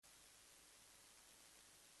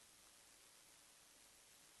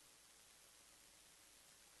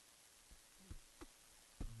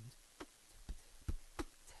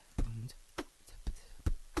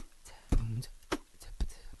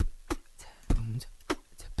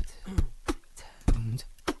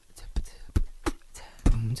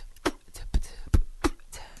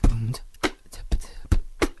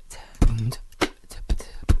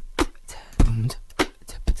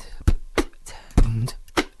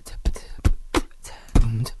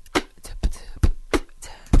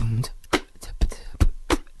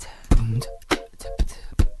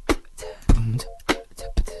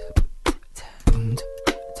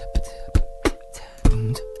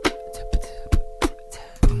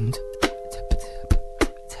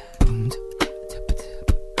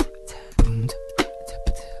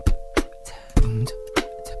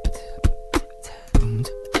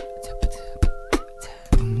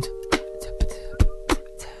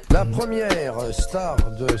La première star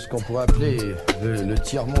de ce qu'on pourrait appeler le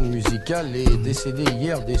tiers-monde musical est décédée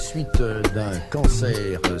hier des suites d'un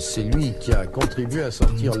cancer. C'est lui qui a contribué à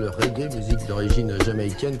sortir le reggae, musique d'origine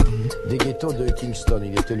jamaïcaine, des ghettos de Kingston.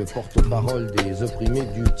 Il était le porte-parole des opprimés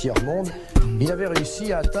du tiers-monde. Il avait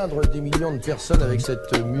réussi à atteindre des millions de personnes avec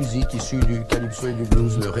cette musique issue du calypso et du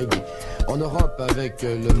blues, le reggae. En Europe, avec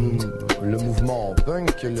le mouvement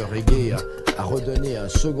punk, le reggae a redonné un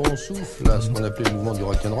second souffle à ce qu'on appelait le mouvement du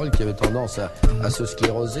rock'n'roll qui avait tendance à se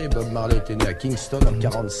scléroser. Bob Marley était né à Kingston en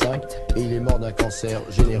 1945 et il est mort d'un cancer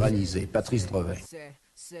généralisé. Patrice Drevet.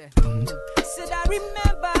 Said I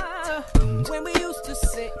remember when we used to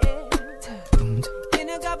sit in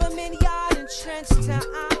a government yard in Trenchtown.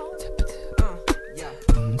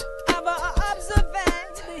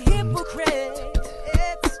 Observing the hypocrites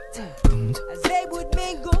as they would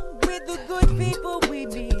mingle with the good people we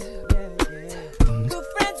meet. Good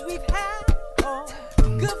friends we've had, oh,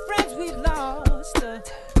 good friends we've lost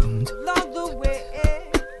along the way.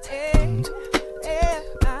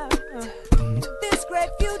 This great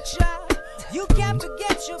future, you can't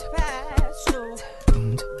forget your past. So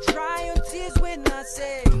dry your tears when I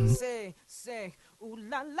say, ooh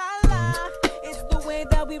la la la. It's the way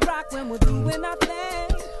that we rock when we're doing our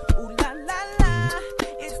thing. Ooh la la la.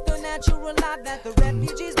 It's the natural life that the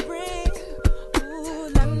refugees bring. Ooh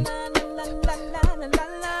la la la la la la la la la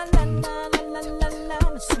la la la la la.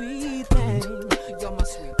 Sweet thing, you're my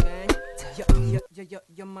sweet thing.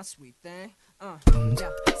 You're my sweet thing. Yeah.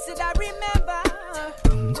 Said I remember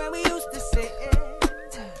when we used to sit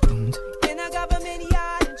in a government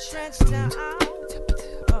yard in Trenchtown.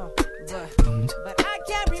 But I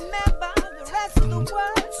can't remember the rest of the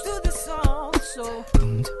words to the song, so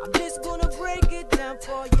I'm just gonna break it down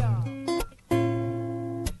for y'all.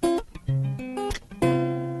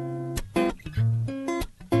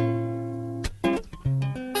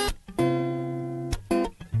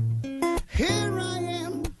 Here I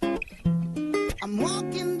am, I'm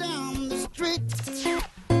walking down the street,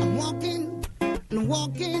 I'm walking and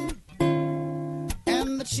walking,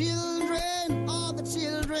 and the children, all the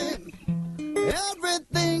children,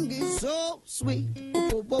 everything is so sweet,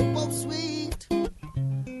 oh, oh, oh, sweet, oh,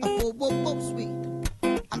 oh, oh, sweet.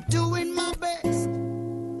 I'm doing my best,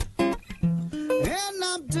 and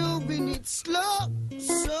I'm doing it slow,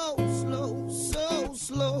 so slow, so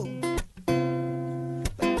slow.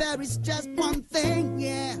 But there is just one thing,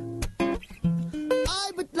 yeah,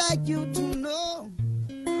 I would like you to know.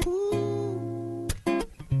 Ooh.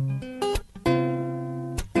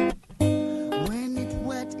 When it's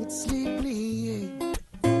wet, it's slippery.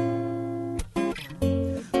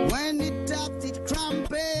 When it tapped, it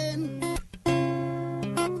cramping.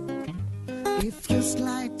 If you're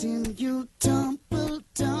sliding, you tumble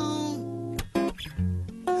down.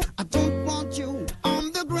 I don't want you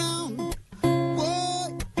on the ground.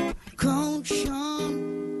 Boy,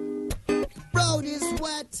 caution. The road is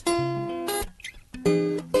wet.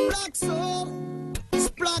 Black soul is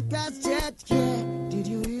black as jet, yeah. Did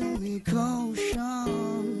you hear me?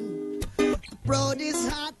 Caution. The road is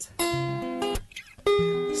hot.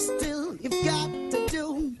 Still, you've got to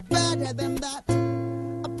do better than that.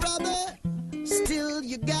 Brother, still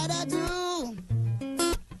you gotta do.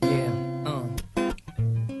 Yeah,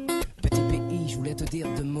 Petit pays, je voulais te dire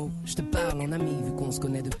deux mots. Je te parle en ami vu qu'on se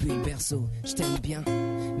connaît depuis le berceau. Je t'aime bien,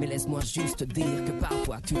 mais laisse-moi juste te dire que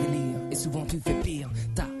parfois tu délires et souvent tu fais pire.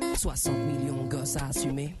 T'as 60 millions de gosses à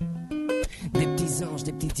assumer. Des petits anges,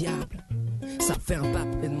 des petits diables. Ça fait un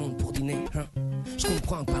pape et de monde pour dîner, hein. Je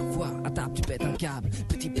comprends que parfois à table tu pètes un câble.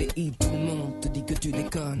 Petit pays, tout le monde te dit que tu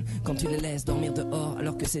déconnes quand tu les laisses dormir dehors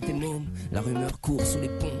alors que c'est tes mômes. La rumeur court sous les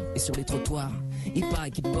ponts et sur les trottoirs. Il paraît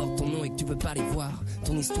qu'ils portent ton nom et que tu veux pas les voir.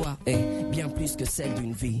 Ton histoire est bien plus que celle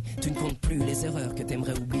d'une vie. Tu ne comptes plus les erreurs que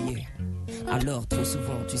t'aimerais oublier. Alors trop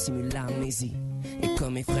souvent tu simules l'amnésie. Et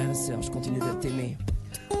comme mes frères et sœurs, je continue de t'aimer.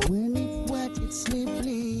 When it's wet, it's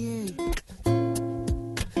slippery.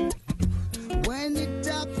 When it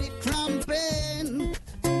taps, it cramping.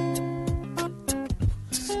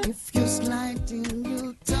 If you're sliding,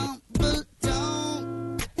 you tumble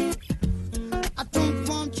down. I don't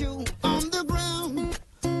want you on the ground.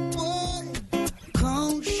 Boy,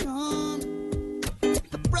 caution.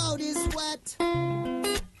 The road is wet.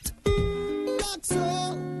 Black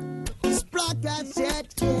soul is black as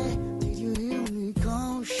jet, yeah. Did you hear me?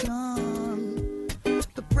 Caution.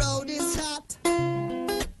 The road is hot.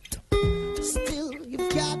 Still, you've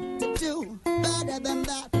got to do better than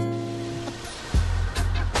that.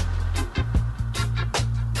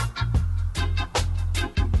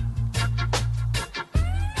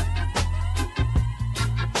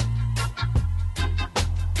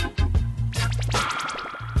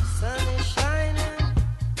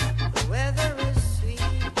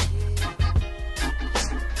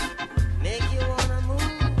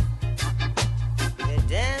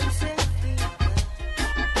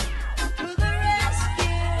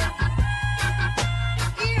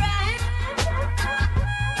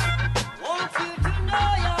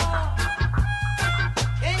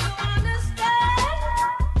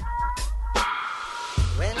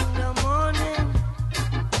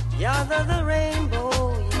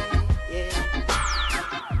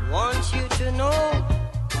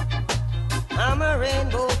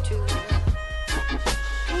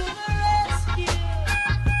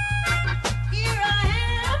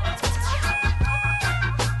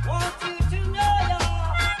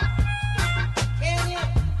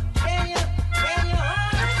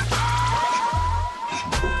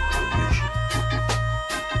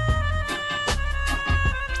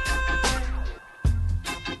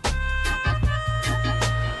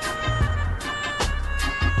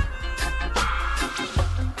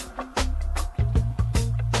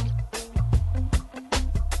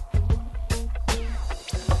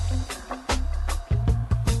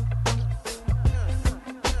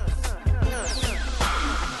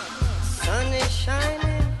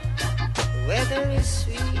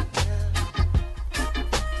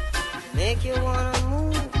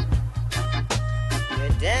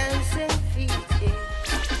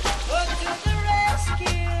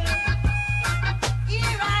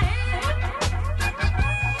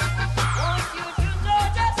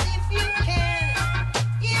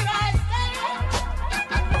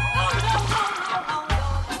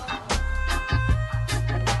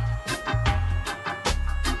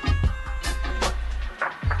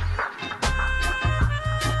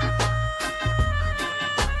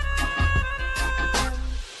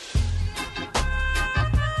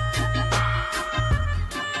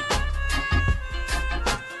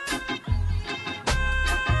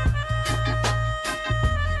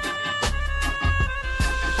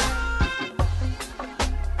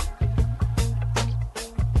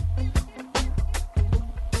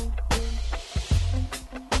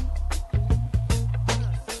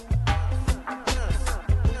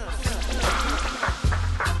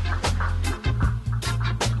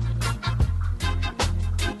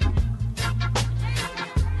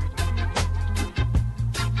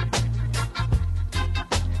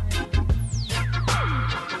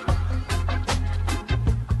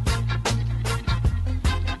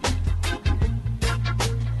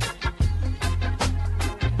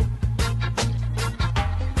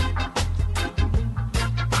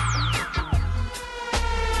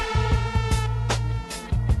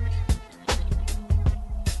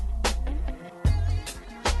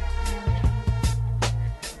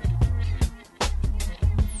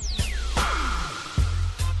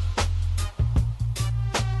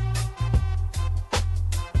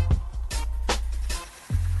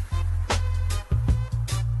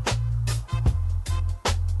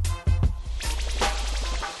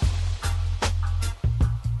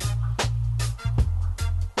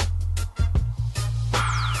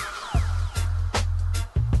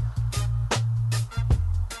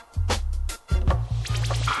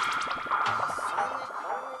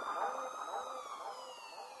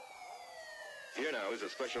 Here now is a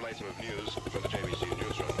special item of news from the JVC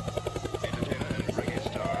newsroom. Entertainer and reggae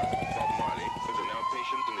star Bob Marley is an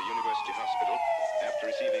outpatient in the University Hospital after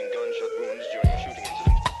receiving gunshot wounds during a shooting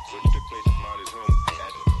incident which took place at Marley's home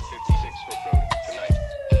at 56 Hook Road tonight.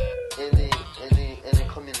 Any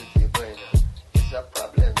community going on, it's a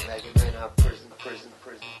problem. Like you're going to have prison.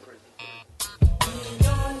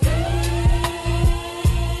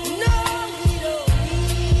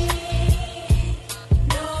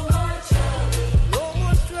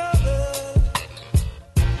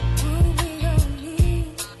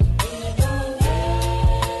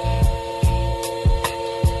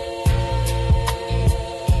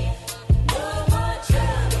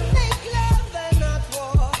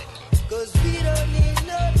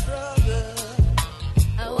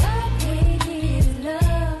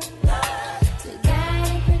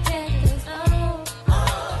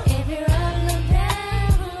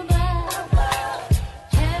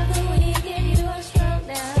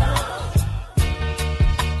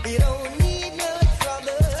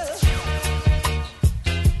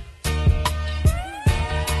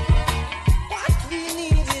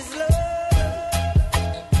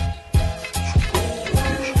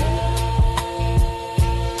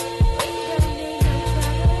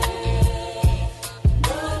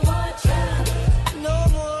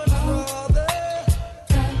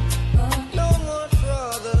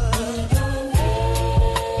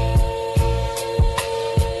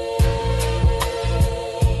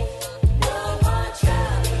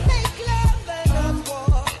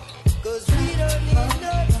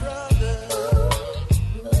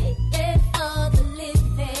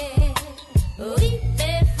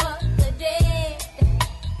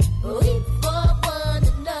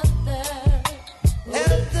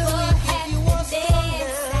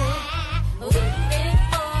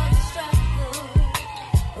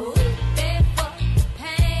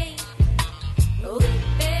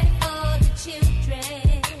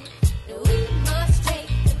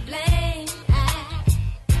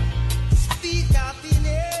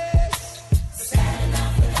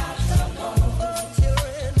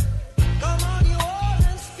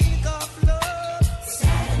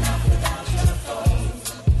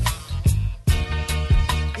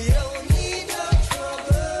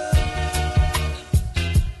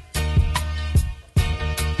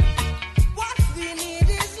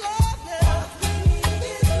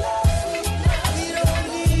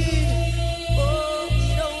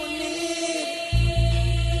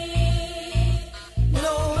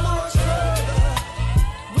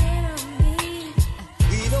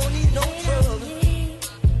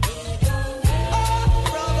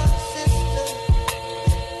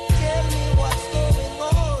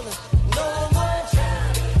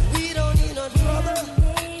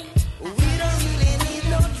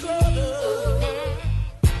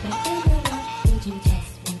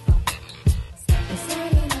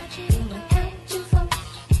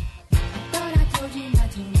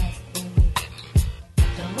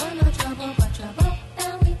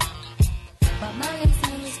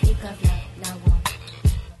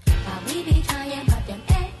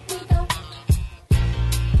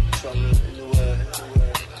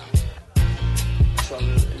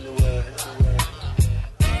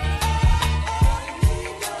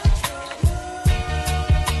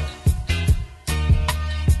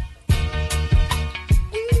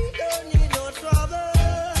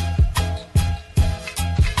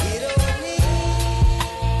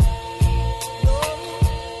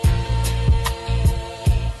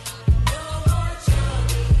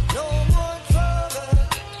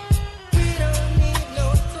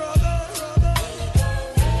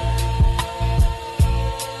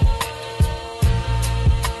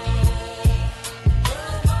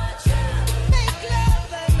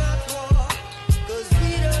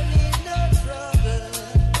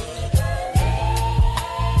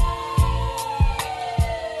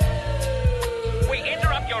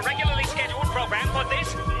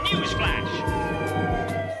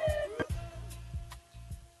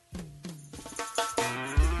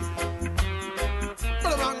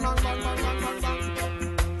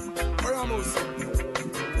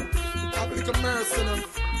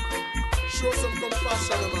 show some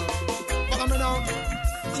compassion, man. Follow me now.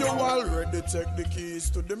 You already take the keys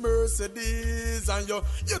to the Mercedes, and you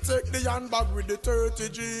take the handbag with the 30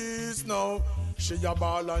 G's now. She a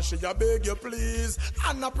ball and she a beg you please,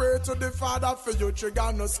 and I pray to the Father for you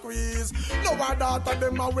trigger no squeeze. No our daughter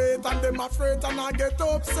them a wait and them afraid and I get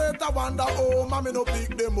upset. I wonder oh mommy no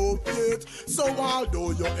pick them up yet. So although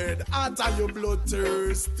your head hot and your blood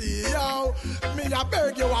thirsty, yo, me a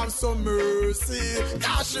beg you have some mercy.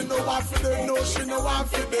 Cause she know what for them, no she know what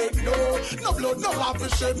for them, no blood, no what for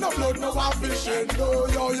shed, no blood, no what for shed, no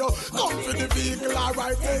yo. Come for the vehicle,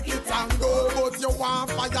 alright, take it and go. But you want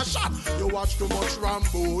fire shot, you watch too much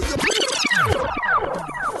Rambo. And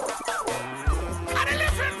a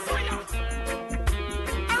living fire,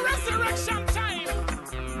 a resurrection time.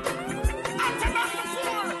 After that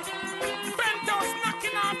before, Bentos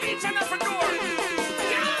knocking on each and every door.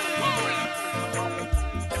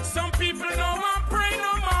 Yeah, some people don't want pray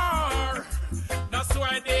no more. That's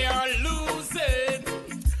why they are losing.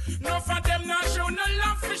 No for them not show no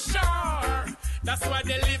love for sure. That's why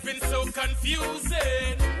they living so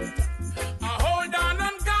confusing. Hold on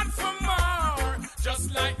God for more,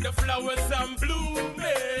 just like the flowers I'm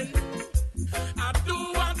blooming. I do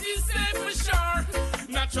what you say for sure.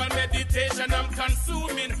 Natural meditation I'm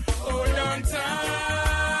consuming. Hold on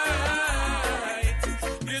tight.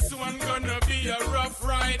 This one gonna be a rough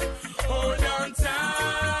ride. Hold on tight.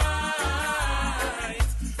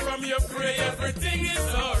 From your prayer everything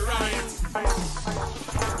is alright.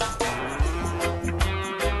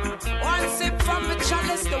 One sip from the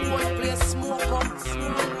chalice, the whole place smoke up.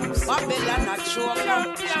 Babylon a choke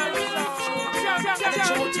up. The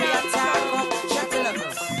truth we attack up. Check the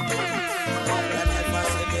levels. They never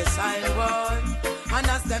see the sign, boy. And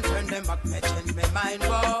as them turn them back, me change my mind,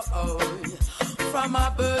 boy. From a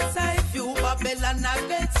bird's eye view, Babylon a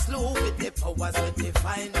get slow with the powers we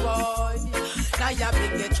define, boy. Now you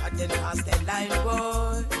bring the trodden past the line,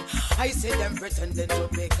 boy. I see them pretending to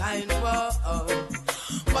be kind, boy.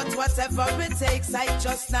 But whatever it takes, I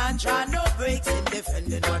just not draw no breaks in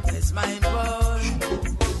defending what is mine, boy.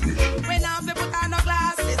 When I'm the put on no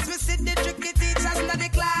glasses, we see the tricky teachers in the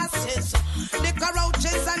classes. The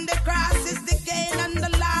cockroaches and the crosses, the gain and the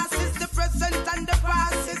losses, the present and the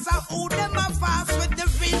passes. I who them a fast with the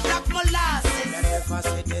real black molasses. They never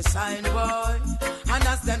see the sign, boy. And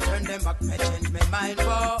as them turn them back, me change my mind,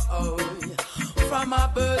 boy. From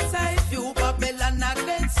a bird's eye view, Babylon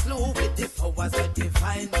against slow with the powers we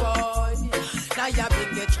define, boy. Now you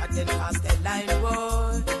bring it trodden past the line,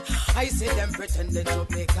 boy. I see them pretending to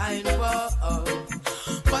be kind, boy.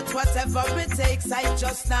 But whatever it takes, I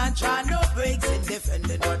just not draw no breaks in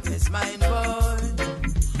defending what is mine, boy.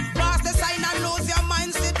 Pass the sign and lose your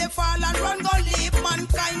mind, see the fall and run, go leave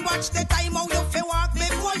mankind. Watch the time how you feel walk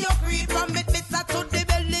before you creep. From it bitter to the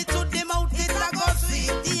belly to the mouth, it a go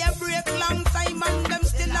sweet. The break long time and them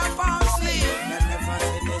still a fall asleep. Them never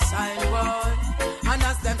see the sign, boy. And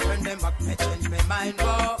as them turn them back, me change my mind,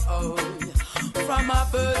 boy. From a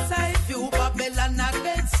bird's eye view, Babylon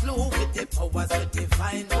against slow with the powers we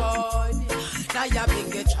define, boy. Now you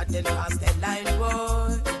bring it trodden past the line,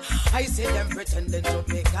 boy. I see them pretending to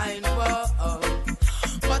be kind, boy.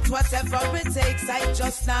 But whatever it takes, I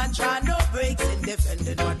just not draw no breaks in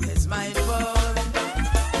defending what is mine, boy.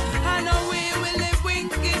 I know we will live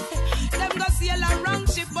winky. Them go sail a wrong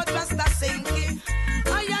ship, but just a sinky.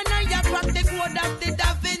 I brought the code of the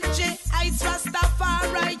Da Vinci. Ice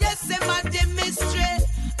Rastafari, yes, him a the mystery.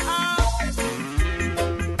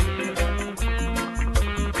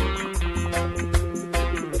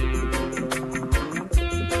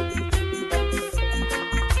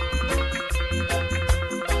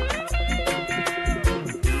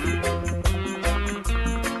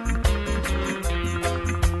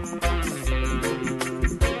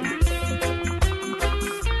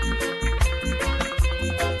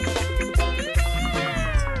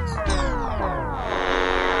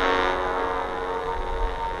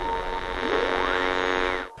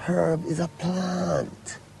 Herb is a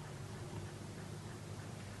plant.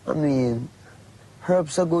 I mean,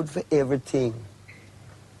 herbs are good for everything.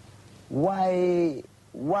 Why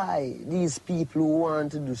these people who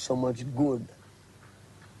want to do so much good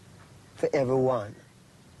for everyone,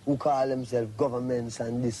 who call themselves governments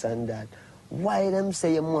and this and that, why them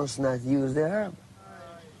say you must not use the herb?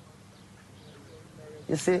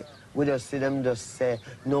 You see, we just see them just say,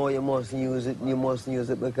 no, you mustn't use it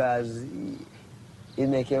because it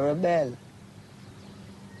make you rebel.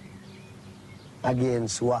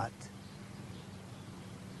 Against what?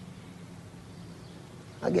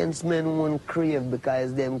 Against men who won't crave,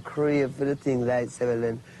 because them crave for the things like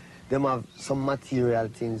several, them have some material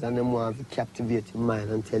things and them want to captivate your mind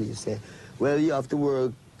and tell you, say, Well, you have to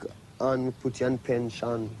work and put you on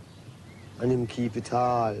pension and him keep it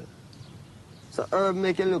all. So Herb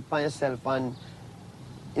make you look for yourself, and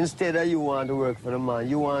instead of you want to work for the man,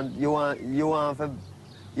 you want to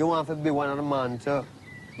be one of the man too.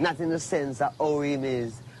 Not in the sense of how him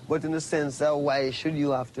is, but in the sense of why should you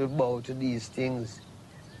have to bow to these things.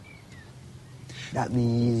 That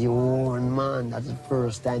means you own man. That's the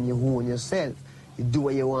first time you own yourself. You do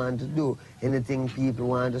what you want to do. Anything people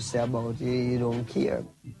want to say about you, you don't care.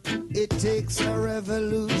 It takes a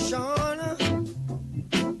revolution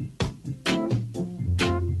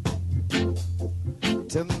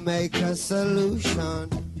to make a solution.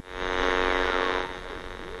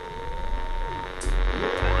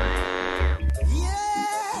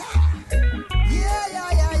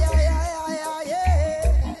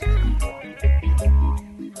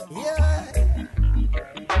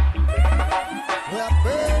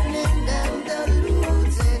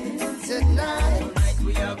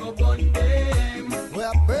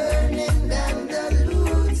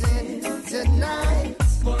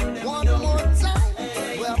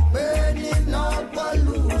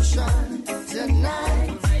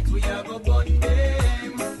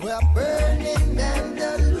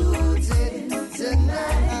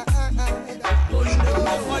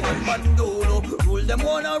 Rule them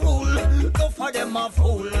wanna rule, no for them a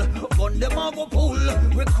fool. Gun them a go pull,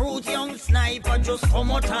 recruit young sniper just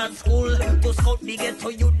come out of school. To scout the ghetto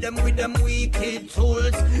youth them with them wicked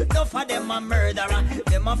tools. No for them a murderer,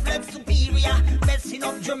 them a flex superior. Messing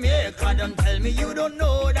up Jamaica, don't tell me you don't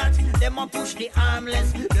know that. Them a push the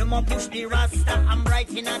armless, them a push the rasta. I'm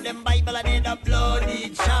writing on them Bible and in a bloody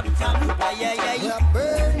chapter. We're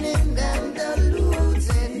burning them, the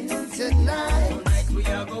losing tonight. We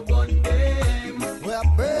are go burn them. We're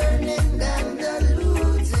burning them, the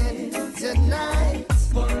losing tonight.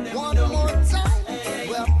 One more time.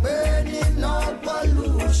 We're burning all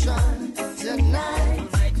pollution tonight.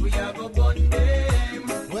 We are go burn them.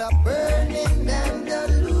 We're burning them, the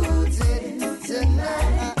losing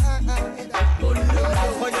tonight. For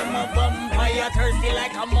them a vampire thirsty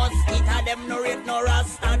like a mosquito. Them no rate no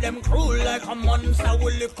rasta. Them cruel like a monster.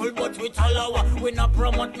 We little but we talawa. We no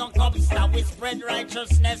promote no cobster. We spread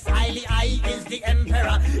righteousness. Highly I is the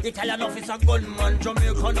emperor. Italian officer gunman.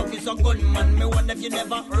 Jamaican officer gunman. Me wonder if you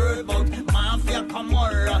never heard about Mafia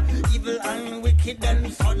Camorra. Evil and wicked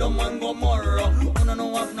and Sodom and Gomorrah. Uno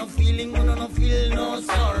no have no feeling. Uno no feel no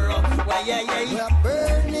sorrow. Why We're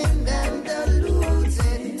burning them, the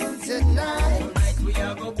losing tonight. We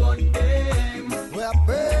are go burn them. We're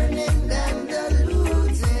burning them, the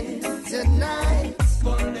losing tonight.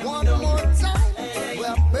 One more time.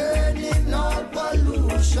 We're burning all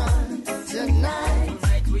pollution tonight.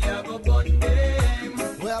 We are go burn them.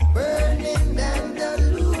 We're burning them, the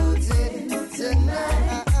losing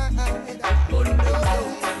tonight.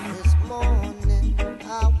 This morning I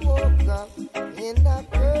woke up in a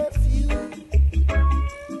curfew.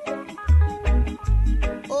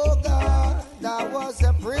 Oh God, I was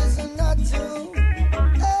a prisoner too.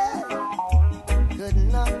 Hey. Could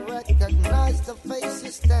not recognize the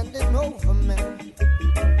faces standing over me.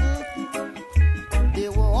 They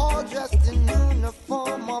were all dressed in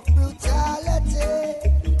uniform of brutality.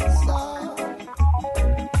 So,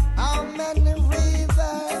 how many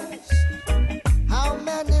rivers? How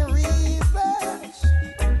many rivers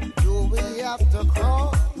do we have to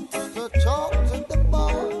cross to talk to the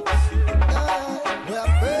boss?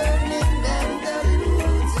 We're burning them, the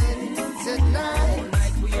losing tonight.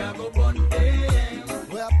 We are go burn them.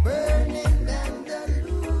 We're burning them, the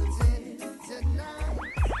losing tonight.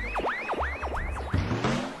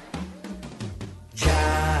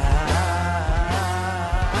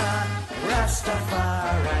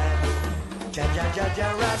 Rastafari,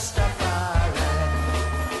 Rastafari,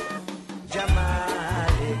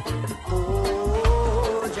 Jamali,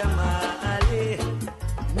 oh Jamali,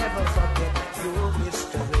 never forget your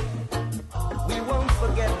history. We won't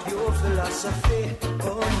forget your philosophy.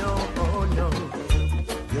 Oh no.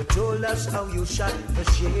 You told us how you shot the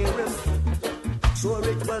sheriff. Swore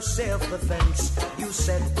it was self-defense. You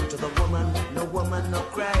said to the woman, no woman, no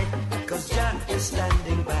cry, 'cause Jah is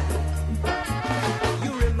standing by.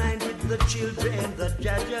 You reminded the children that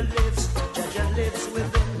Jah lives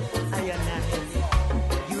within I and I.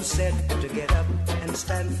 You said to get up and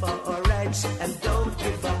stand for our rights and don't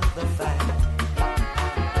give up the fight.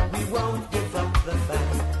 We won't give up the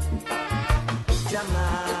fight.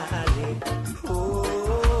 Jamali,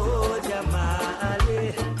 oh Jamali,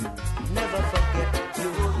 never forget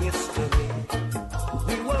your history.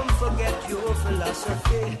 We won't forget your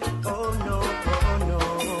philosophy. Oh no.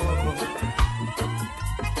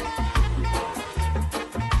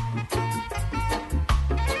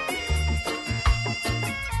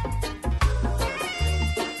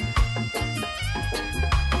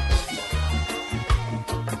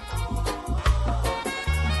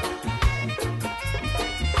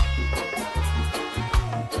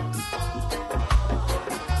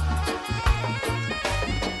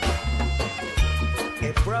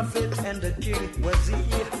 prophet and the king was he,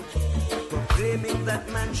 proclaiming that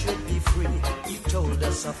man should be free. He told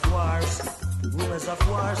us of wars, rumors of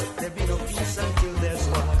wars. There'll be no peace until there's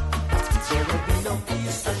war. There will be no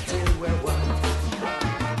peace until we're one.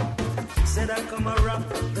 Said I come a rock,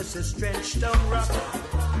 this is trench down rock.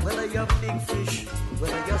 Whether you're big fish,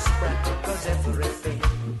 whether you're sprat, cause everything,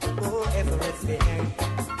 oh everything,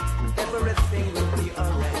 everything will be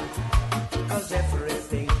alright. Cause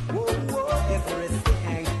everything, whoa, whoa,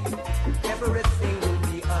 everything, everything will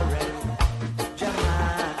be alright.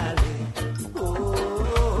 Jamali,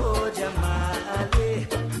 oh Jamali,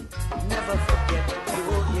 never forget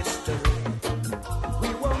your history. We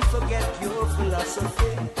won't forget your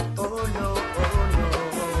philosophy. Oh no, oh no,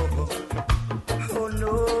 oh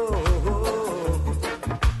no,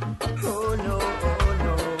 oh no, oh no, oh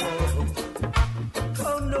no.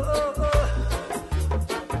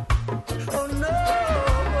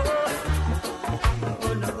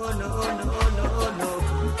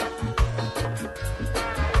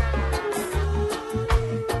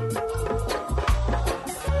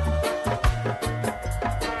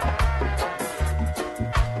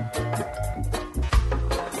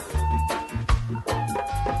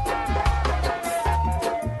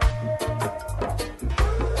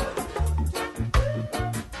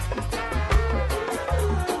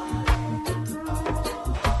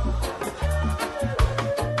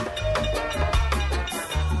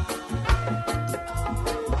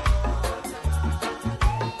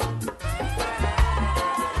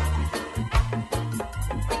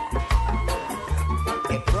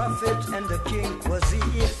 And the king was he,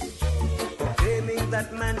 proclaiming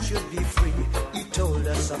that man should be free. He told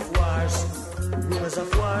us of wars, rumors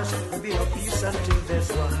of wars. There will be no peace until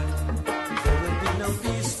there's war. There will be no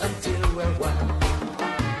peace until we're one.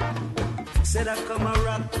 Said I come a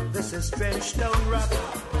rock, this is trench down rock.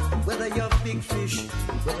 Whether you're big fish,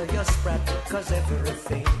 whether you're sprat, cause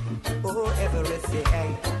everything, oh everything,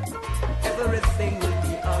 everything will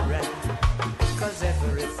be alright. Cause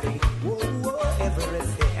everything, whoa, whoa,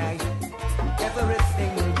 everything,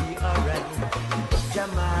 everything will be alright.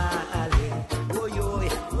 Jamali, oh yo,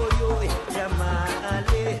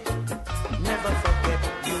 Jamali, never forget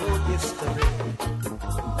your history.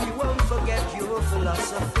 We won't forget your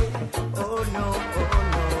philosophy. Oh no, oh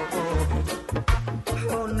no,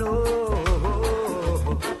 oh no,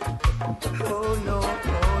 oh no, oh no.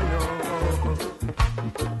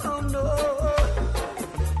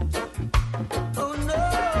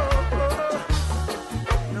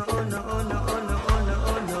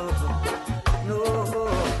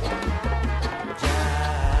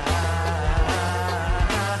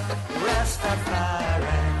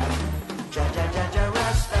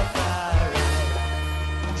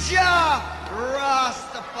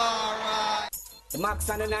 Max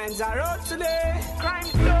and the nines are out today. Crime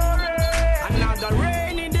story. Another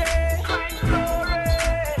rainy day. Crime story.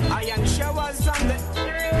 Iron showers on the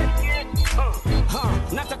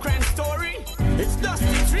not a crime story. It's dust,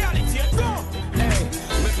 it's reality. Go. Hey,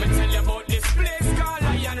 let me tell you about this place called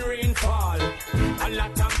Iron Rainfall. A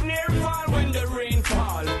lot of near fall when the rain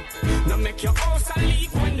fall. Now make your house a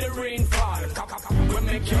leak when the rain fall. We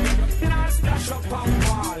make your plants dash up and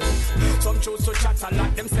fall. Some choose to chat a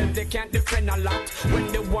lot, themselves they can't defend a lot.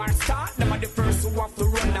 When the war start, them are the first who have to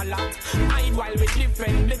run a lot. Hide while we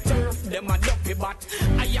defend the turf, them a dumpy bat.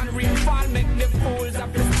 Iron rainfall make the fools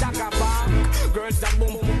of the stagger back. Girls are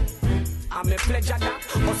boom boom, I'm a pleasure that.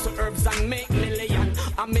 Also herbs and make million,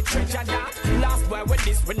 I'm a treasure that. Last boy with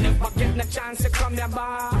this, we never get no chance to come here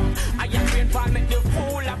back. Iron rainfall make the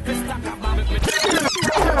fool of the stagger back.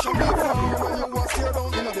 When you was here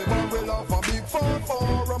down in the barrel of a big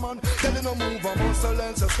 4-4, man. Telling no move, a muscle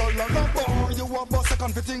lens, a skull and a bar. You a boss, I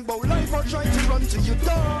can't think about life or try to run to your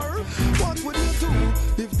door. What would you do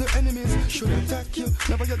if the enemies should attack you?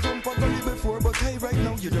 Never you jump up on it before, but hey, right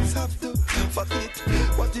now you just have to. Fuck it.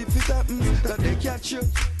 What if it happens that they catch you?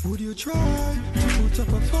 Would you try to put up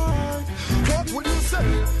a fight? What would you say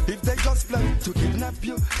if they just plan to kidnap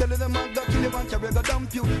you? Telling them I'll kill you and carry a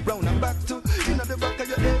dump you round and back to in the back of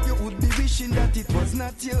your head. You would be wishing that it was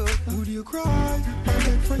not you. Would you cry and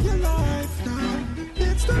beg for your life now?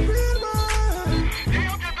 It's the real man.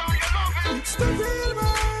 It's the real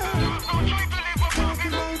man.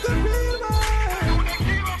 Talking about the real man.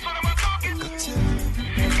 Gotcha.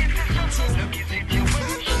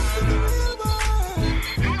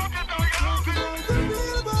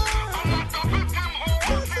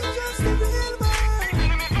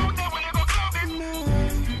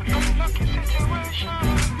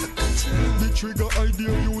 Trigger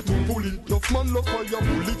idea you to pull it. Your Enough man love for your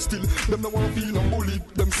bullet still. Them no want feel no bullied.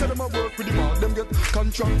 Them say them a work with the mark. Them get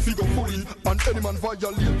contract figure fully. And any man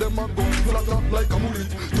violate them a go flat up like a mullet.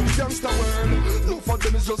 To the gangster world, no for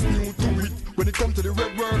them is just new to it. When it come to the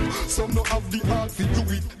red world, some no have the heart to do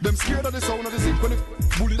it. Them scared of the sound of the zinc. When it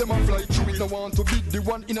bully them and fly through it. No want to beat the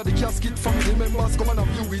one in the casket. Family members come and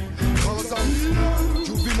view it. Cause I'm here,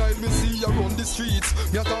 juvenile me see around the streets.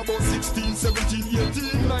 Me at about 16, 17,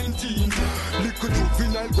 18, 19. Little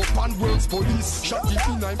juvenile go pan works police. Shot it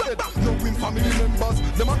in I'm head. Knowing family members,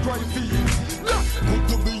 them a cry feed. Good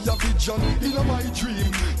to be a vision in a my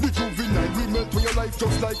dream. The juvenile we melt with your life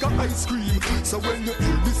just like an ice cream. So when you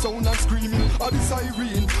hear the sound and screaming of the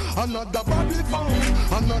siren, another body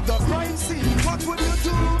found, another crime scene. What would you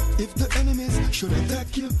do if the enemies should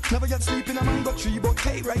attack you? Never yet sleep in a mango tree, but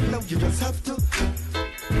hey, right now you just have to.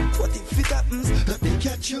 What if it happens that they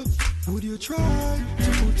catch you? Would you try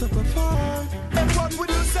to put up a fight? And what would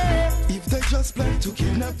you say if they just plan to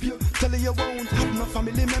kidnap you? Tell you won't have no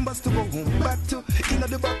family members to go home back to. In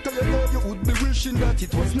the back of your head you would be wishing that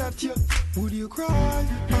it was not you. Would you cry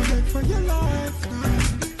or beg for your life?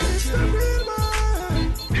 It's the real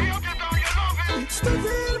man. It's the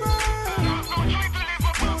real man.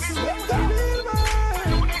 It's the real man.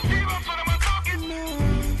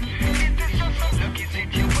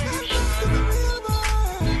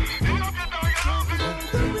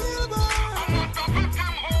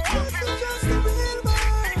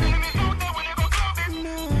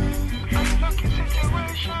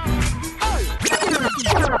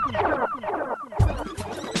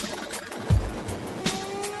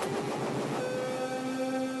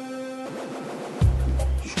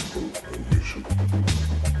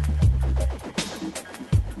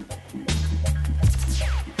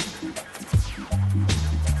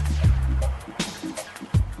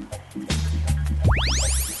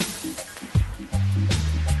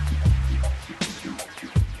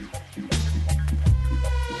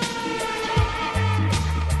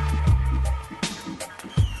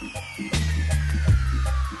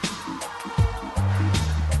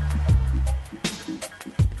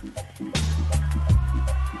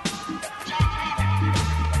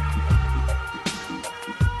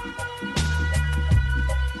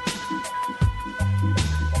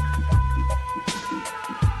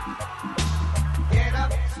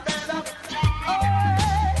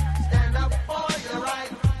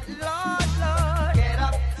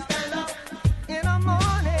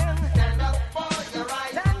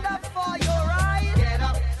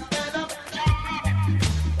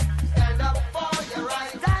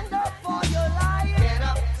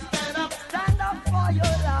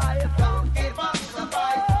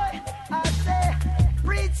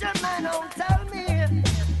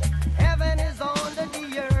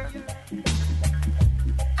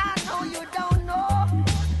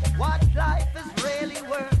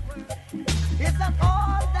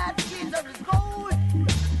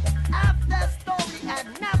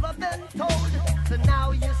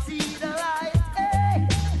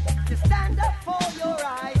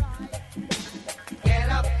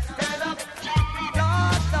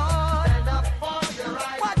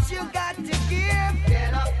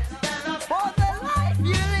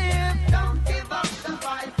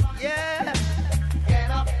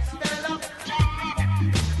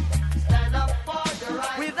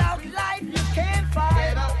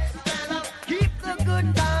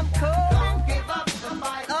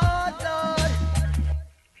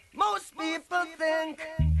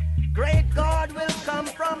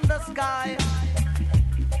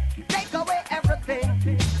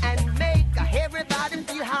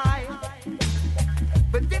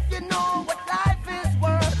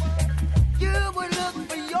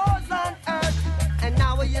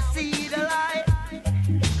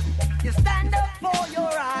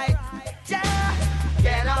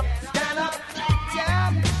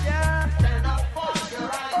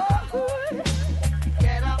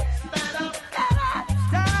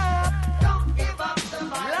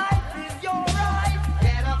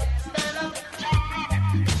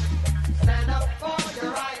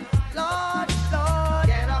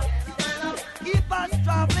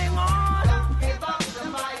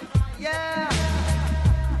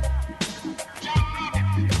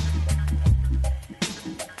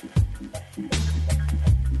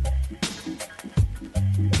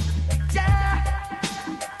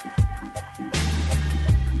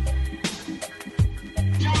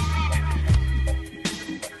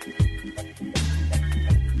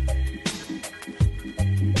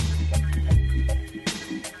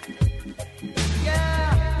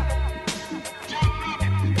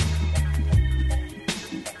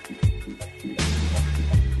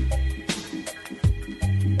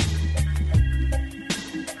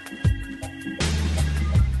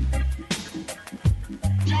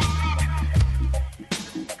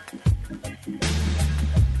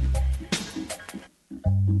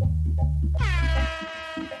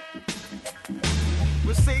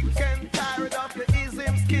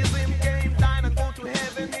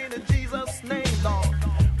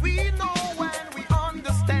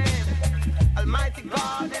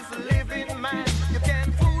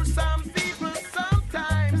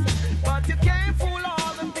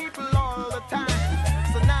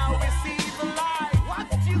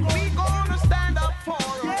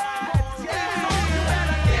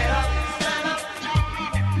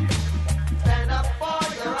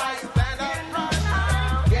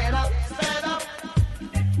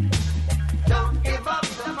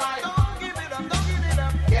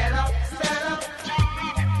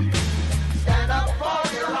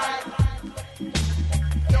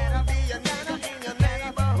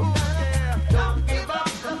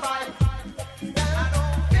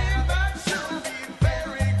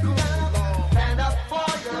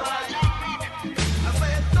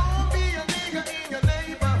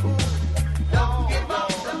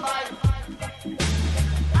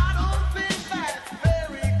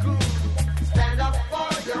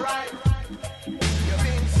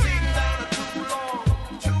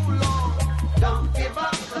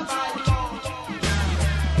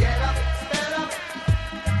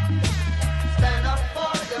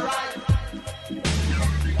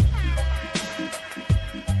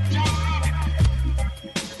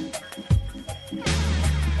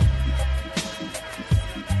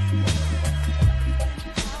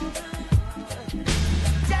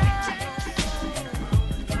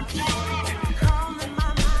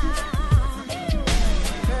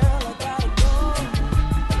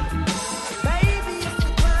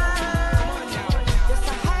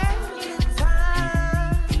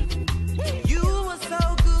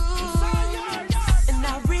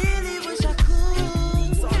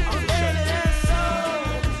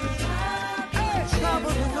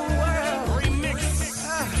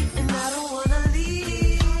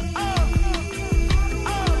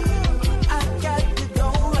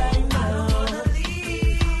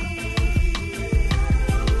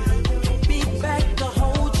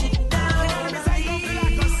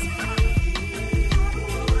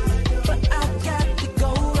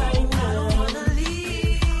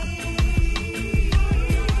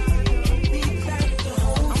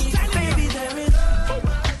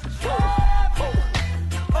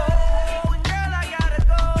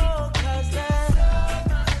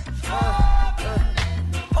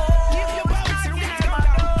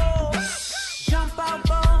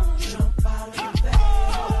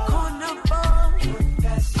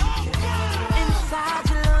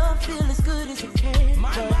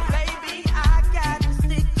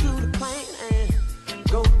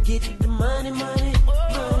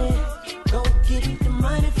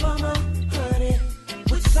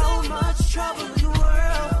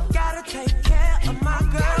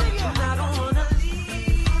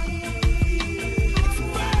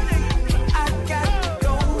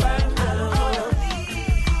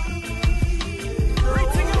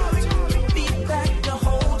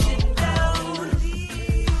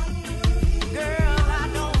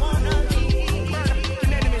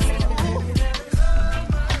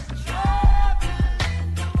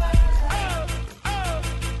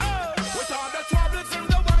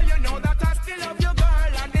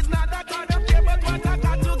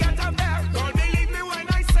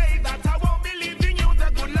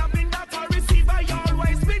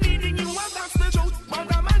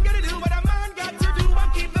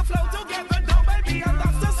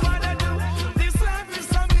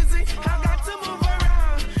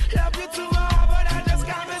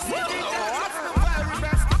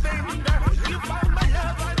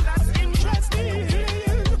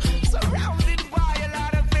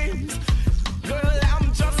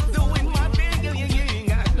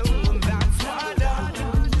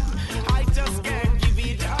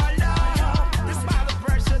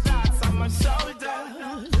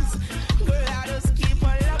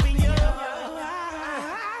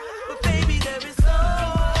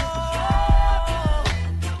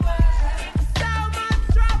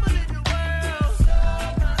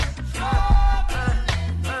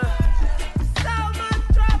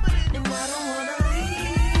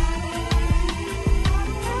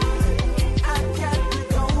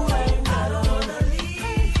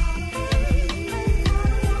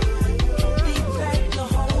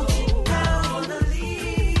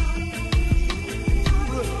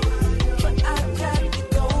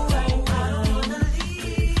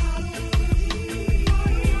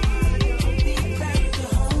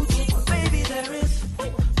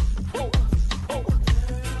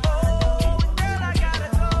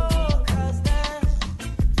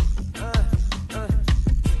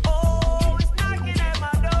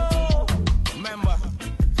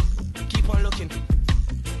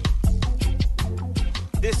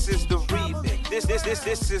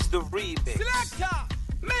 This is the remix. Selector,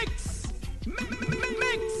 mix.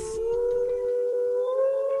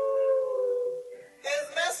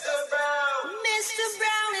 Mr. Brown. Mr.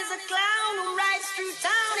 Brown is a clown who rides through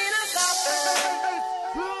town in a coffin.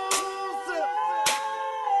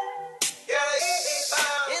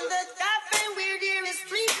 In the coffin, we're dear his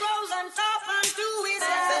three clothes on top onto his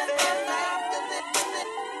head.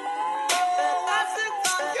 That's the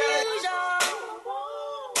confusion.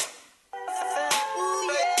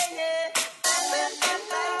 Ooh, yeah, yeah.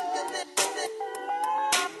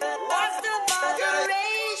 What's the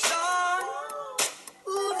moderation?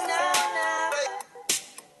 Ooh, now, now.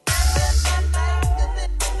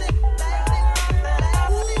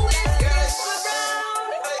 Ooh, it's Mr.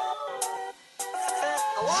 Brown.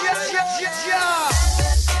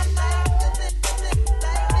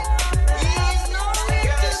 He's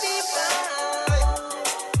nowhere to be found.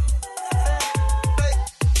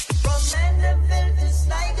 From Mandeville to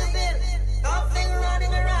Sliderville, nothing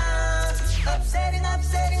running around. Upsetting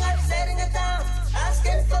the town,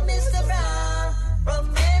 asking for Mr. Brown.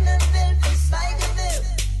 From Mandeville to Sliderville,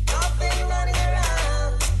 nothing running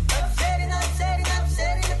around. Upsetting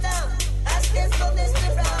the town, asking for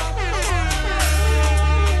Mr. Brown.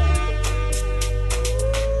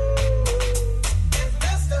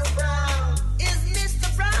 Is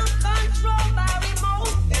Mr. Brown controlled by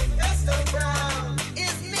remote? Mr. Brown.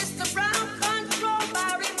 Is Mr. Brown controlled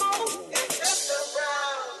by remote? Mr.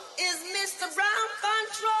 Brown. Is Mr. Brown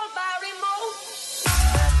controlled by remote?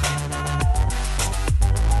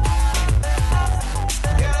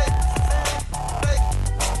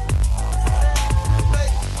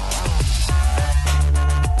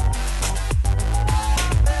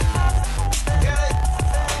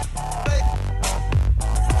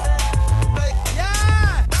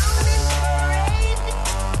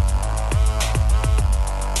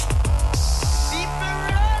 People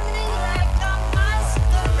running like a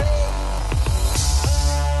masquerade.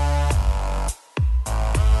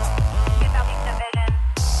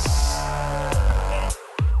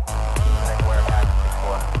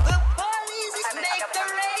 The police make the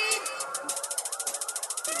raid.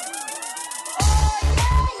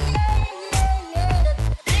 Oh yeah, the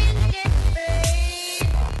thing gets paid.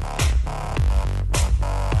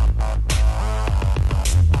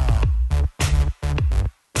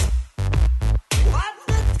 What's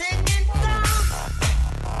the thing in town?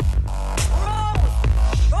 Road,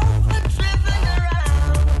 chauffeur driven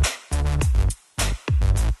around.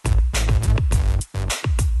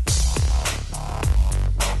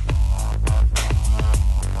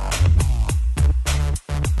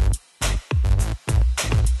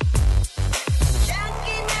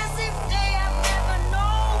 Yanking as if they have never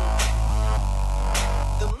known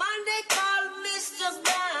the man they call Mr.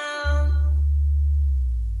 Brown.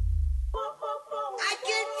 I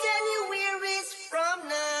can tell you where he's from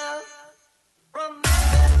now. From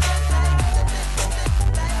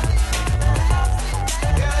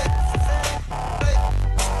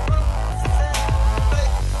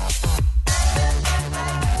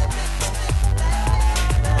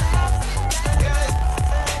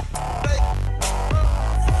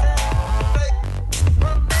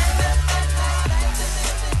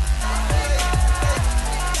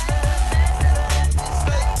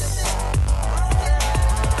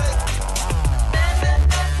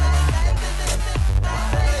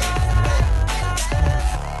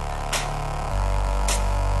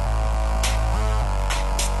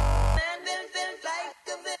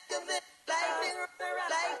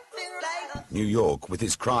New York, with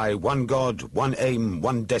its cry, one God, one aim,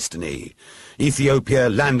 one destiny. Ethiopia,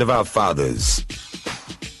 land of our fathers.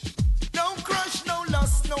 No crush, no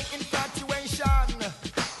lust, no infatuation.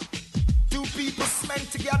 Two people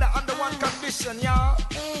meant together under one condition, y'all.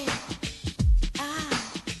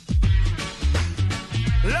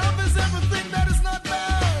 Love is everything that is not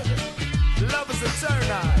bad. Love is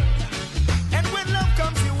eternal. And when love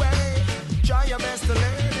comes your way, try your best to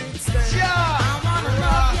let it stay. I wanna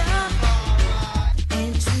love you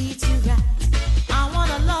and treat you right. I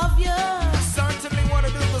wanna love you Certainly want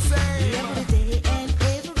to do the same. every day and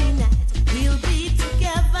every night. We'll be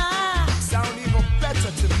together. Sound even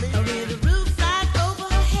better to me. With a roof right over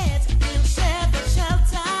our heads, we'll share the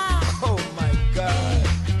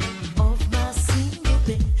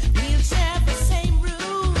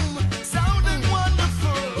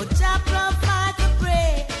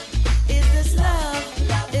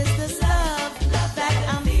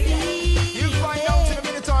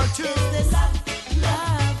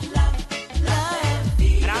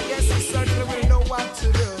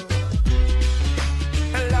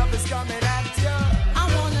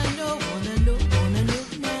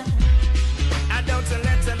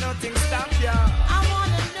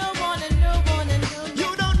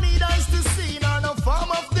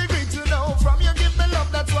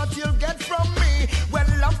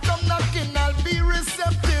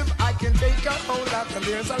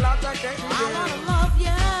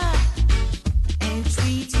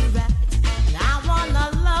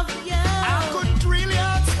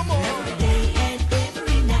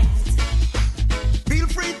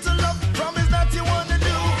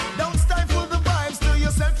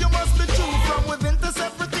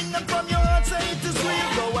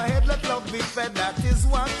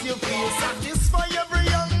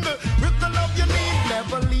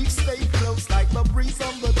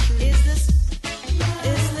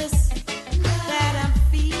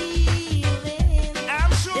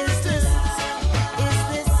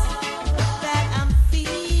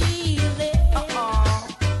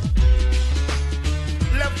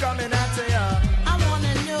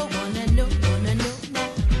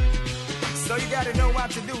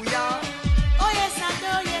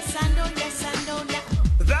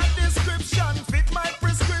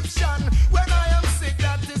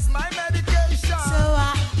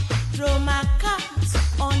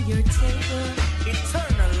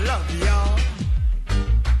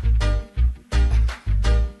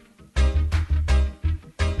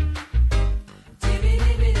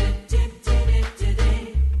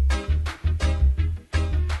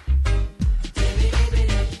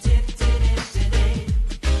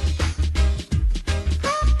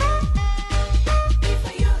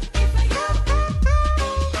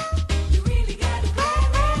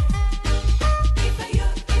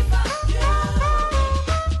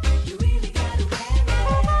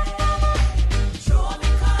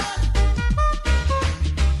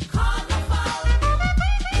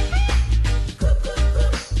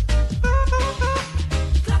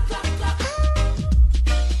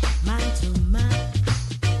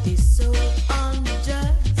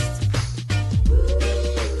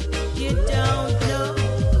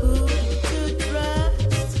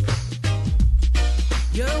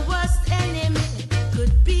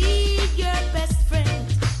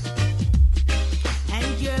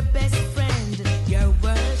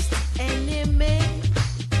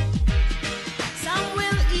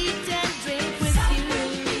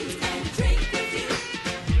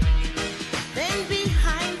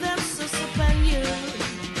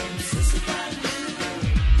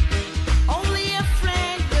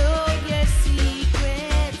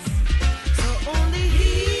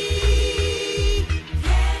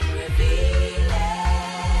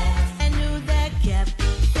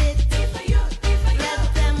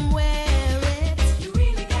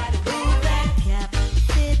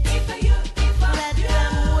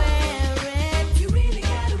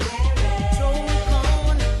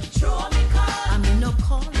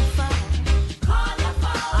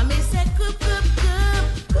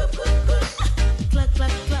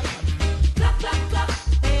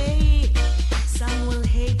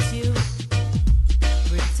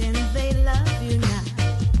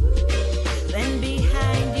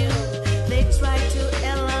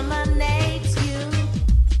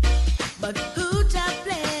Who to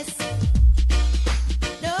bless?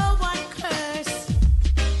 No one curse.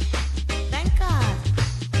 Thank God,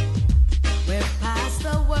 we're past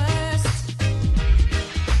the worst.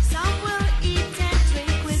 Some will eat and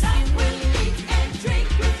drink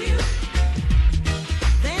with you.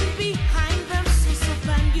 Then behind them,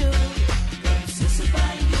 sissifind you.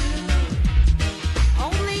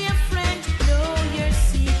 Only a friend know your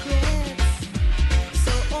secrets,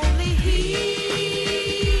 so only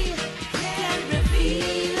he can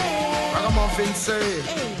reveal it. Ragamuffin say,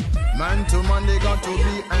 man to man they got to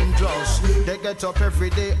be andros. They get up every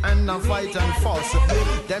day and now fight and fuss.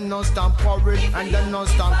 Them no stand quarrel and them no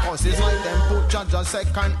stand cuss. It's like them put judge a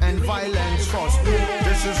second and violence first.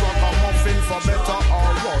 This is Ragamuffin for better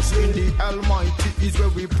or worse. In the Almighty is where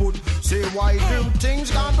we put. Say why do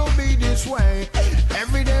things got to be this way?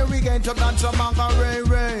 Every day we get to dance a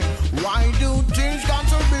macarena. Why do things got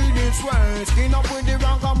to be this way? Skin up with the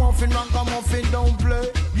Ragamuffin don't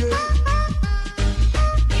play. Yeah.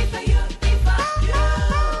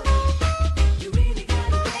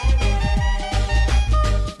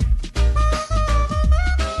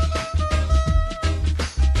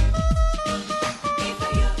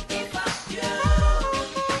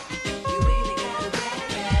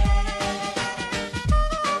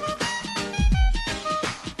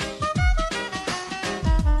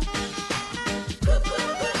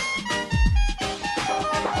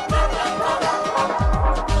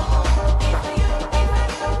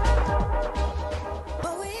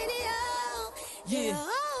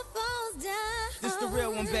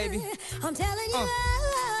 I'm telling you,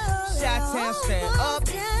 Chi-Town, stand up.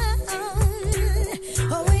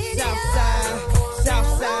 Southside,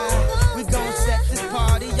 Southside, we gon' set this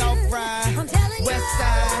party off right.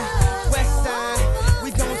 Westside,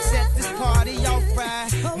 we gon' set this party off right.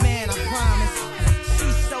 Man, I promise,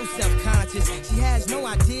 she's so self-conscious. She has no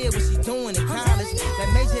idea what she's doing in college. That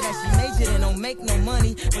major that she majored in don't make no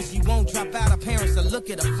money, but she won't drop out. Her parents will look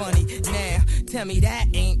at her funny. Now, tell me that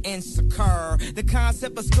ain't insecure. The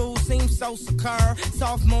concept of school seems so secure.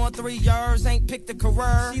 Sophomore 3 years, ain't picked a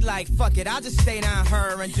career. She like, fuck it, I'll just stay down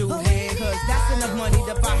her and do hair. Cause that's enough money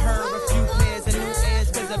to buy her a few pairs of new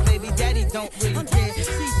ears. Cause her baby daddy don't really care.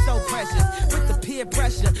 She's so precious with the peer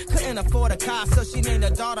pressure. Couldn't afford a car, so she named her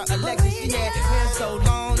daughter Alexis. She had hair so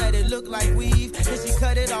long that it looked like weave. Then she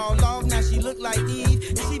cut it all off, now she look like Eve.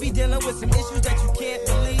 And she be dealing with some issues that you can't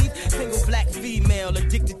believe. Single black female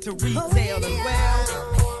addicted to retail and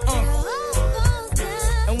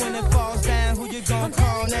and when it falls down, who you gonna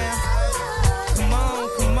call now? Come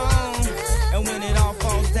on. And when it all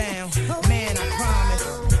falls down, man, I promise,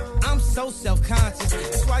 I'm so self-conscious.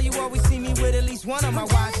 That's why you always see me with at least one of my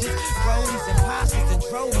watches. Rollies and posses that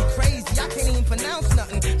drove me crazy. I can't even pronounce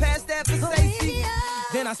nothing past that for safety.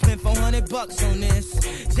 Then I spent $400 on this,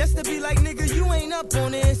 just to be like, nigga, you ain't up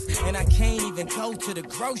on this. And I can't even go to the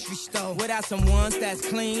grocery store without some ones that's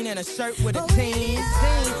clean and a shirt with a team.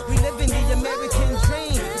 We live in the American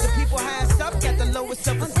dream. The people highest up got the lowest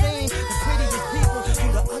self-esteem. The prettiest people do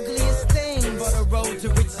the ugliest things. For the road to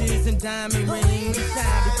riches and diamond rings. We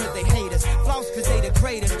shine because they hate us, floss because they the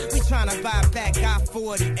greatest. We tryna buy back our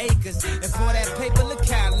 40 acres. And for that paper, look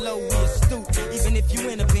how low we astute. Even if you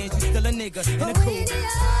in a bench, you still a nigga in a coupe.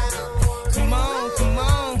 Come on.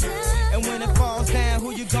 And when it falls down,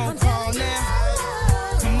 who you gon' call now?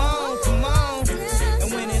 Come on.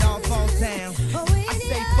 And when it all falls down, I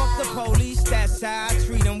say fuck the police, that's how I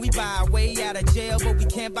treat them. We buy our way out of jail, but we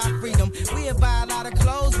can't buy freedom. We'll buy a lot of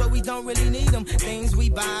clothes, but we don't really need them. Things we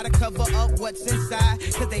buy to cover up what's inside,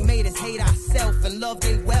 cause they made us hate ourselves and love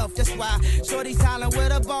their wealth. That's why shorty's hollering where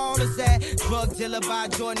the ball is at. Drug dealer by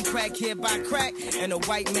Jordan, crackhead by crack, and a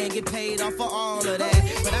white man get paid off for all of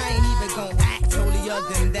that. But I ain't even gon' act totally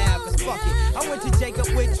other than that, cause fuck it, I went to Jacob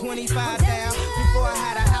with 25 down before I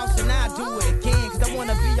had a house, and I do it again. Cause I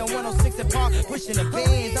wanna be on 106 and Park, pushing the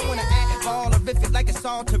bands. I wanna act all horrific, like it's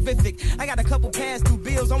all terrific. I got a couple past due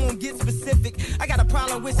bills, I won't get specific. I got a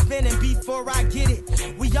problem with spending before I get it.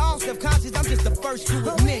 We all self-conscious, I'm just the first to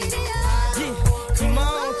admit it. Yeah, come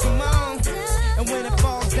on. And when it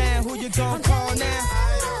falls down, who you gon' call now?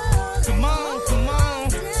 Come on.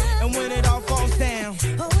 And when it all falls down,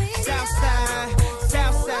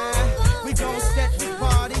 Southside, we gon' set this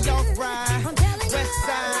party off right.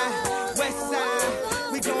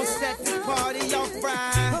 Westside, we gon' set this party off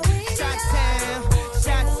right.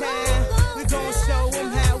 Chi-Town, we gon' show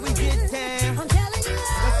them how we get down.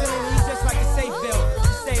 Listen, he's just like a safe belt,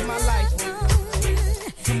 you saved my life.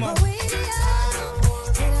 Come on.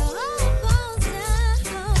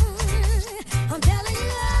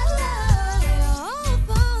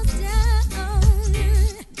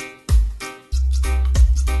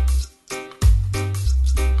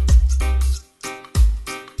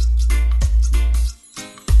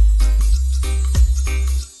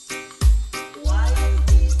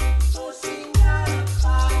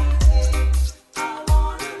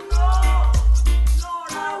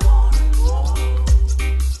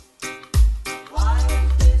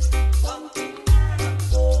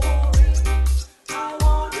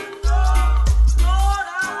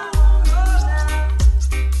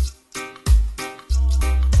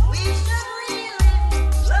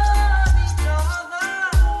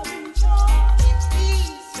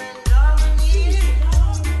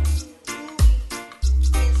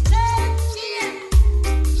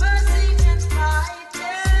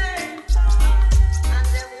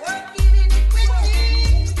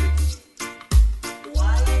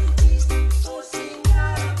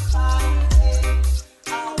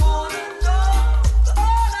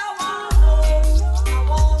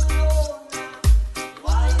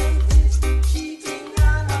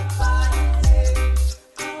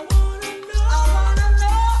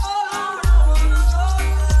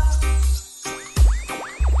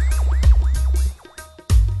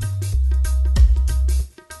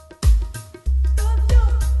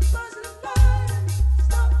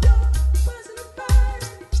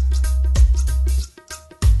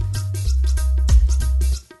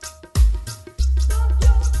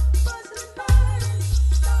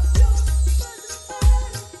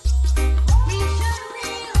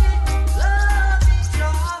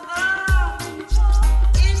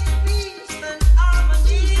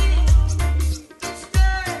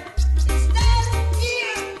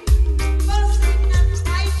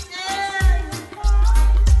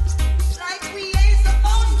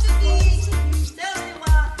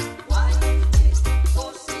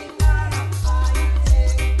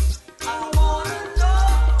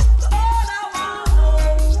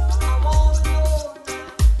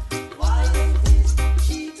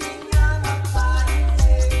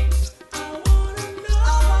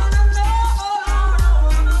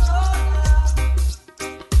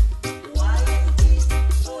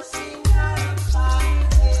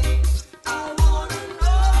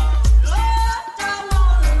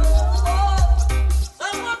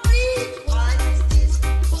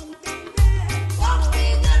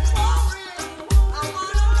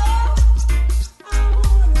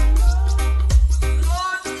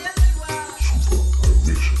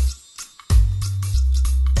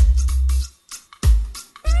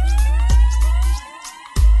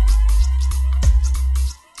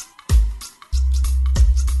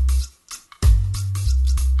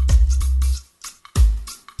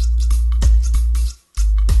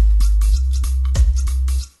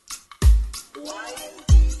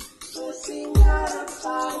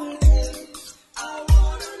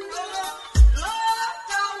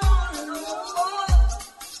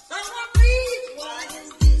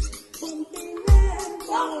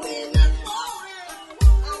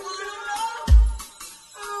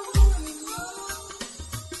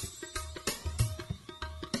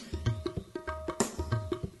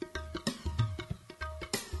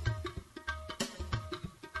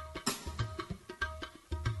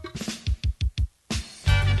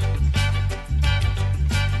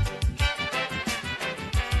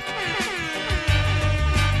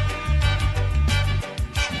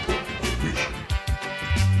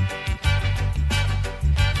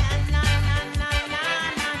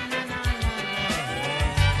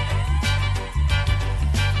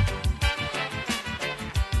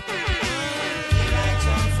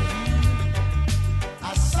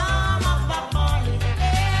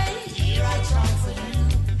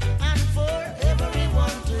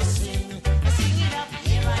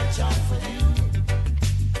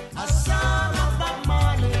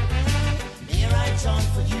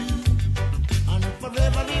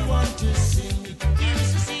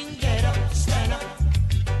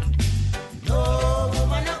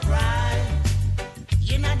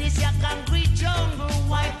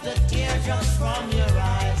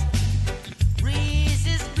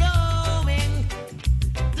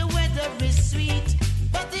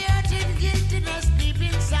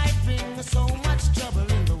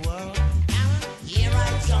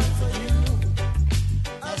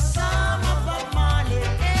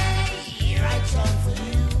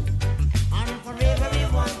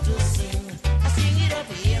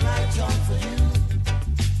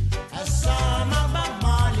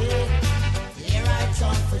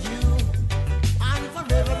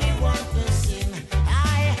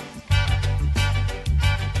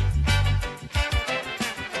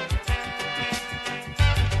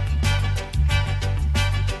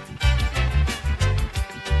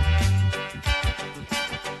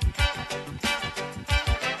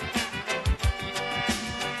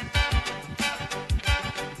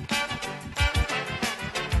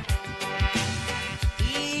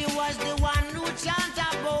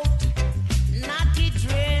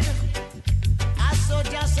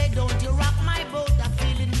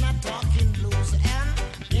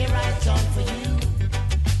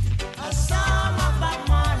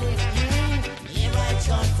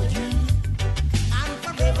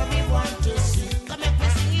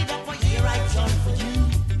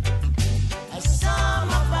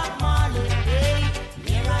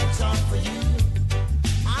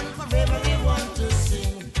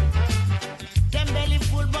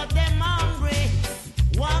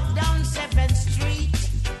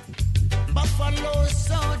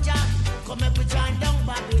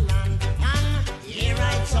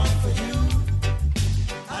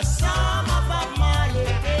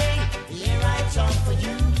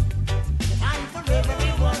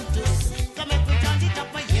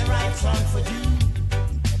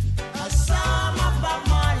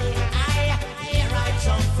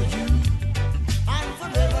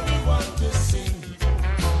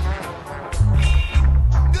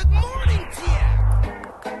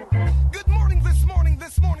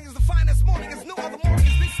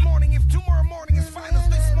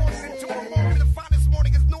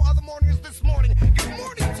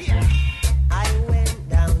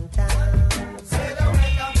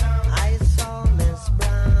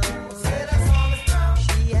 Say the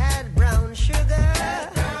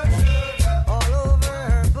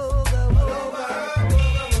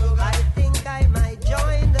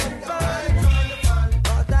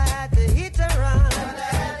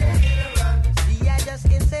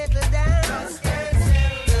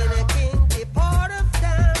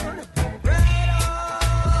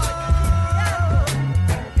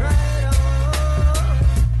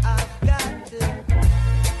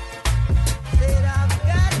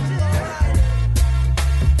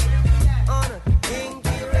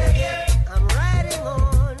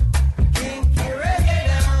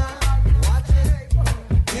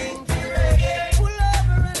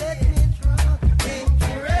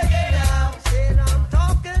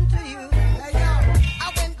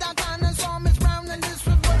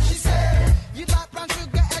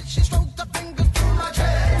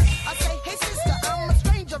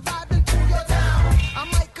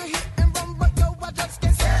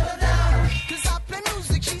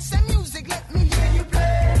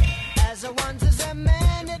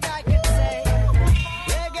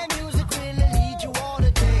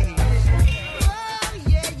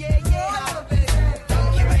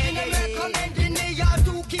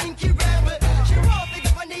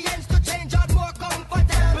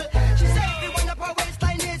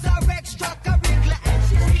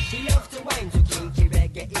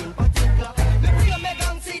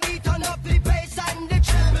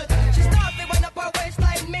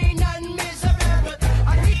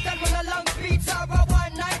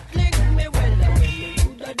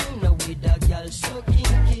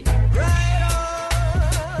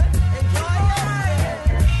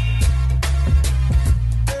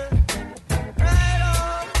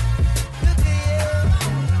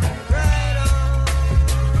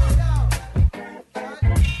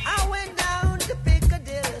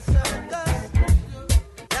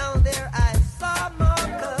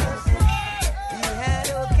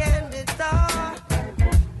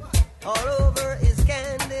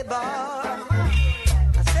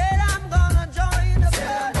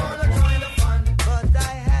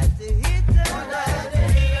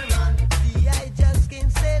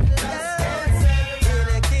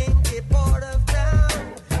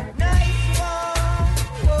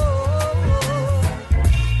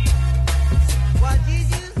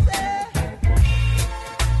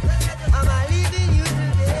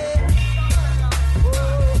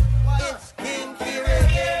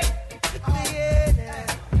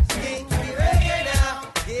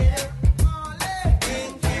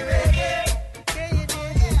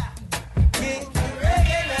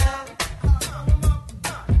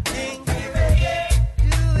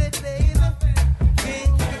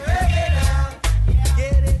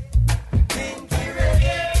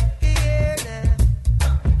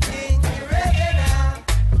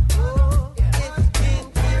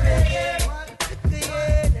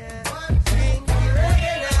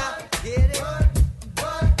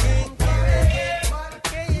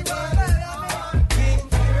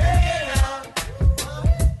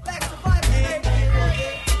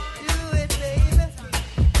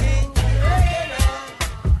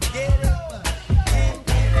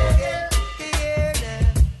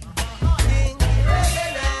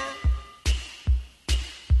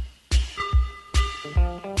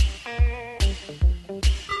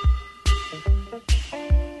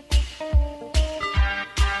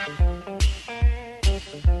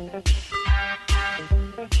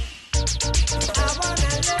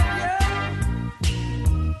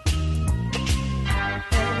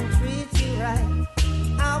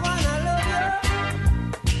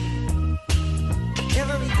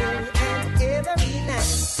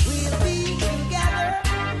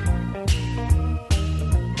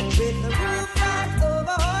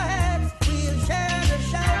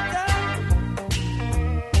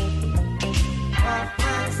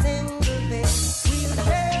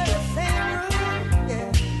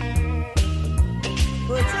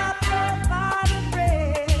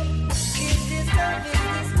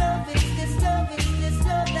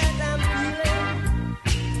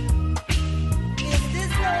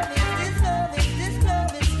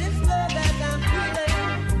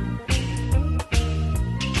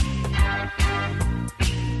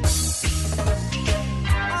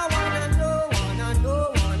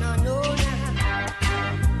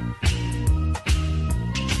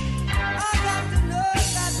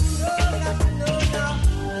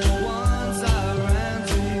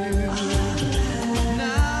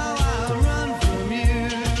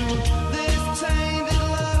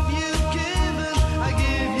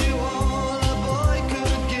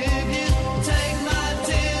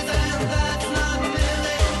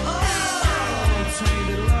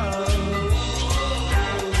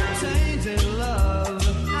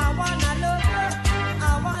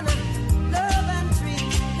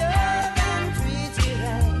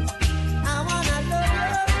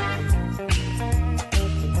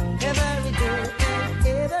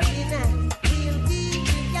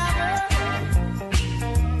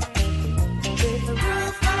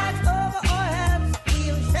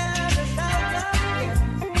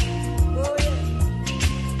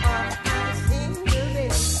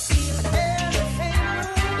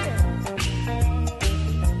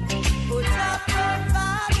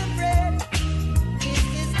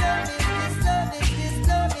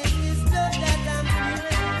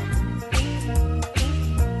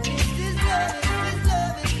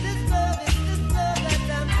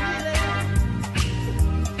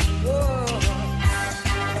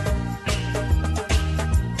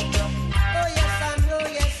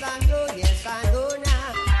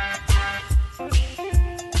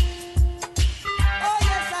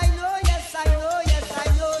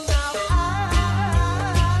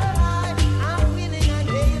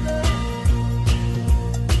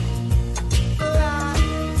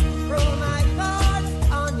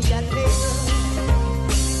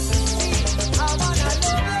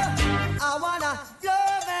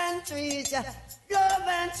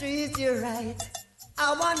treat you right.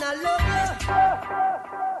 I wanna love you.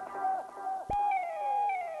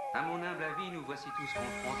 À mon humble avis, nous voici tous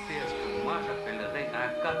confrontés à ce que moi j'appellerais un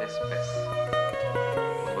cas d'espèce.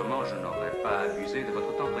 Autrement, je n'aurais pas abusé de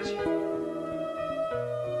votre temps précieux.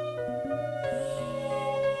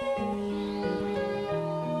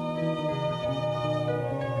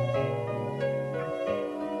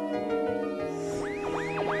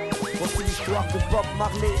 Voici l'histoire de Bob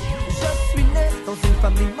Marley. Je suis né dans une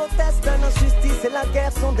famille modeste. L'injustice et la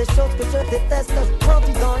guerre sont des choses que je déteste.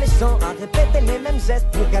 Grandi dans les champs à répéter les mêmes gestes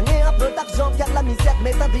pour gagner un peu d'argent, car la misère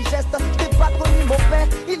m'est indigeste. Je n'ai pas connu mon père,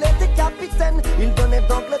 il était capitaine. Il venait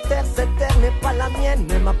d'Angleterre, cette terre n'est pas la mienne,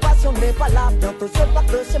 mais ma passion n'est pas là. Bientôt je pars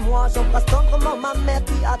de chez moi, j'embrasse tendrement ma mère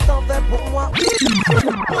qui attend fait pour moi.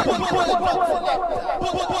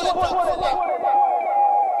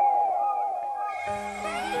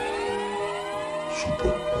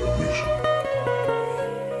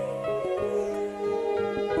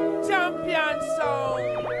 Champion sound.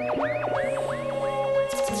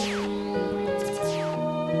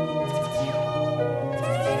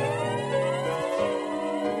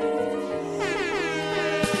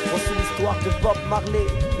 Voici l'histoire de Bob Marley.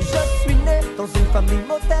 Je suis né dans une famille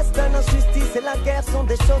modeste. L'injustice et la guerre sont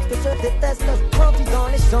des choses que je déteste. Grandi dans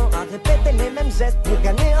les champs à répéter les mêmes gestes pour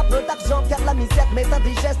gagner un peu d'argent, car la misère m'est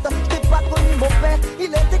indigeste. Je n'ai pas connu mon père, il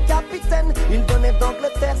était capitaine. Il venait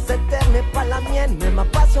d'Angleterre, cette terre n'est pas la mienne, mais ma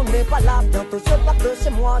passion n'est pas là. Bientôt je pars de chez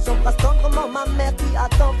moi, j'embrasse tendrement ma mère qui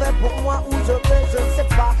attend fait pour moi. Où je vais, je ne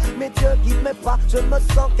sais pas, mais Dieu guide mes pas. Je me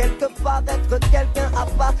sens quelque part être quelqu'un à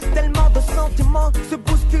part. Tellement de sentiments se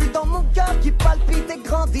bousculent dans mon cœur qui palpite et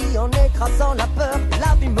grandit en écrasant la peur.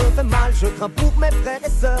 La vie me fait mal, je crains pour mes frères et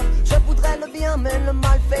sœurs. Je voudrais le bien, mais le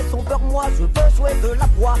mal fait son peur. Moi, je veux jouer de la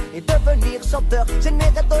voix et devenir chanteur.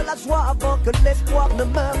 Générer de la joie avant que l'espoir ne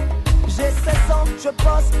meure. J'ai 16 ans, je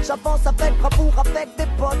bosse, j'avance avec bravoure, avec des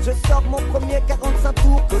potes. Je sors mon premier 45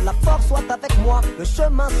 tours. Que la force soit avec moi, le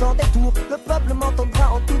chemin sans détour. Le peuple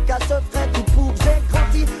m'entendra, en tout cas je ferai tout pour. J'ai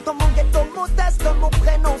grandi dans mon ghetto modeste. Mon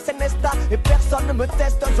prénom c'est Nesta et personne ne me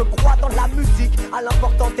teste. Je crois dans la musique, à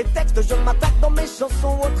l'important des textes. Je m'attaque dans mes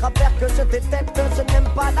chansons au travers que je détecte. Je n'aime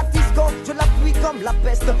pas la disco, je la fuis comme la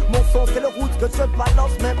peste. Mon son c'est le route que je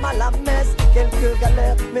balance même à la messe. Quelques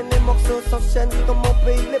galères, mais les morceaux s'enchaînent. Dans mon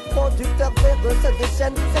pays les producteurs véreux se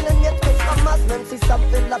déchaînent. C'est les miettes que je ramasse même si ça me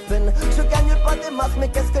fait de la peine. Je gagne pas des masses mais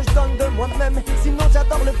qu'est-ce que je donne de moi-même. Sinon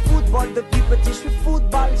j'adore le football, depuis petit je suis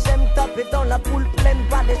football. J'aime taper dans la poule pleine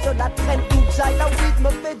balle et je la traîne où que j'aille. La weed me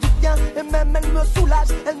fait du bien et même elle me soulage.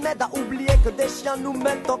 Elle m'aide à oublier que des chiens nous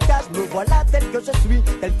mettent en cage. Me voilà tel que je suis,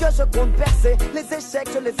 tel que je compte percer. Les échecs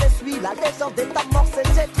je les essuie, la légende est amorcée.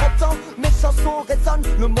 J'ai 30 ans, mes chansons résonnent.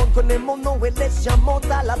 Le monde connaît mon nom et les chiens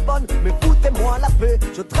montent à la bonne. Mais foutez-moi la paix,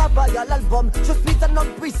 je travaille à l'album. Je suis un homme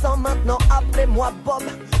puissant maintenant, appelez-moi Bob.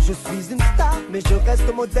 Je suis une star, mais je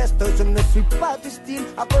reste modeste. Je ne suis pas du style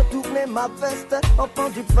à retourner ma veste. Enfant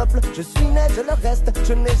du peuple, je suis né, je le reste.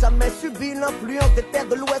 Je n'ai jamais subi l'influence des terres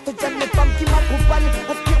de l'Ouest. J'aime les femmes qui m'accompagnent,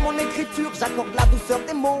 inspirent mon écriture. J'accorde la douceur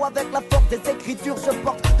des mots avec la force des écritures. Je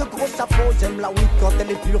porte de gros chapeaux, j'aime la weed quand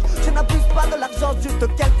elle est pure. Je n'abuse pas de l'argent, juste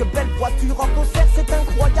quelques belles voitures. En concert c'est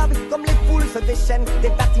incroyable, comme les foules se déchaînent. Des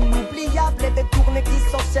dates inoubliables et des tournées qui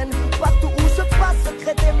s'enchaînent. Partout où je passe, se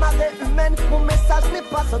crée des marées humaines. Mon message n'est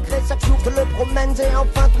pas secret, chaque jour je le promène. J'ai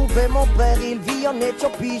enfin trouvé mon père, il vit en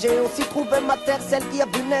Éthiopie. J'ai aussi trouvé ma terre, celle qui a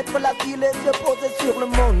vu naître la vie. Les yeux posés sur le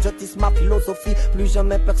monde, je tisse ma philosophie. Plus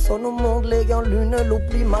jamais personne au monde l'ayant lu ne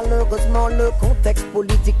l'oublie. Malheureusement le contexte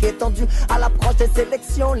politique est tendu. À l'approche des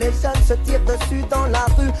élections, les jeunes se tirent dessus dans la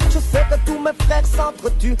rue. Je sais que tous mes frères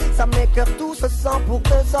s'entretuent, ça m'écoeure tout ce sang pour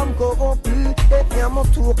deux hommes corrompus. Et vient mon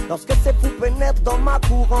tour, lorsque ces fous pénètrent dans ma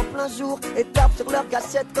cour en plein jour et tapent sur leur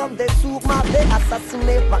gâchette comme des sourds. M'avait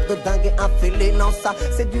assassiné par de dingues et un fêlé. Non ça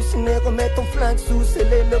c'est du ciné, remets ton flingue sous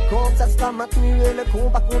scellé. Le compte ça sera maintenu et le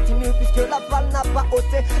combat continue, puisque la balle n'a pas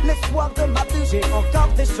ôté l'espoir de ma vie. J'ai encore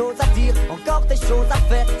des choses à dire, encore des choses à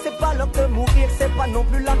faire. C'est pas l'heure de mourir, c'est pas non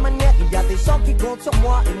plus la manière. Il y a des gens qui comptent sur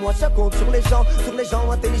moi et moi je compte sur les gens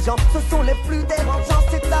intelligents. Ce sont les plus dérangeants,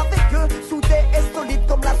 c'est avec eux, soudés et solides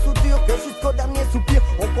comme la soudure, que jusqu'au dernier soupir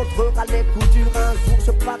on contrera les coups durs. Un jour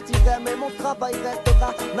je partirai mais mon travail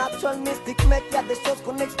restera natural mystique. Mec, y a des choses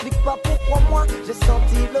qu'on n'explique pas. Pourquoi moi j'ai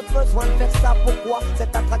senti le besoin de faire ça? Pourquoi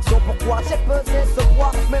cette attraction? Pourquoi j'ai pesé ce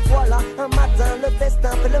poids? Mais voilà, un matin le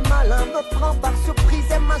destin fait le malin, me prend par surprise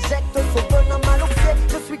et m'injecte son venin mal au pied.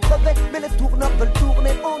 Je suis crevé mais les tourneurs veulent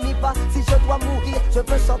tourner, on y va. Si je dois mourir, je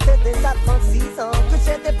veux chanter dès à 36 ans que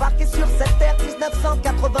j'ai débarqué sur cette terre.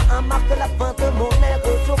 1981 marque la fin de mon ère.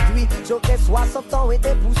 Aujourd'hui j'aurai 60 ans et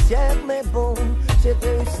des poussières, mais bon, j'ai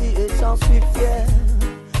réussi et j'en suis fier.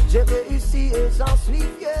 J'ai réussi et j'en suis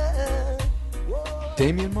fier.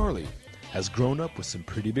 Damian Marley has grown up with some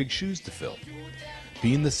pretty big shoes to fill.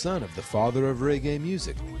 Being the son of the father of reggae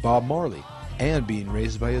music, Bob Marley, and being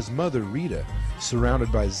raised by his mother, Rita,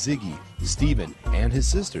 surrounded by Ziggy, Stephen, and his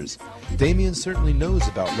sisters, Damian certainly knows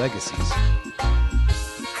about legacies.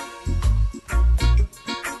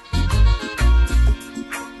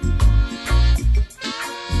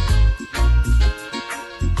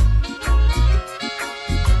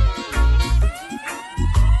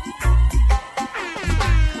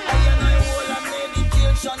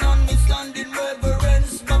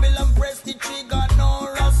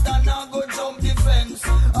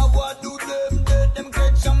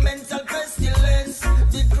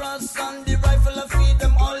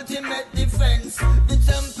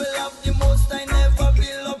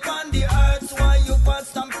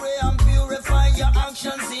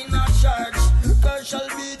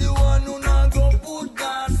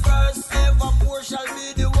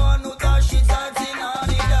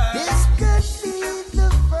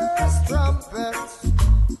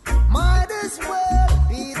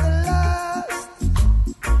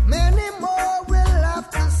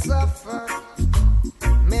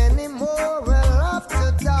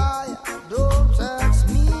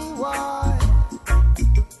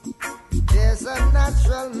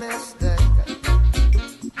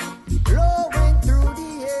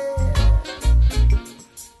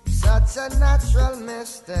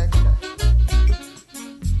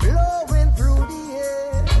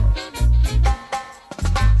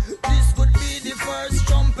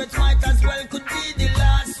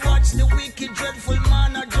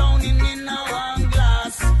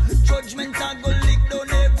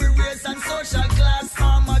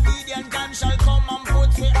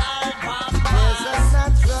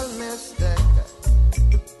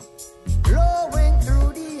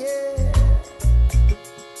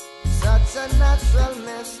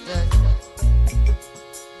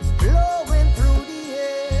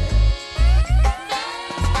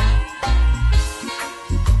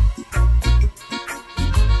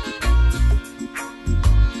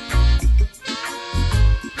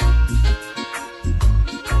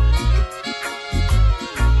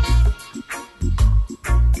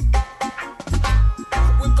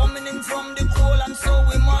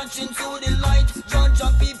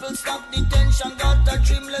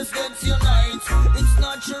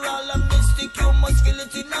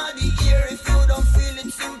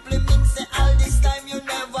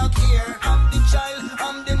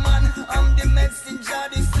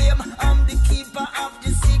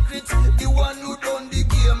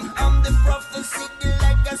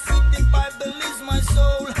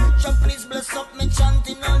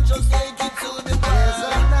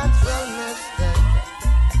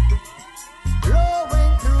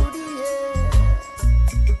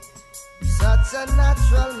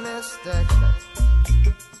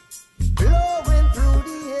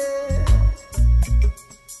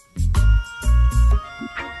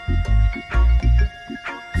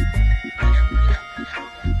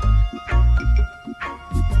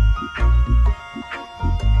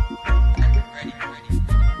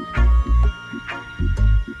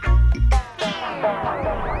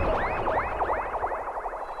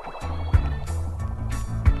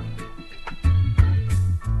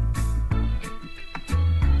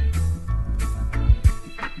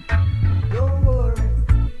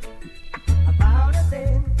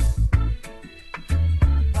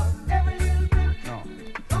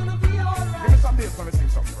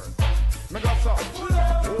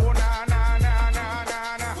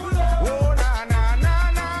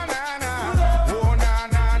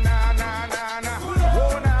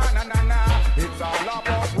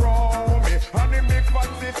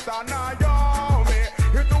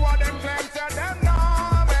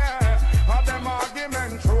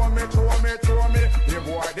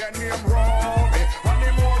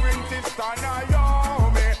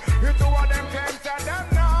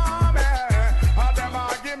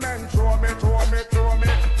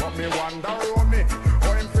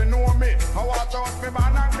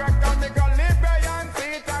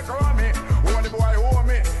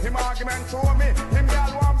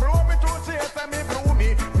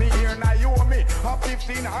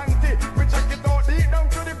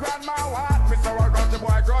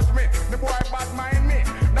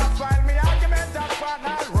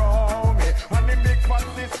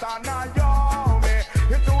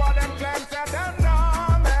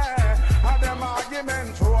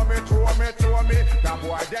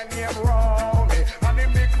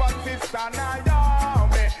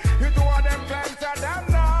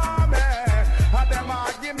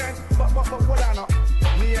 But hold on,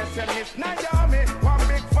 me SMS, now you me. One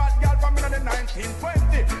big fat in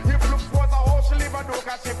 1920. If looks was a hoe, she live a do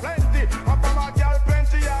cause she plenty. And from a girl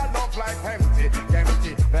plenty, I love like empty.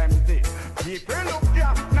 People look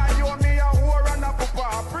ya, now you and me a whore and a pooper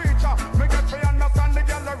a preacher. Me get to understand the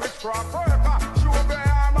girl a rich crop worker. Show me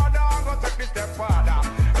I'm a dog, go take the step further.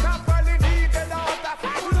 That's why they need the dog, that's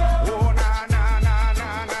oh na na na na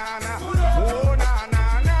na na. Oh na na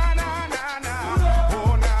na na na na.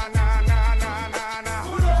 Oh na na na na na na.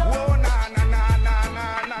 Oh na na na na na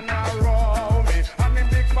na na. Roll me, and the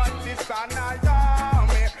big fat sister now yeah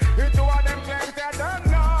me. It two of them claims they don't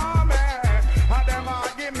know me. And them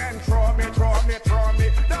argument throw me.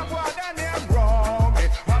 That boy then them roll me.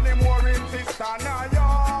 And them more insist on yo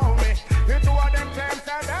me. The two of them claims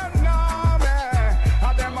that them know me.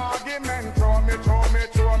 And them argument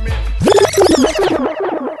throw me.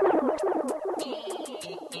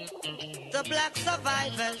 The black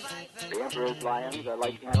survivors. The Emperor's lions are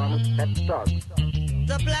like enormous pet dogs.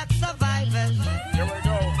 The black survivors. Here we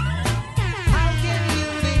go. How can you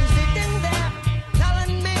be sitting there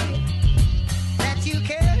telling me that you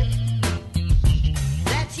care?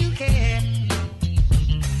 You care.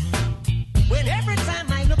 When every time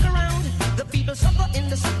I look around, the people suffer in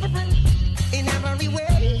the suffering in every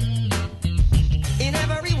way. In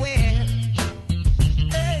every way.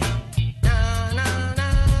 Hey. Na, na, na,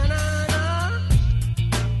 na, na.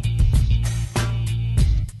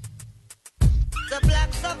 The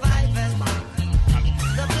black survivors.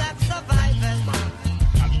 The black survivors.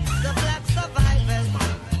 The black survivors.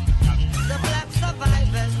 The black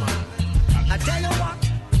survivors. I tell you what.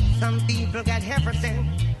 Some people got everything.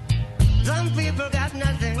 Some people got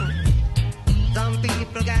nothing. Some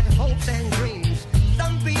people got hopes and dreams.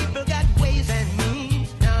 Some people got ways and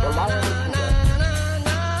means. Na, na, na, na,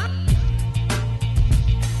 na.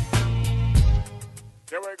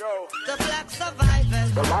 Here we go. The black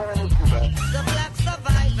survivors. The lion is Cuba. The black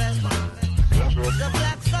survivors. The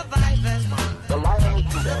black survivors. The lion is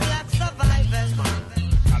Cuba. The black survivors.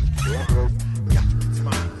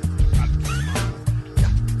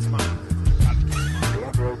 The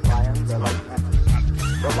Emperor's lions are like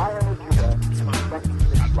the lion is Judah.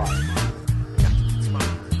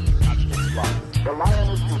 The lion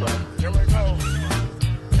is Judah. Here we go.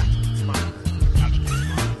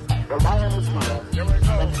 The lion is Judah. Here we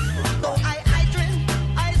go. So I drink,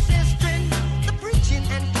 the preaching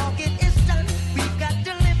and talking is done. We've got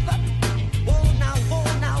to live up. Oh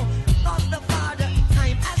now, cause the Father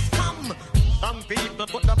time has come. Some people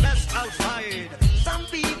put the best outside. Some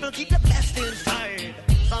people keep the best inside.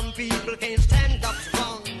 Some people can't stand up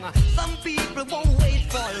strong. Some people won't wait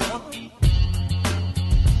for long.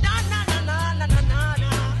 Na na na na na na na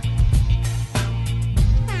na.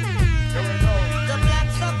 Here we go. The black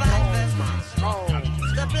survivors. Strong.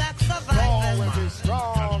 The black survivors. Strong will be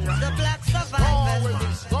strong. The black Strong survivors. will be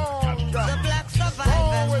strong. The black Strong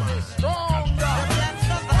survivors. will be strong. The black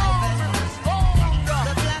survivors.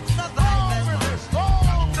 The black survivors.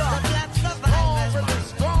 The black survivors.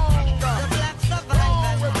 The black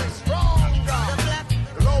survivors. The black.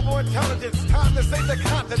 Global intelligence, time to save the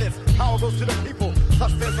continents. Power goes to the people,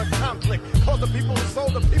 thus there's a conflict. Cause the people who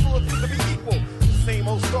sold the people refuse to be equal. Same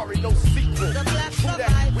old story, no sequel. The black True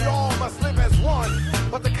that we all must live as one,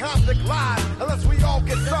 but the conflict lies unless we all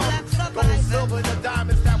get some. Gold, silver, and the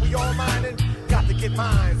diamonds that we all mining. Got to get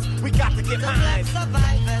mines. We got to get The black mines.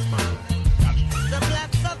 survivors. The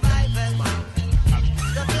black survivors.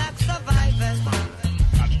 The black survivors.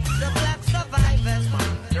 The black survivors.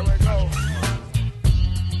 Here we go.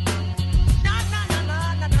 Na na na na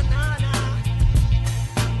na na na.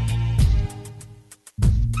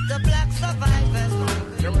 The black survivors.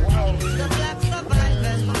 Here we go. The black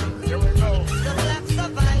survivors. Here we go. The black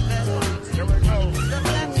survivors. Here we go. The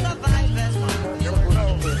black survivors. Here we go.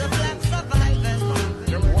 The black survivors.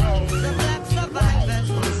 Here we go. The black survivors.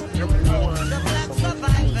 Here we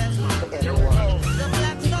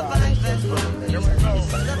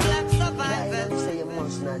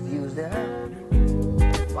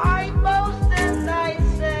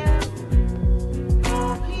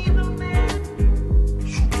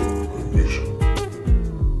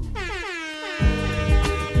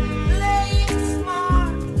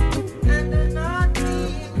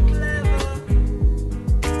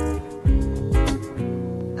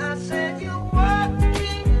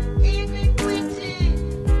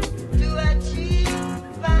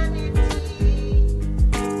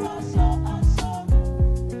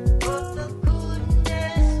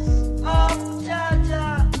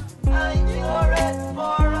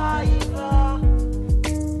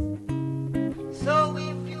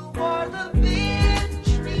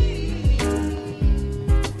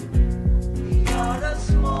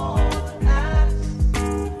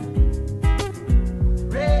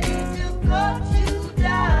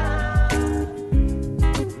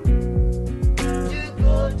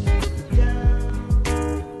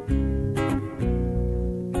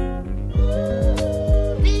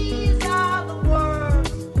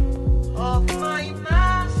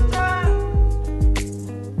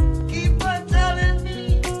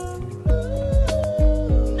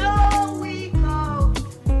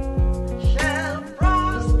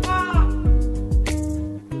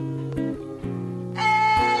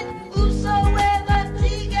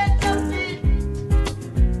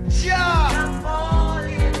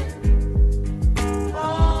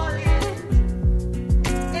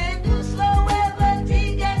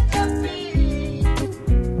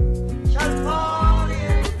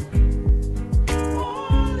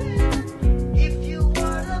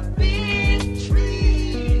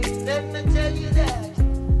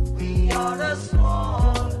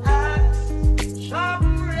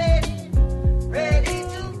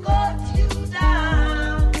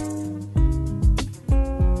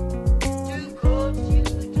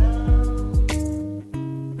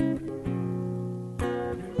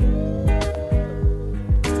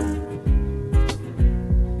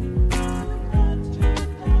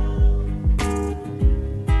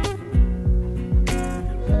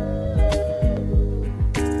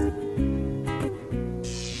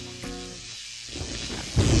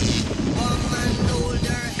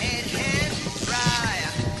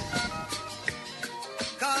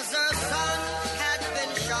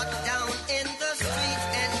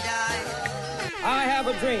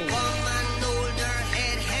dream. Woman hold her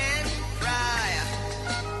head and cry,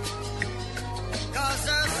 'cause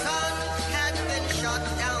her son had been shot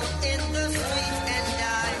down in the street and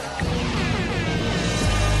died.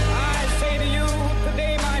 I say to you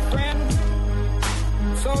today, my friend,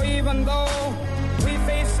 so even though we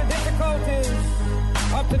face the difficulties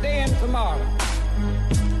of today and tomorrow,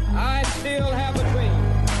 I still have a dream.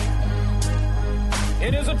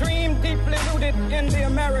 It is a dream deeply rooted in the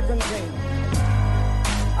American dream.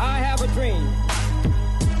 I have a dream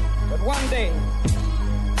that one day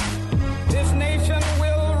this nation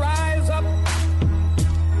will rise up,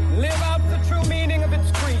 live out the true meaning of its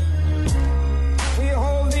creed. We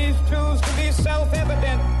hold these truths to be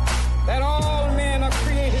self-evident, that all men are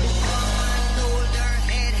created equal.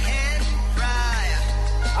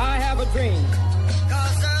 I have a dream.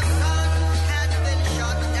 'Cause her son had been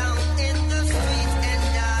shot down in the street and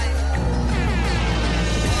died.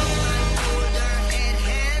 Woman hold her head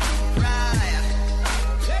and cry.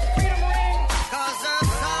 Let freedom ring. 'Cause her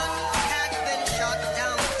son had been shot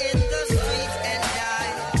down in the street and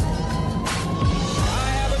died. I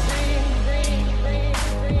have a dream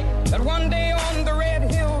that one day on the red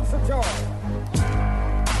hills of Georgia,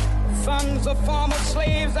 sons of former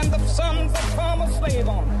slaves and the sons of former slave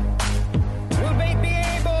owners will they be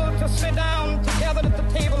able to sit down together at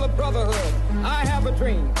the table of brotherhood. I have a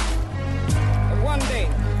dream that one day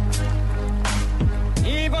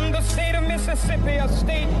even the state of Mississippi, a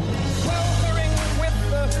state sweltering with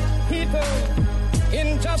the heat of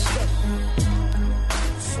injustice,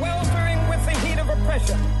 sweltering with the heat of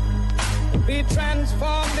oppression, will be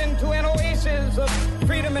transformed into an oasis of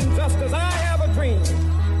freedom and justice. I have a dream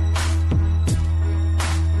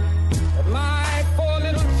that my 4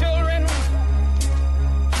 little children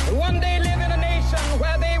will one day live in a nation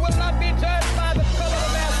where they will not be judged by the color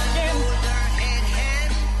of their skin,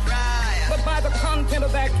 but by the content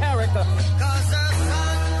of their character. 'Cause her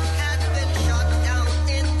son had been shot down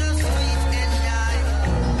in the street and died.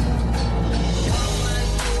 Woman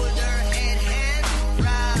hold her head and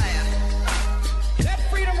cry. Let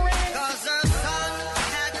freedom ring. 'Cause her son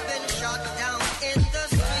had been shot down in the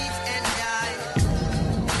street and died.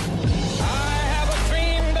 I have a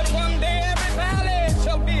dream that one day every valley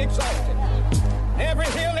shall be exalted, every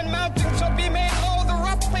hill and mountain shall be made low, the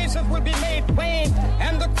rough places will be made plain,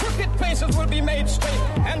 and the crooked places will be made straight,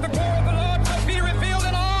 and the glory of the Lord shall be revealed,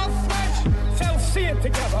 and all flesh shall see it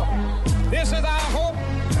together. This is our hope.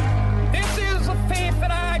 This is a faith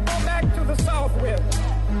that I go back to the South with.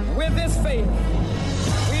 With this faith,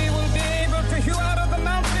 we will be able to hew out of the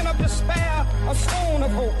mountain of despair a stone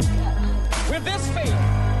of hope. With this faith,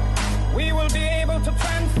 we will be able to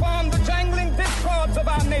transform the jangling discords of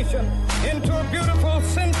our nation into a beautiful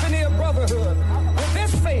symphony of brotherhood. With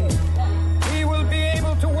this faith, we will be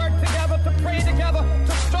able to work together, to pray together,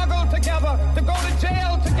 to struggle together, to go to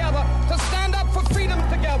jail together, to stand up for freedom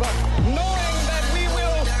together, knowing that we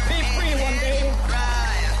will be free one day.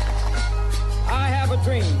 I have a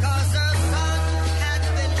dream. 'Cause her son had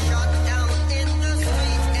been shot down in the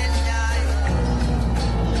street and died.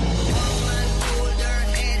 Woman hold her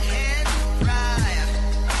head and cry.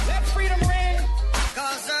 Let freedom ring.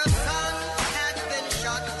 'Cause her son had been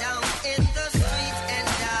shot down in the street and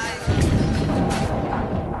died.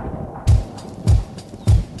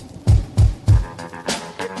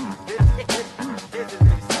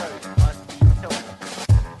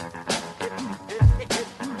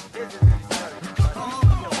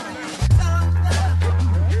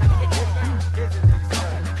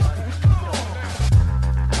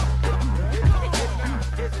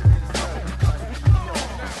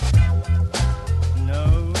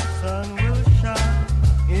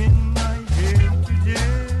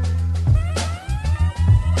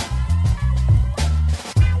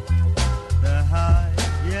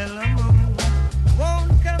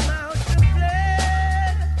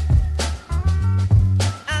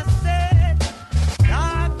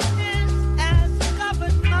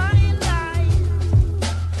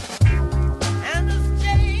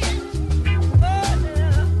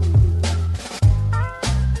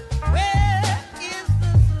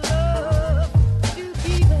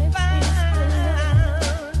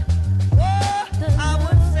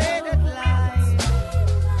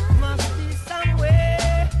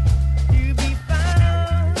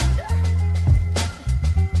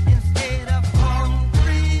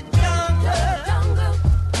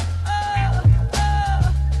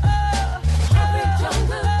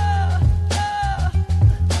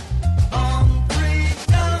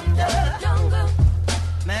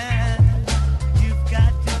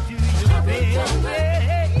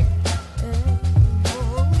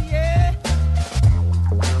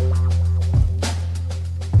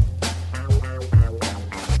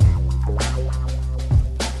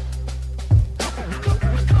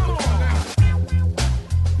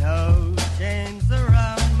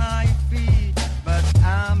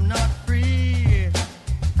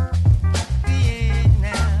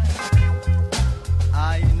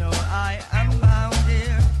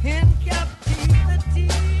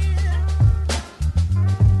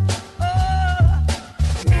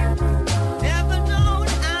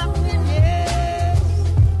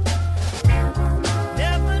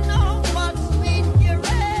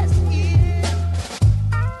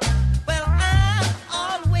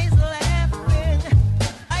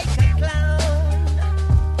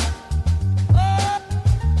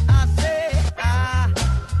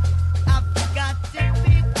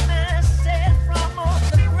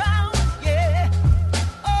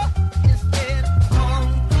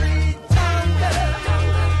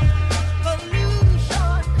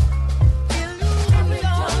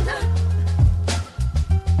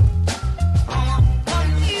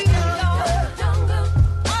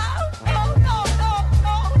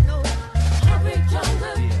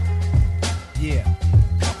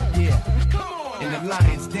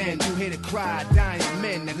 white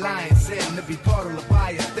men and lions in to be part of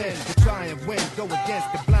Leviathan. To try and win, go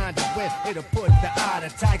against the blind to win. It'll put the eye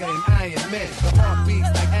of the tiger in iron men. The heart beats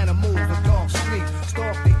like animals on dark streets.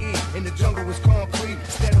 Stalk to eat, in the jungle is concrete.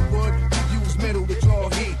 Instead of wood, we use metal to draw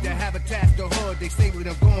heat. The habitat's the hood, they say we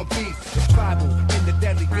done gone peace. It's tribal, in the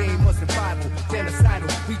deadly game of survival.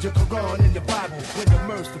 Genocidal, read your Quran in the Bible. When the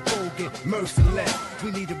merciful get merciless,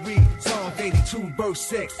 we need to read Psalm 82 verse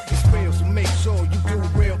 6. It's real, so make sure you do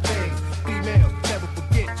real things. Females, never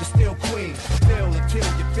forget you're still queen. Still until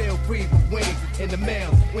you feel free with wings. In the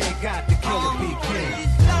mail, we ain't got the killer bee king.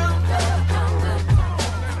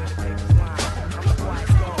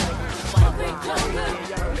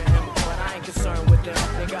 I ain't concerned with them.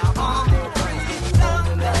 Nigga, I'm more crazy.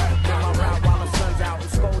 Get my route while the sun's out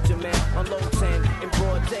and scold you, man. Unload 10 in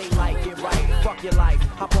broad daylight. Get right, fuck your life.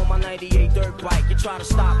 Hop on my 98 dirt bike. You try to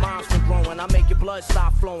stop moms from growing. I make your blood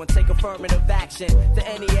stop flowing. Take affirmative action to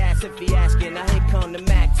any ass if he asking. Now here come the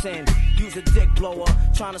Mac 10. Use a dick blower.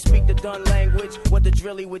 Trying to speak the done language. What the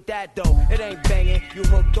drilly with that though? It ain't banging. You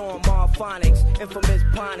hooked on Marphonics. Infamous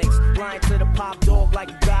Ponics. Lying to the pop dog like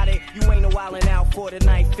you got it. You ain't no wildin' out for the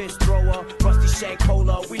night. Fist thrower. Rusty shank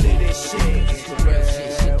cola. We live this shit. It's the real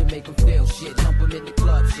shit. Shit to make them feel shit. Jump them in the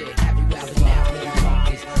club shit. Have you out and out in the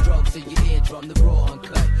pockets. Drugs in your eardrum. The raw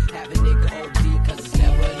uncut. Have a nigga OD cause it's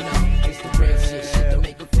never enough. It's the real shit. Shit to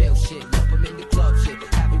make them feel shit. Jump them in the club shit.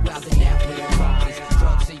 Have you out and out in the pockets.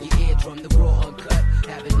 Drugs in your eardrum. The raw uncut.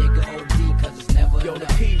 Have a nigga OD cause it's never Yo, the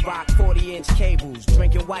enough. P-Rock 40-inch cables,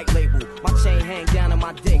 drinking white label. My chain hang down on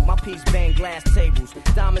my dick, my piece bang glass tables.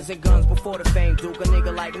 Diamonds and guns before the fame, Duke. A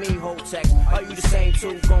nigga like me hold text. Are you the same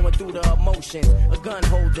too? Going through the emotions. A gun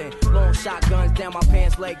holding, long shotguns down my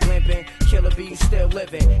pants leg limping. Killer B, you still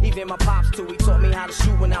living. Even my pops too, he taught me how to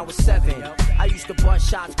shoot when I was 7. I used to bust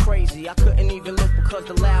shots crazy. I couldn't even look because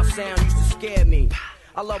the loud sound used to scare me.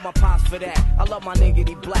 I love my pops for that. I love my nigga,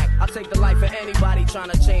 he black. I take the life of anybody trying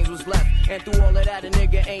to change what's left. And through all of that, a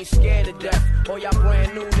nigga ain't scared to death. All y'all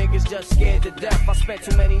brand new niggas just scared to death. I spent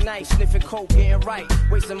too many nights sniffing coke, getting right,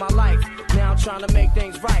 wasting my life. Now I'm trying to make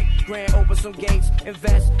things right. Grand open some gates,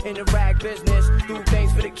 invest in the rag business, do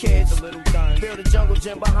things for the kids. The little guns. Build a jungle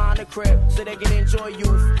gym behind the crib so they can enjoy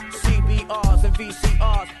youth. CBRs and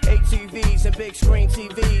VCRs, ATVs and big screen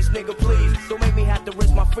TVs. Nigga, please don't make me have to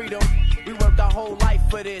risk my freedom. We worked our whole life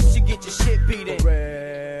for this. You get your shit beaten.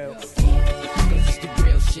 Real. Cause it's the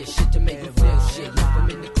real shit. Shit to make them feel shit. Jump them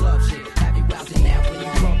in the club shit. Have you out and out when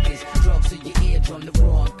you drunk this. Drugs in your eardrum, the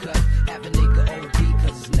raw cut. Have a nigga OD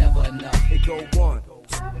cause it's never enough. It go one.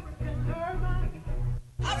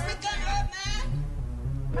 African herb man.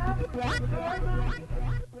 African herb man.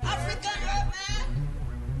 African herb man.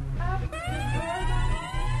 African herb man.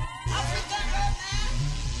 African herb man.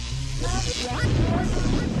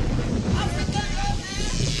 African herb man. African herb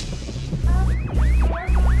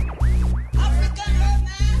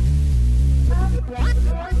man.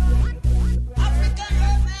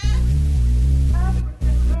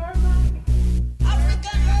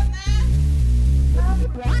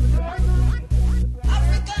 1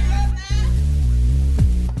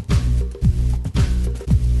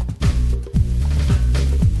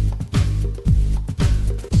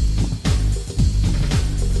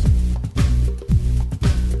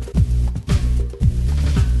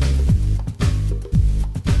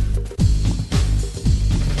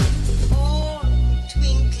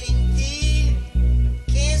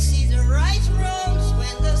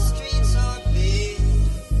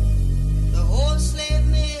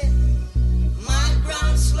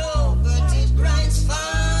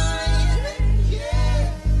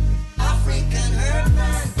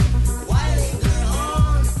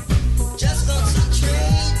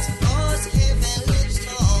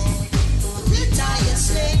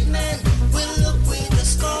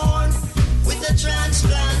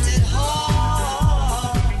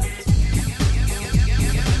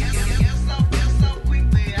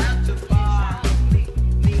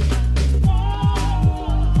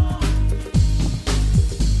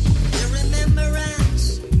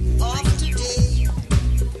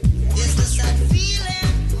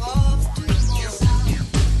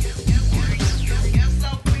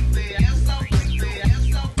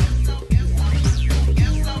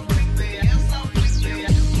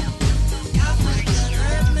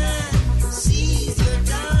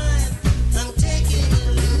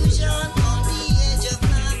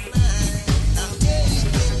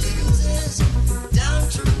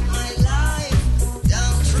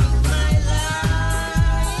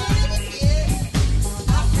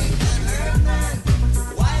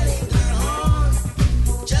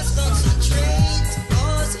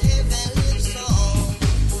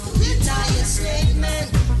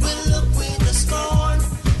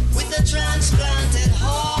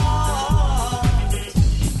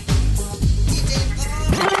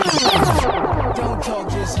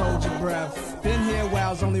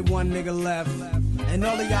 one nigga left. And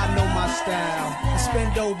all of y'all know my style. I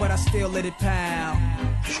spend dough, but I still let it pal.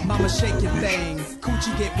 Mama shake your thing.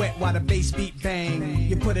 Coochie get wet while the bass beat bang.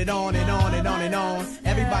 You put it on and on and on and on.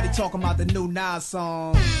 Everybody talking about the new Nas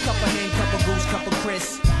song. Cup of hen, cup of goose, cup of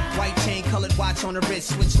Chris. White chain, colored watch on the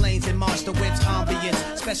wrist. Switch lanes and monster whips,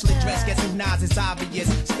 ambience. Specially dressed, guess who Nas is obvious.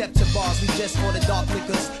 Step to bars, we just order dark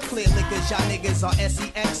liquors. Clear liquors, y'all niggas are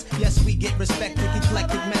SEX. Yes, we get respected.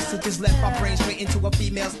 Eclectic messages left our brain straight into a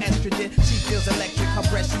female's estrogen. She feels electric, her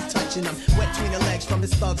breast, she's touching them. Wet between her legs from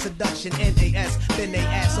this thug seduction. NAS, bend they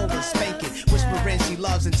ass over, spank it. Whispering she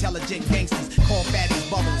loves intelligent gangsters. Call fatties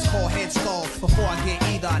bubbles, call head skull. Before I get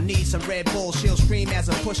either, I need some Red Bull. She'll scream as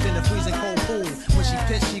I'm pushed in the freezing cold pool. When she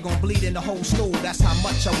pissed, she gon' bleed in the whole stool. That's how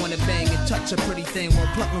much I wanna bang and touch a pretty thing. Won't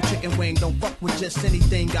pluck no chicken wing, don't fuck with just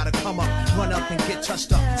anything. Gotta come up, run up and get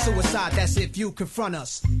touched up. Suicide, that's if you confront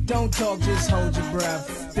us. Don't talk, just hold your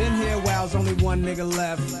breath. Been here a while, only one nigga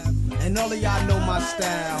left. And all of y'all know my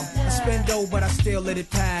style. I spend dough, but I still let it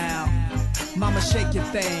pal. Mama shake your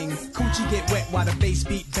thing. Coochie get wet while the bass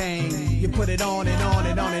beat bang. You put it on and on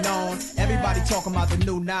and on and on. Everybody talking about the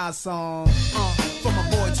new Nas song. From a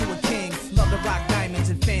boy to a king. Love to rock diamonds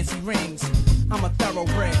and fancy rings. I'm a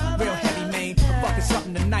thoroughbred, real heavy man. I'm fucking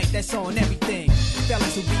something tonight that's on everything.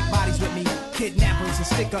 Fellas who beat bodies with me. Kidnappers and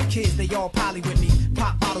stick up kids, they all poly with me.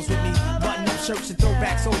 Pop bottles with me. Button up shirts and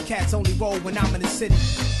throwbacks. Old cats only roll when I'm in the city.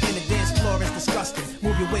 In the dance floor, it's disgusting.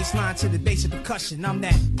 Move your waistline to the bass of percussion. I'm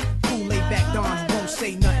that cool laid back don who won't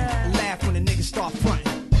say nothing. And laugh when the niggas start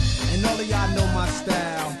fronting. And all of y'all know my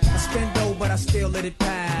style. I spend dough, but I still let it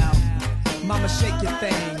pal. Mama shake your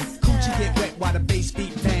thing. Coochie get wet while the bass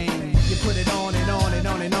beat bang. You put it on and on and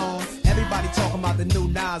on and on. Everybody talking about the new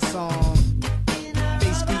Nas song.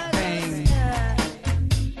 Bass beat bang.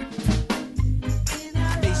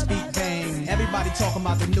 Bass beat bang. Everybody talking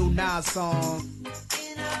about the new Nas song.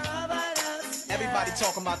 Everybody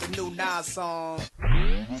talking about the new Nas song.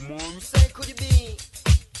 Say, could it be?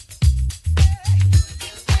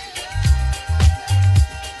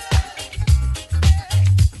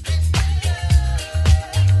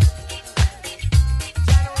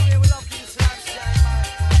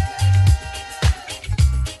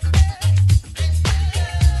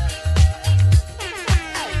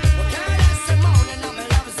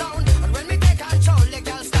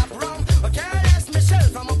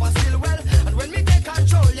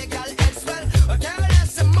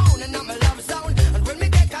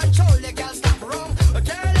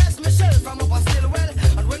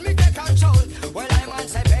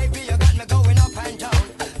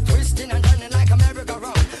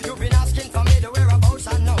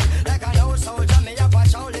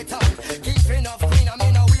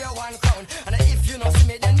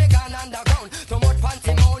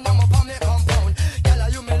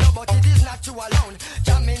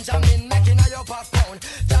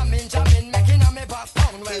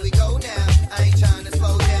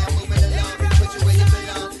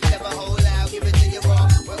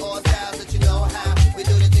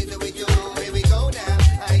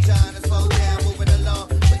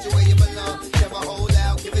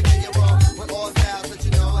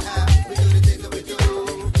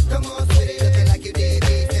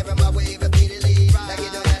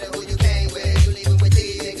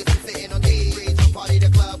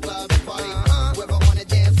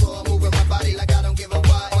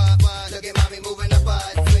 Moving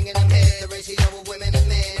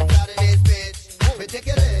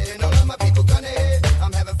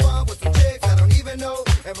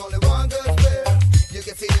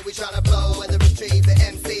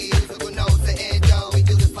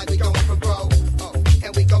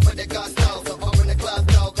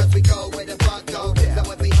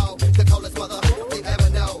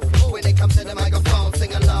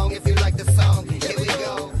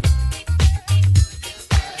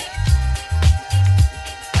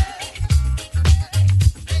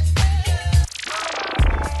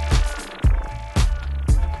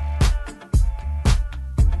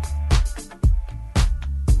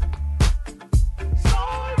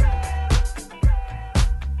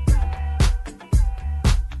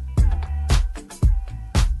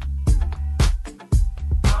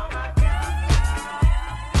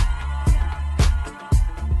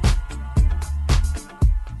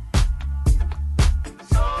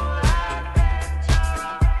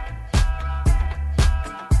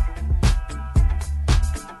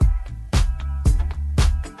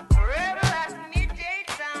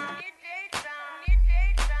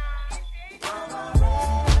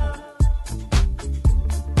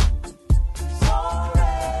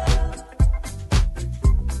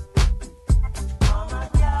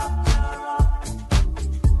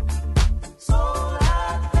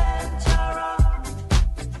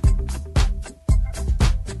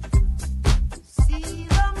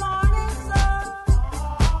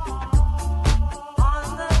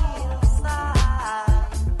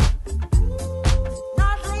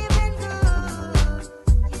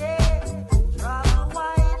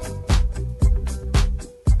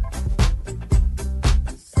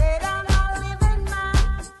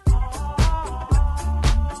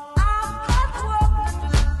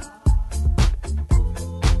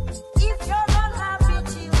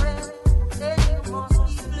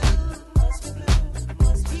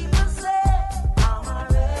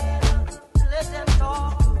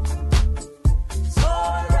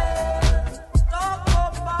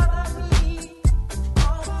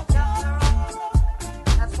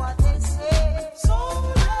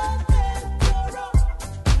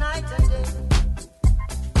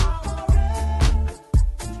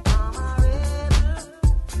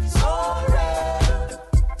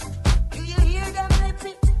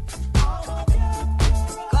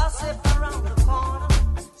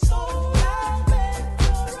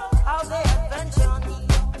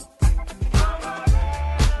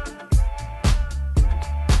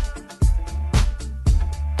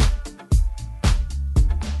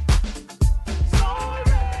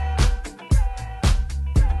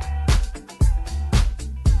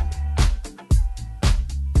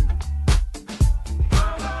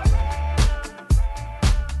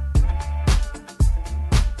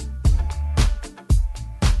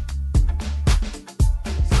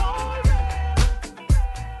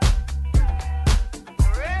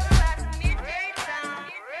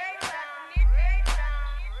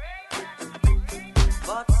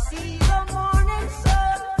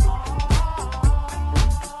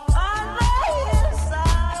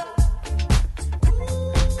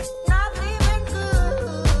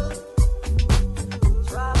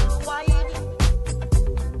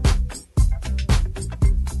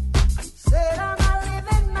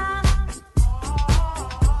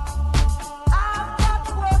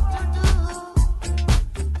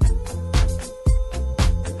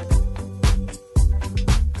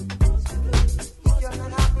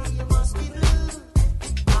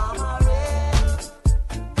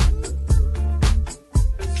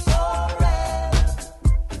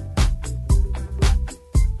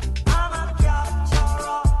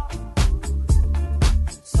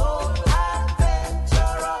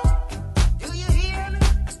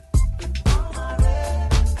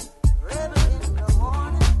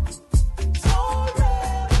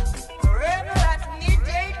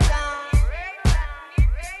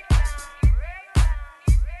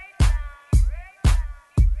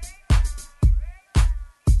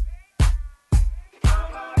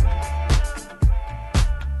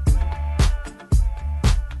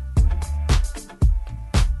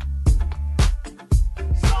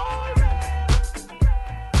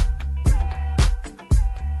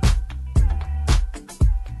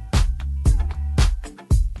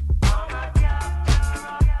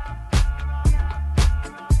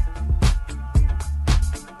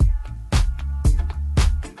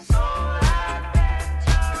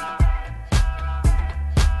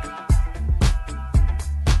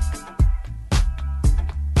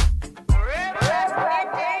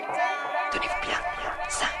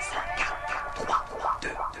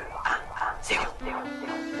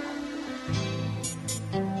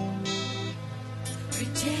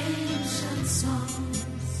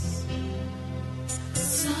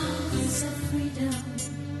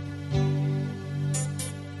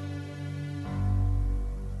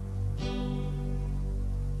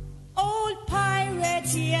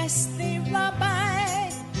yes, the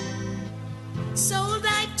rabbi sold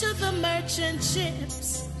I to the merchant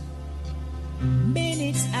ships.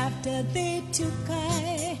 Minutes after they took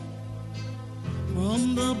I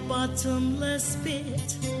from the bottomless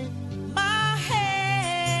pit, my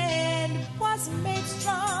hand was made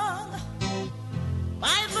strong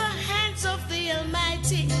by the hands of the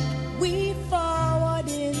Almighty. We forward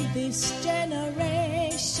in this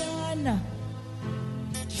generation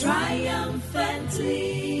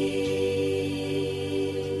triumphantly.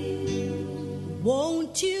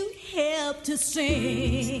 Won't you help to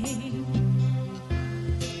sing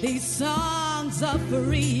these songs of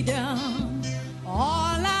freedom?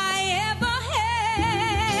 All I ever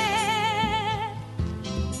had,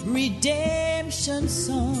 redemption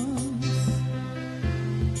songs.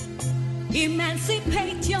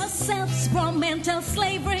 Emancipate yourselves from mental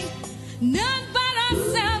slavery. None but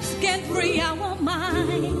ourselves can free our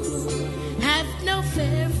minds. Have no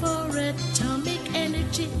fear for atomic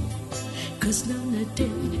energy, 'cause none of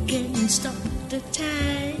them can stop the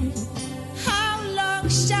time. How long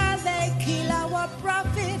shall they kill our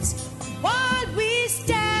prophets while we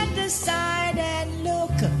stand aside and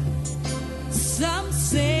look? Some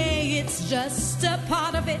say it's just a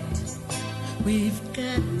part of it. We've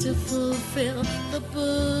got to fulfill the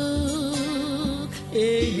book.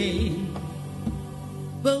 Hey,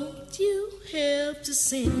 won't you help to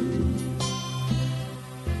sing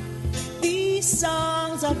these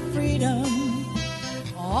songs of freedom?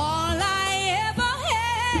 All I ever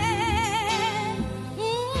had,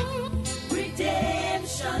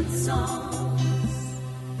 redemption songs.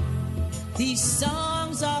 These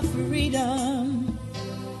songs of freedom.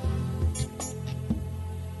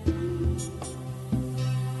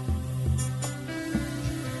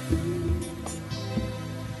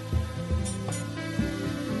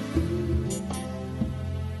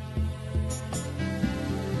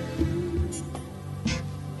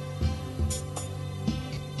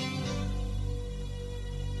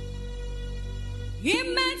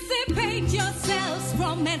 Emancipate yourselves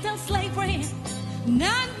from mental slavery.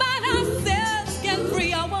 None but ourselves can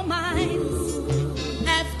free our minds.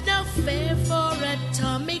 Have no fear for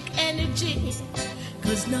atomic energy,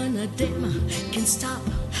 'cause none of them can stop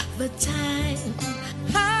the time.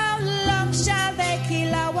 How long shall they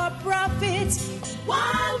kill our prophets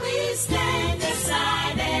while we stand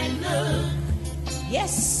aside and look?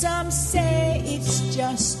 Yes, some say it's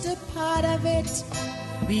just a part of it.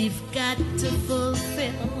 We've got to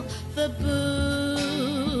fulfill the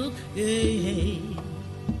book. Hey, hey.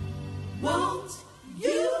 Won't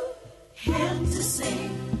you help to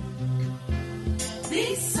sing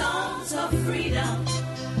these songs of freedom?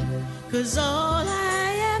 'Cause all I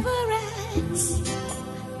ever ask,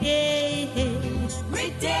 yeah,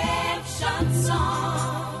 redemption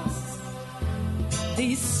songs.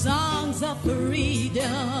 These songs of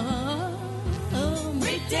freedom.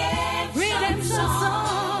 Redemption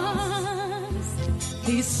songs.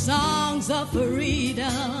 These songs of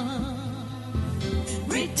freedom.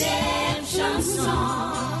 Redemption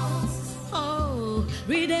songs. Oh,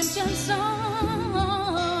 redemption songs.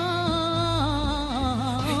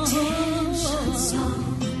 Redemption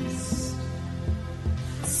songs.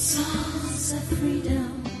 Songs of freedom.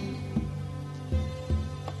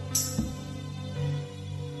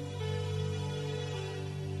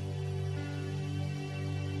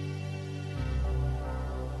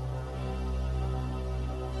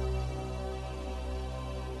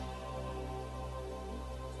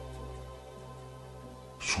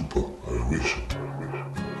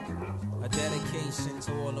 A dedication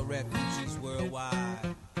to all the refugees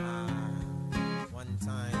worldwide. One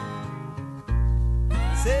time.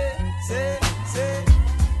 Say.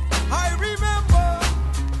 I remember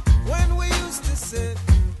when we used to sit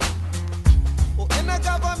in a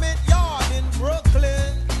government yard in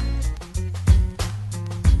Brooklyn.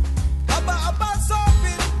 About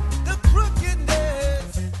solving the crooked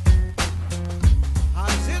days.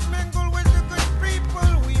 As it mingle with the good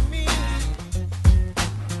people we meet.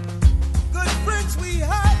 Good friends we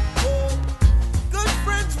had, oh, good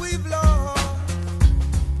friends we've lost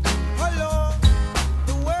along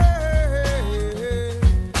the way.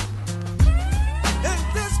 In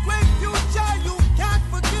this great future, you can't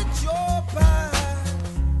forget your past.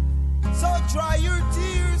 So dry your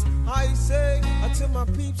tears, I say, until my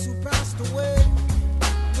peeps who passed away.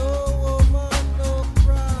 No woman, no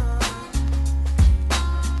cry.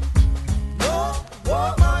 No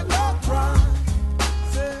woman, no cry.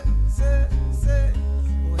 Say.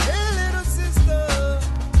 Oh, hey, little sister,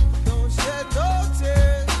 don't shed no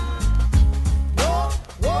tears. No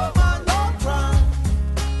woman, no cry.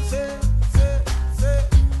 Say.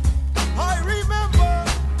 I remember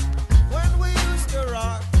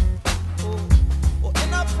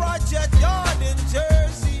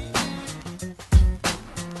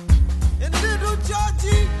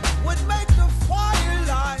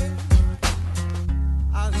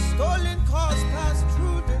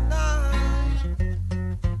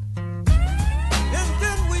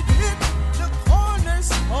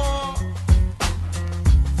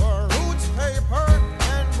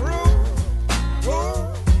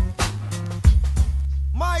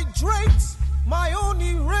Drake's my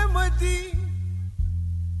only remedy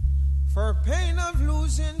for pain of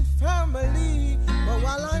losing family. But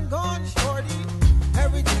while I'm gone, shorty,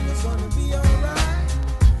 everything is gonna be alright.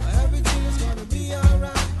 Everything is gonna be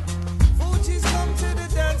alright. Fuji's come to the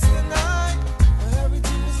dance tonight.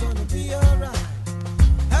 Everything is gonna be alright.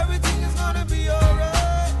 Everything is gonna be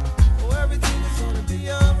alright. Oh, everything is gonna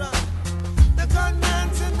be alright. The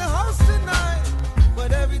gunman's in the house tonight,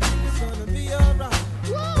 but everything is gonna be alright.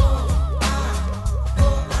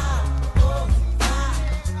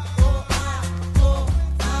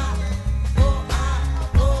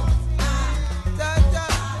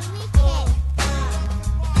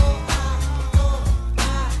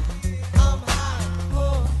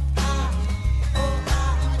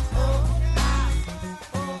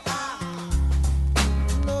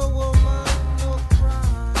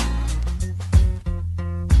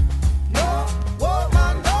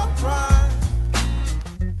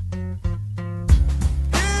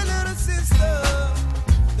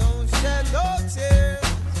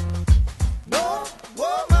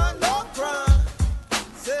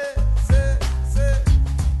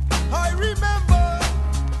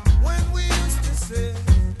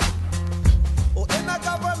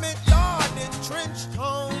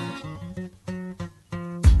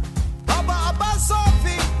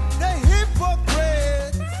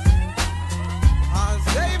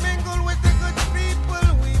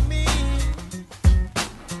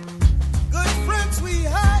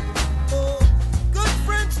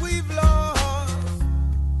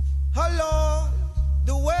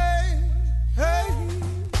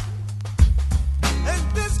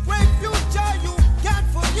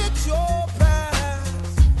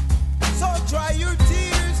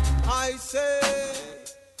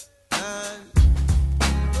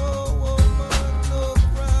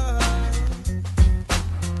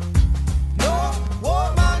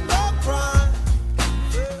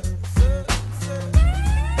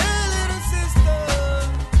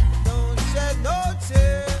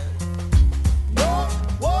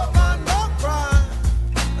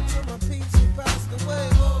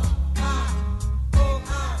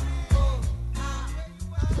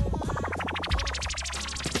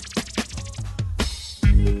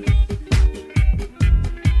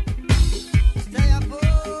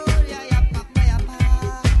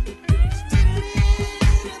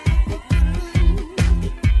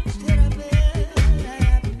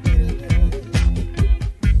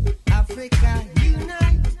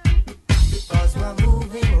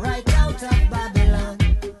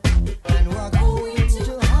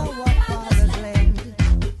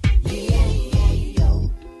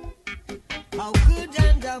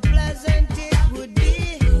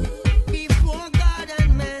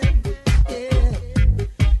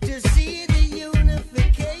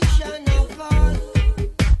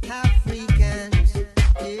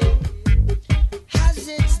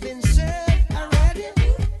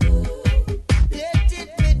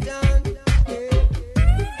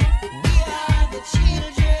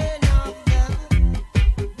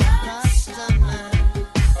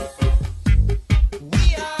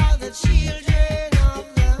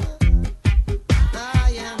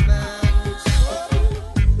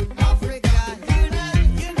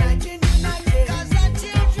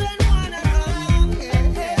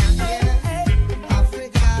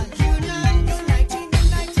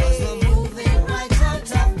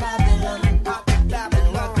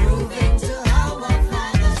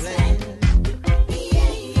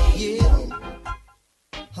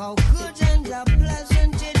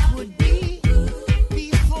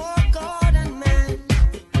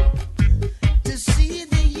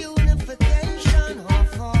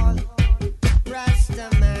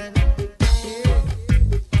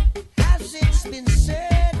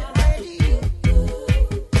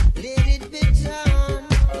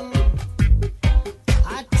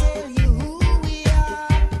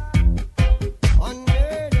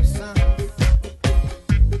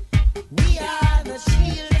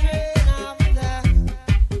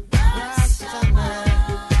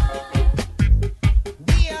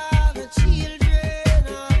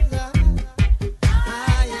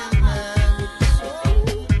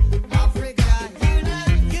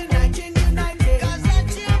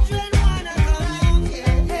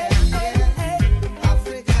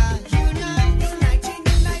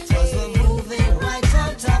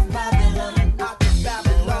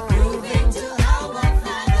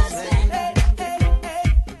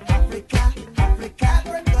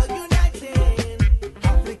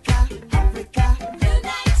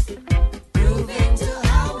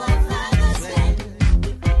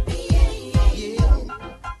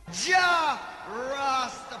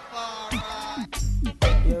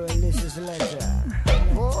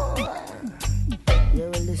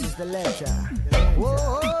 letter.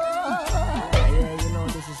 Whoa, yeah, you know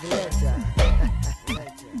this is the letter.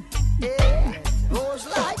 Yeah, goes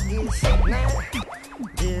like this now.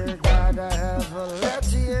 Dear God, I have a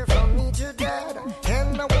letter here from me to Dad,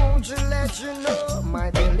 and I want to let you know my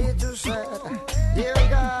dear little sad. Dear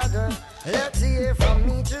God, a letter here from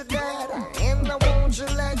me to Dad, and I want to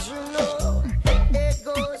let you know it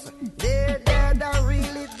goes. Dear Dad, I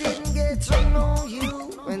really didn't get to know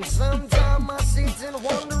you, and sometimes I sit and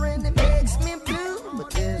wonder and it makes me blue. But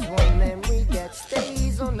there's one memory that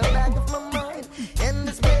stays on the back of my mind, and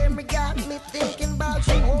this memory got me thinking about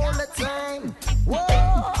you all the time. Whoa,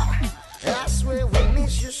 I swear we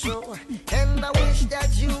miss you so, and I wish that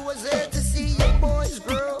you was there to see your boys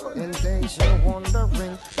grow. In case you're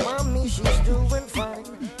wondering, mommy, she's doing fine,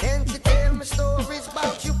 and she tell me stories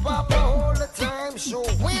about you, papa, all the time. So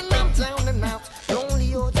when I'm down and out,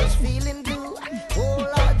 lonely or just feeling blue, all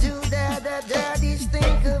I do, daddies,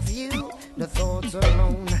 think of you. The thoughts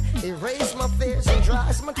alone erase my fears and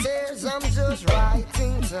dries my tears. I'm just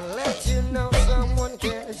writing to let you know someone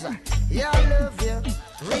cares. Yeah, I love you,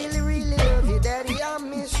 really, really love you, Daddy. I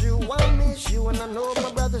miss you, and I know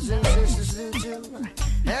my brothers and sisters do too.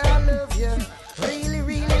 Yeah, I love you, really,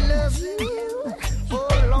 really love you.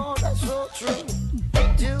 Oh Lord, that's so true,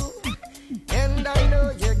 do. And I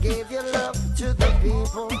know you gave your love to the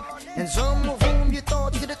people, and some of whom you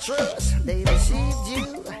thought you could trust, they deceived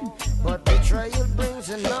you. But betrayal brings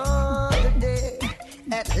another day.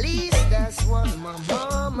 At least that's what my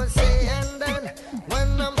mama say. And then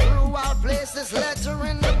when I'm through, I'll place this letter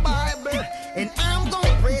in the Bible, and I'm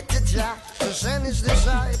gonna pray to Jah to send his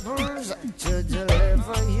disciples to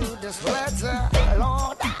deliver you this letter.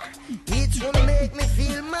 Lord, it will make me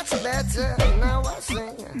feel much better. Now I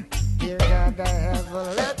sing, dear God, I have a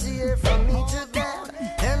letter here from me to Dad,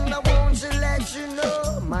 and I want to let you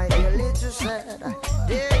know my dear little sad.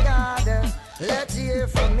 Dear God, letter here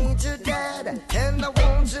from me to Dad, and I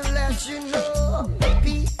want to let you know.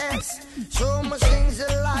 P.S. So much things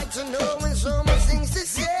I like to know and so much things to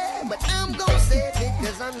say, but I'm gonna say it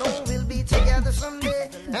because I know we'll be together someday.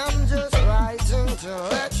 I'm just writing to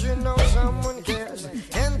let you know someone cares,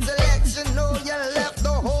 and to let you know you left the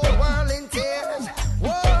whole world in tears.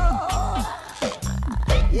 Whoa,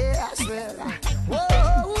 yeah, I swear. Whoa,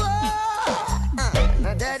 whoa.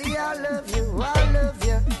 Now, Daddy, I love you,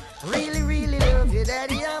 really, really love you,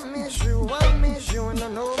 Daddy. I miss you, and I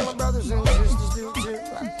know my brothers and sisters do too.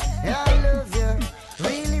 Yeah, I love you,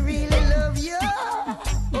 really, really love you.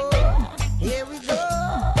 Oh, here we go.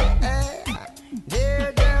 Hey,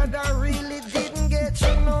 dear Dad, I really didn't get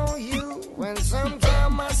to know you, and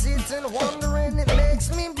sometimes I sit and wonder and it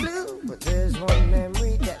makes me blue. But there's one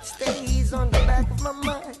memory that stays on the back of my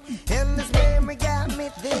mind, and this memory got me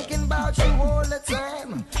thinking about you all the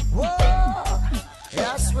time. Whoa,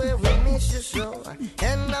 I swear we miss you so,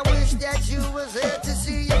 and I wish that you was there to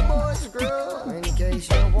see your boys grow. In case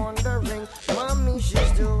you're wondering, mommy,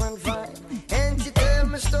 she's doing fine, and she tell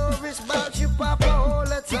me stories about you, papa, all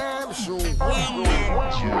the time. So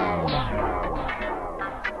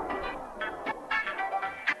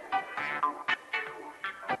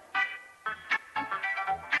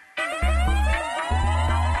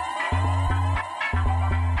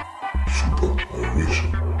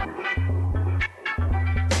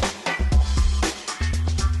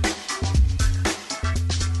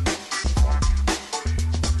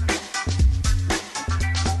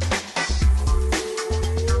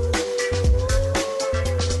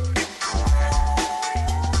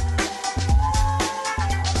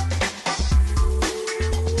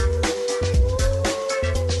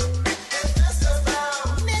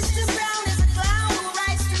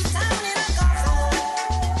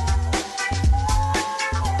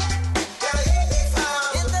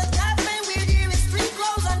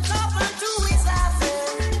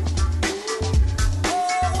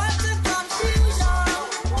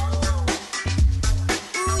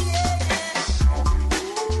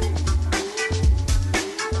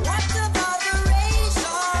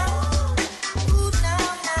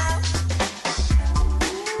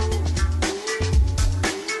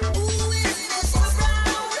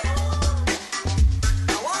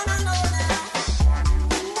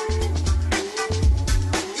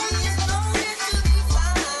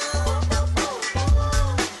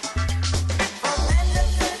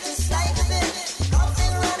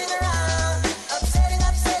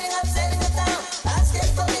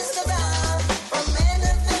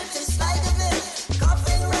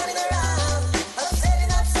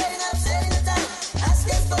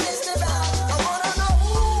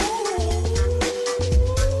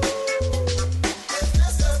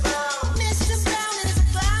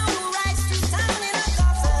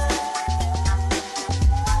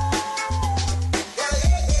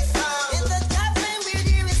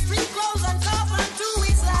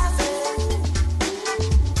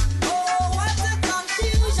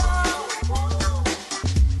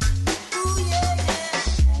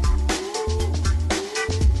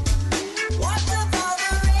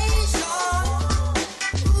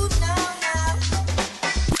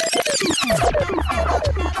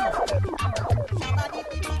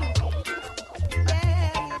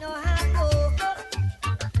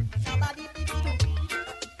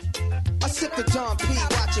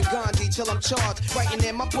charge. Writing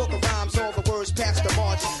in my book of rhymes, all the words past the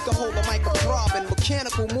margin. The whole of mic a throbbing,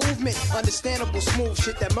 mechanical movement. Understandable smooth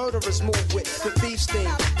shit that murderers move with. The thief's thing.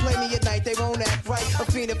 Play me at night, they won't act right. A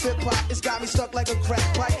fiend of hip-hop, it's got me stuck like a crack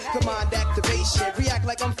pipe. Command activation, react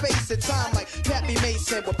like I'm facing time like Pappy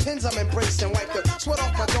Mason. With pins I'm embracing, wipe the sweat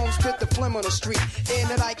off my dome, spit the phlegm on the street. And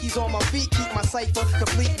the Nikes on my feet, keep my cipher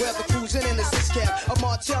complete. Weather cruising in the 6 cab, a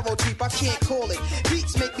Martero Jeep, I can't call it.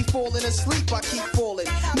 Beats make me falling asleep, I keep falling.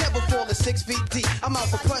 Never falling 6 feet deep. I'm out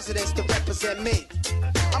for presidents to represent me.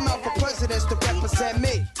 I'm out for presidents to represent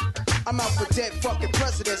me. I'm out for dead fucking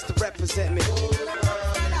presidents to represent me.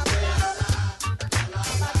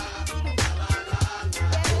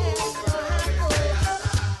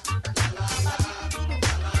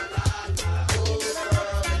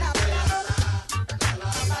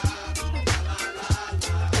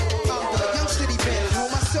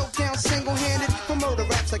 Single-handed for murder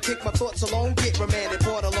raps, I kick my thoughts alone, get remanded,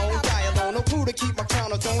 bought alone, die alone. No crew to keep my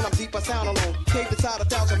crown on tone, I'm deep, I sound alone. Cave inside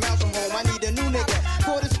 1,000 miles from home, I need a new nigga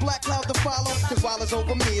for this black cloud to follow. Cause while it's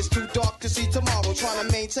over me, it's too dark to see tomorrow. Trying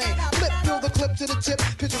to maintain, flip, fill the clip to the tip.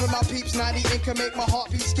 Picturing my peeps, 90 ink can make my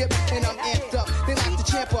heartbeat skip. And I'm amped up, they knock the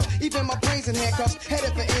champ up. Even my brains in handcuffs,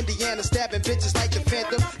 headed for Indiana, stabbing bitches like the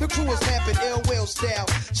Phantom. The crew is lamping, ill will style.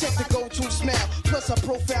 Check the go-to smell, plus I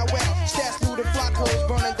profile well. Stats looted, flock holes,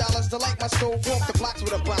 burning dollars to light my stove, walk the blocks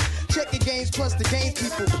with a box. Check the games plus the games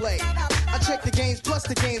people play. I check the games plus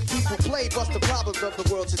the games people play. Bust the problems of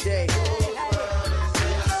the world today.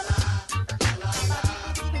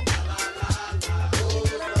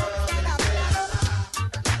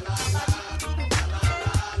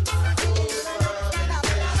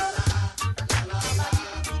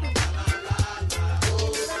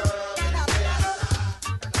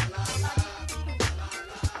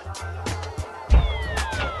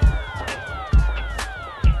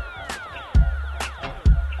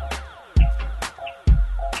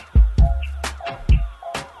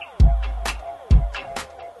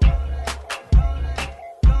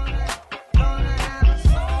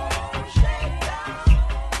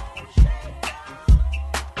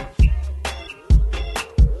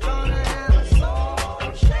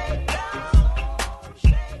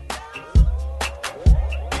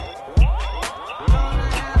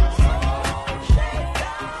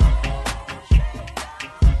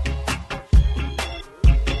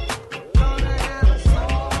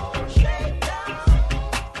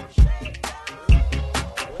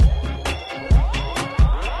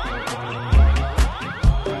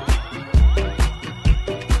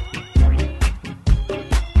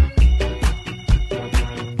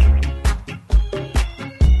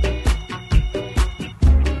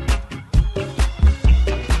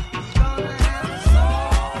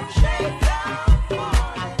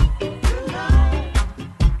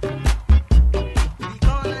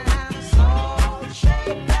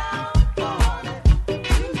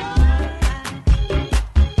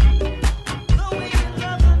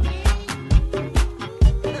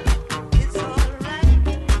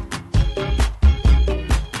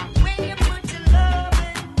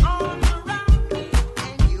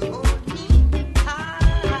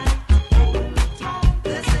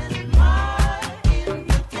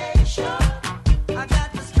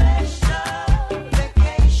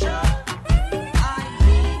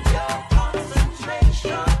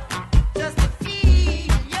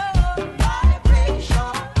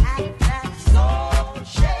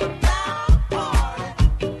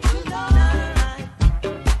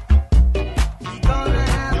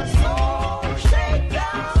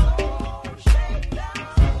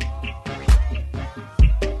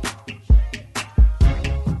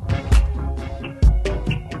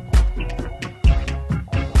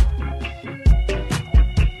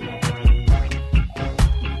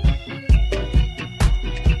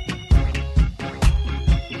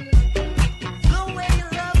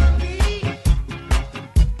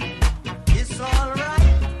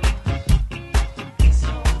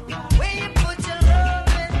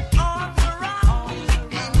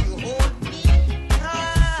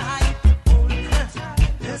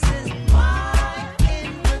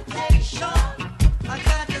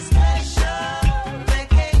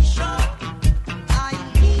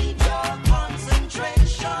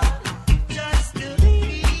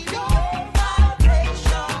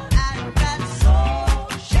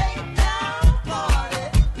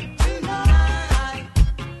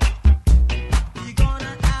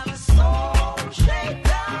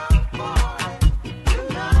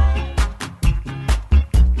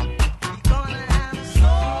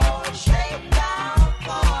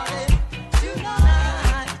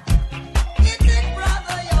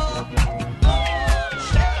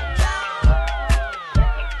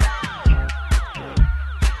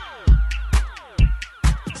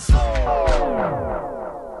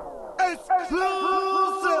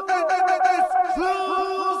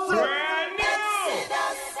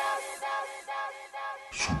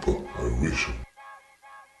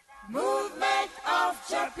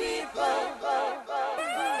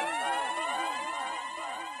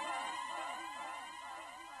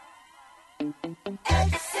 Movement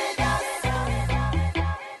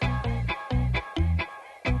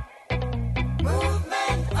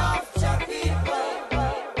of the people.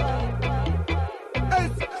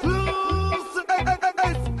 Exclusive.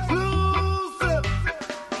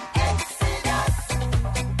 Exodus.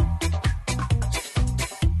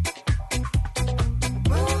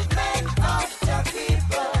 Movement of the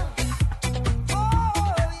people.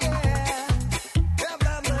 Oh yeah. Let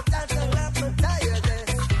me tell you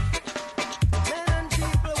this. Men and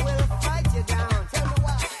people will fight you down. Tell me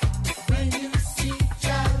why. When you see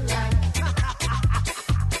your light.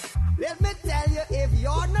 Let me tell you, if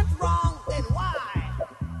you're not wrong, then why?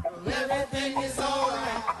 Everything is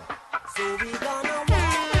alright. So we gonna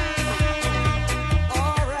walk,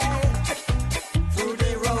 alright, through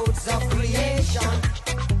the roads of creation.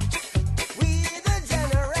 We the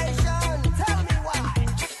generation, tell me why.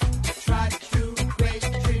 Try through great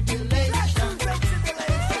tribulation.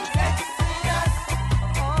 Exodus,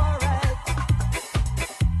 alright.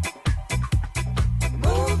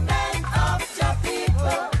 Movement of the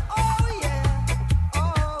people. Oh yeah,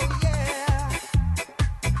 oh yeah.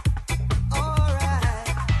 Alright.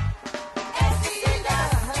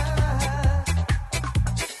 Exodus.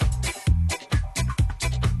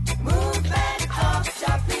 Movement of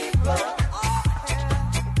the people.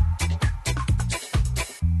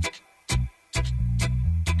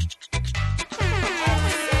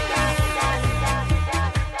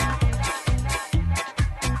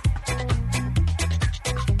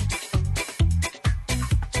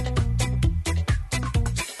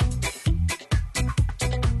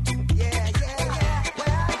 Yeah, yeah, yeah.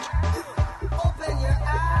 Well, open your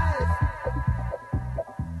eyes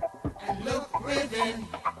and look within.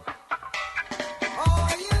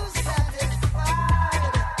 Are you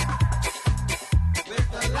satisfied with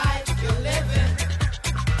the life you live in?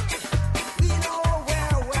 We know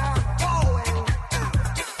where we're going.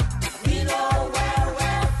 We know where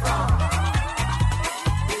we're from.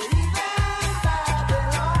 Even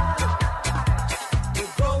Babylon,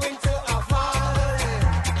 we're going to a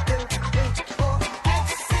fatherland. Oh,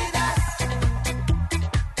 Exodus.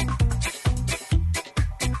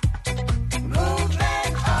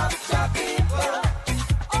 Movement of the people.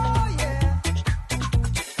 Oh yeah.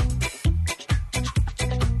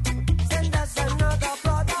 Send us another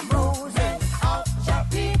brother Moses of the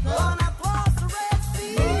people. Gonna cross the Red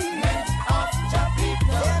Sea. Movement of the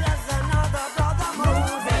people. Send us another brother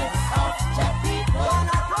Moses of the people.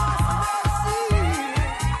 Gonna cross the Red Sea.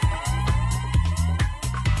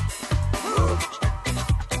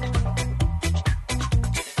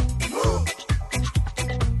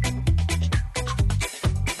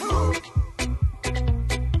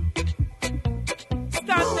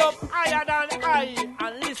 Stand up higher than I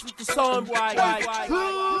and listen to sound boy.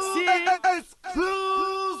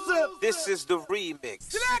 Exclusive. This is the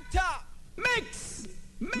remix. Selector. Mix.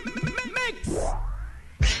 Mix.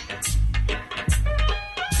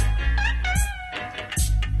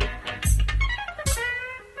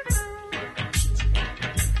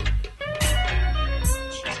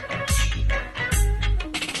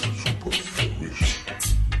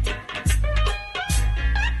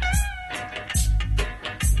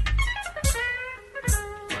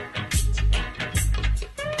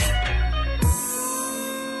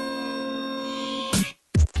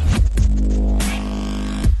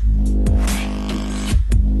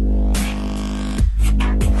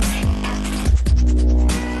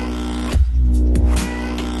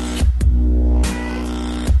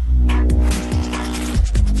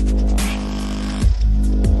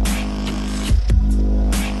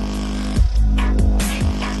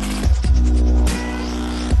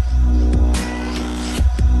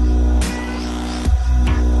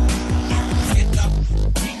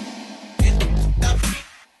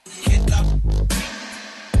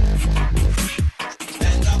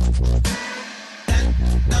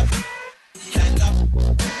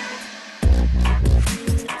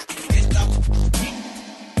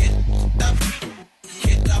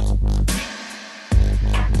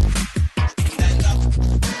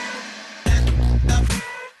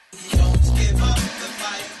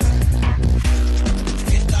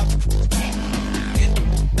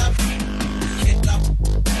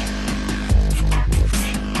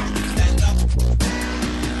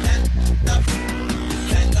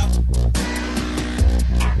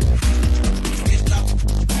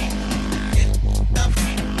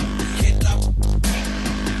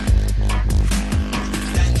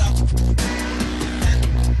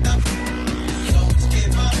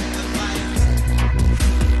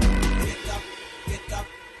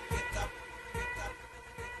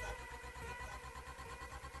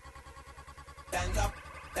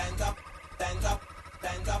 stand up,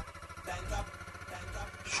 stand up, stand up, stand up.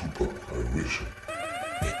 Supervision.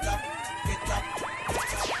 Get up, get up, get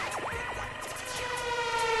up.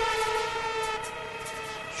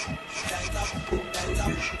 Stand up, stand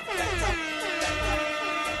up, stand up.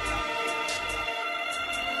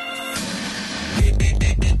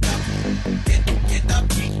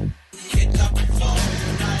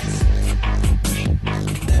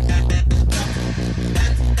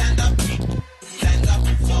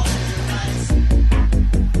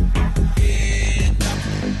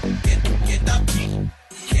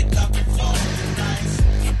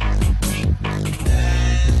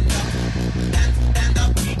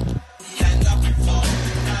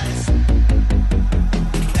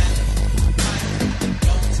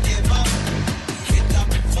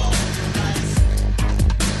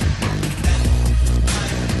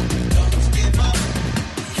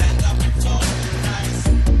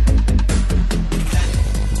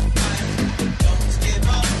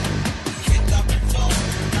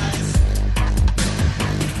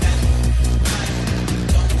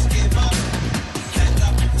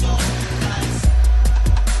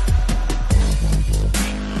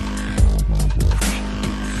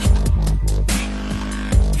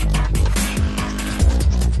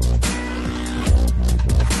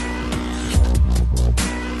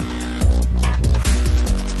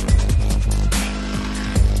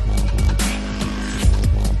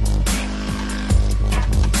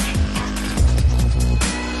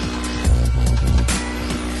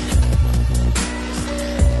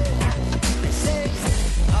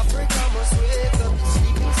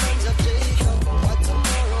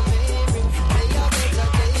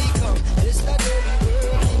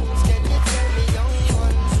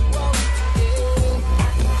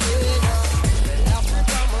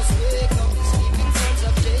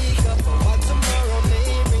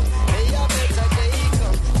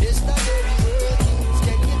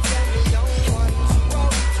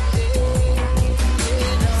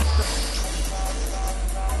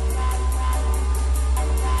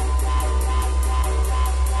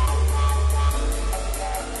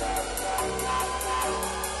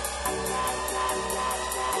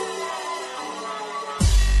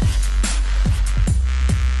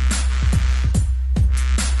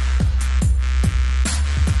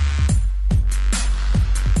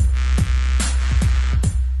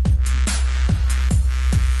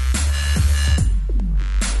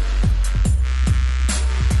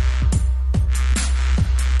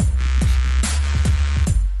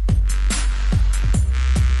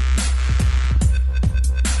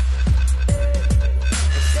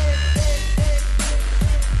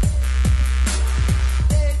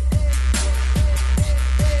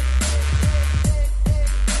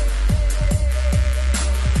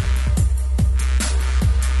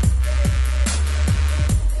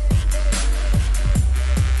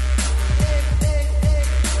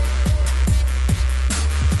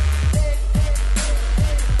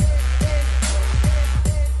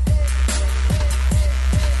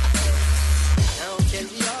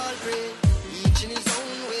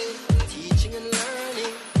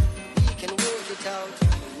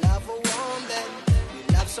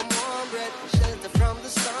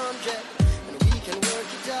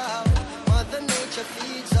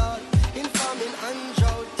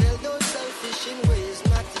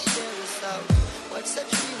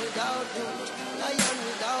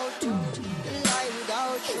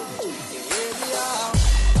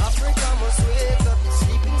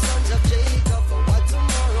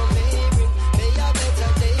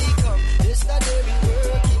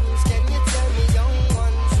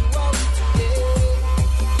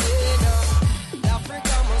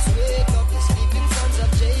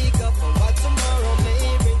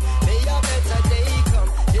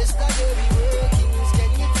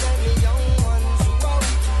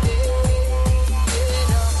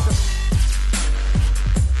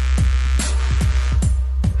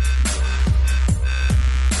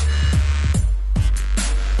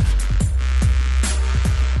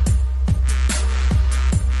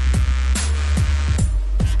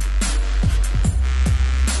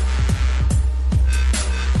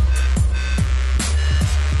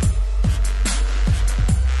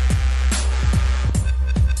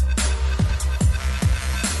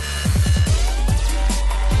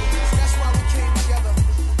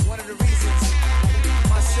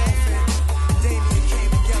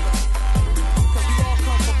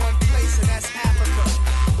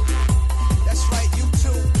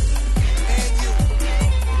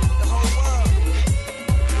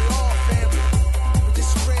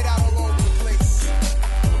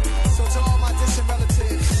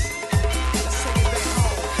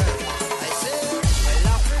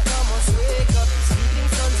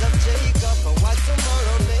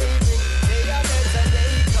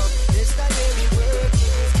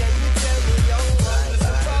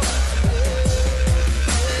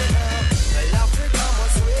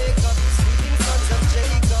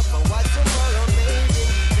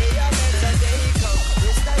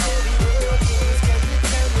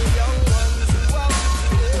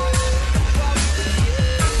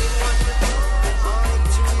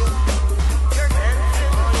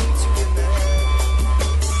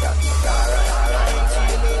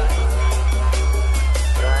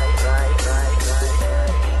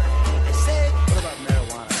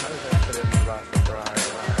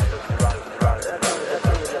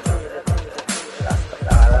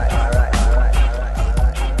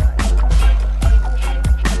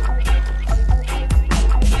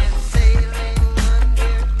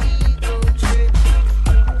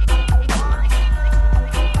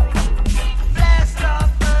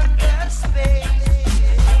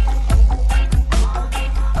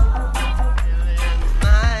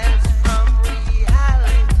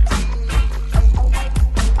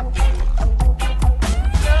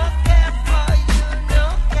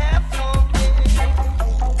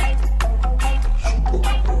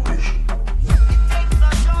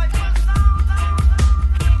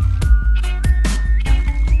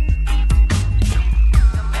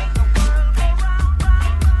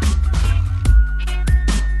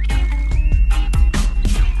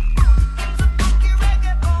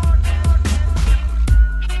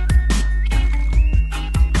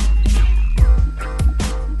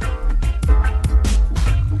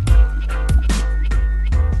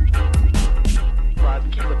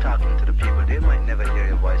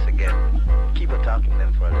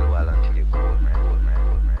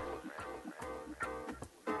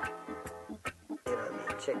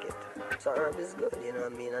 drink it. So herb is good, you know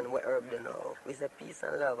what I mean? And what herb do know? We say peace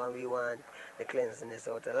and love, and we want the cleanliness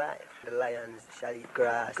out of life. The lions shall eat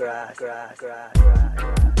grass, grass, grass, grass, grass,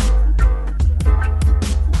 grass.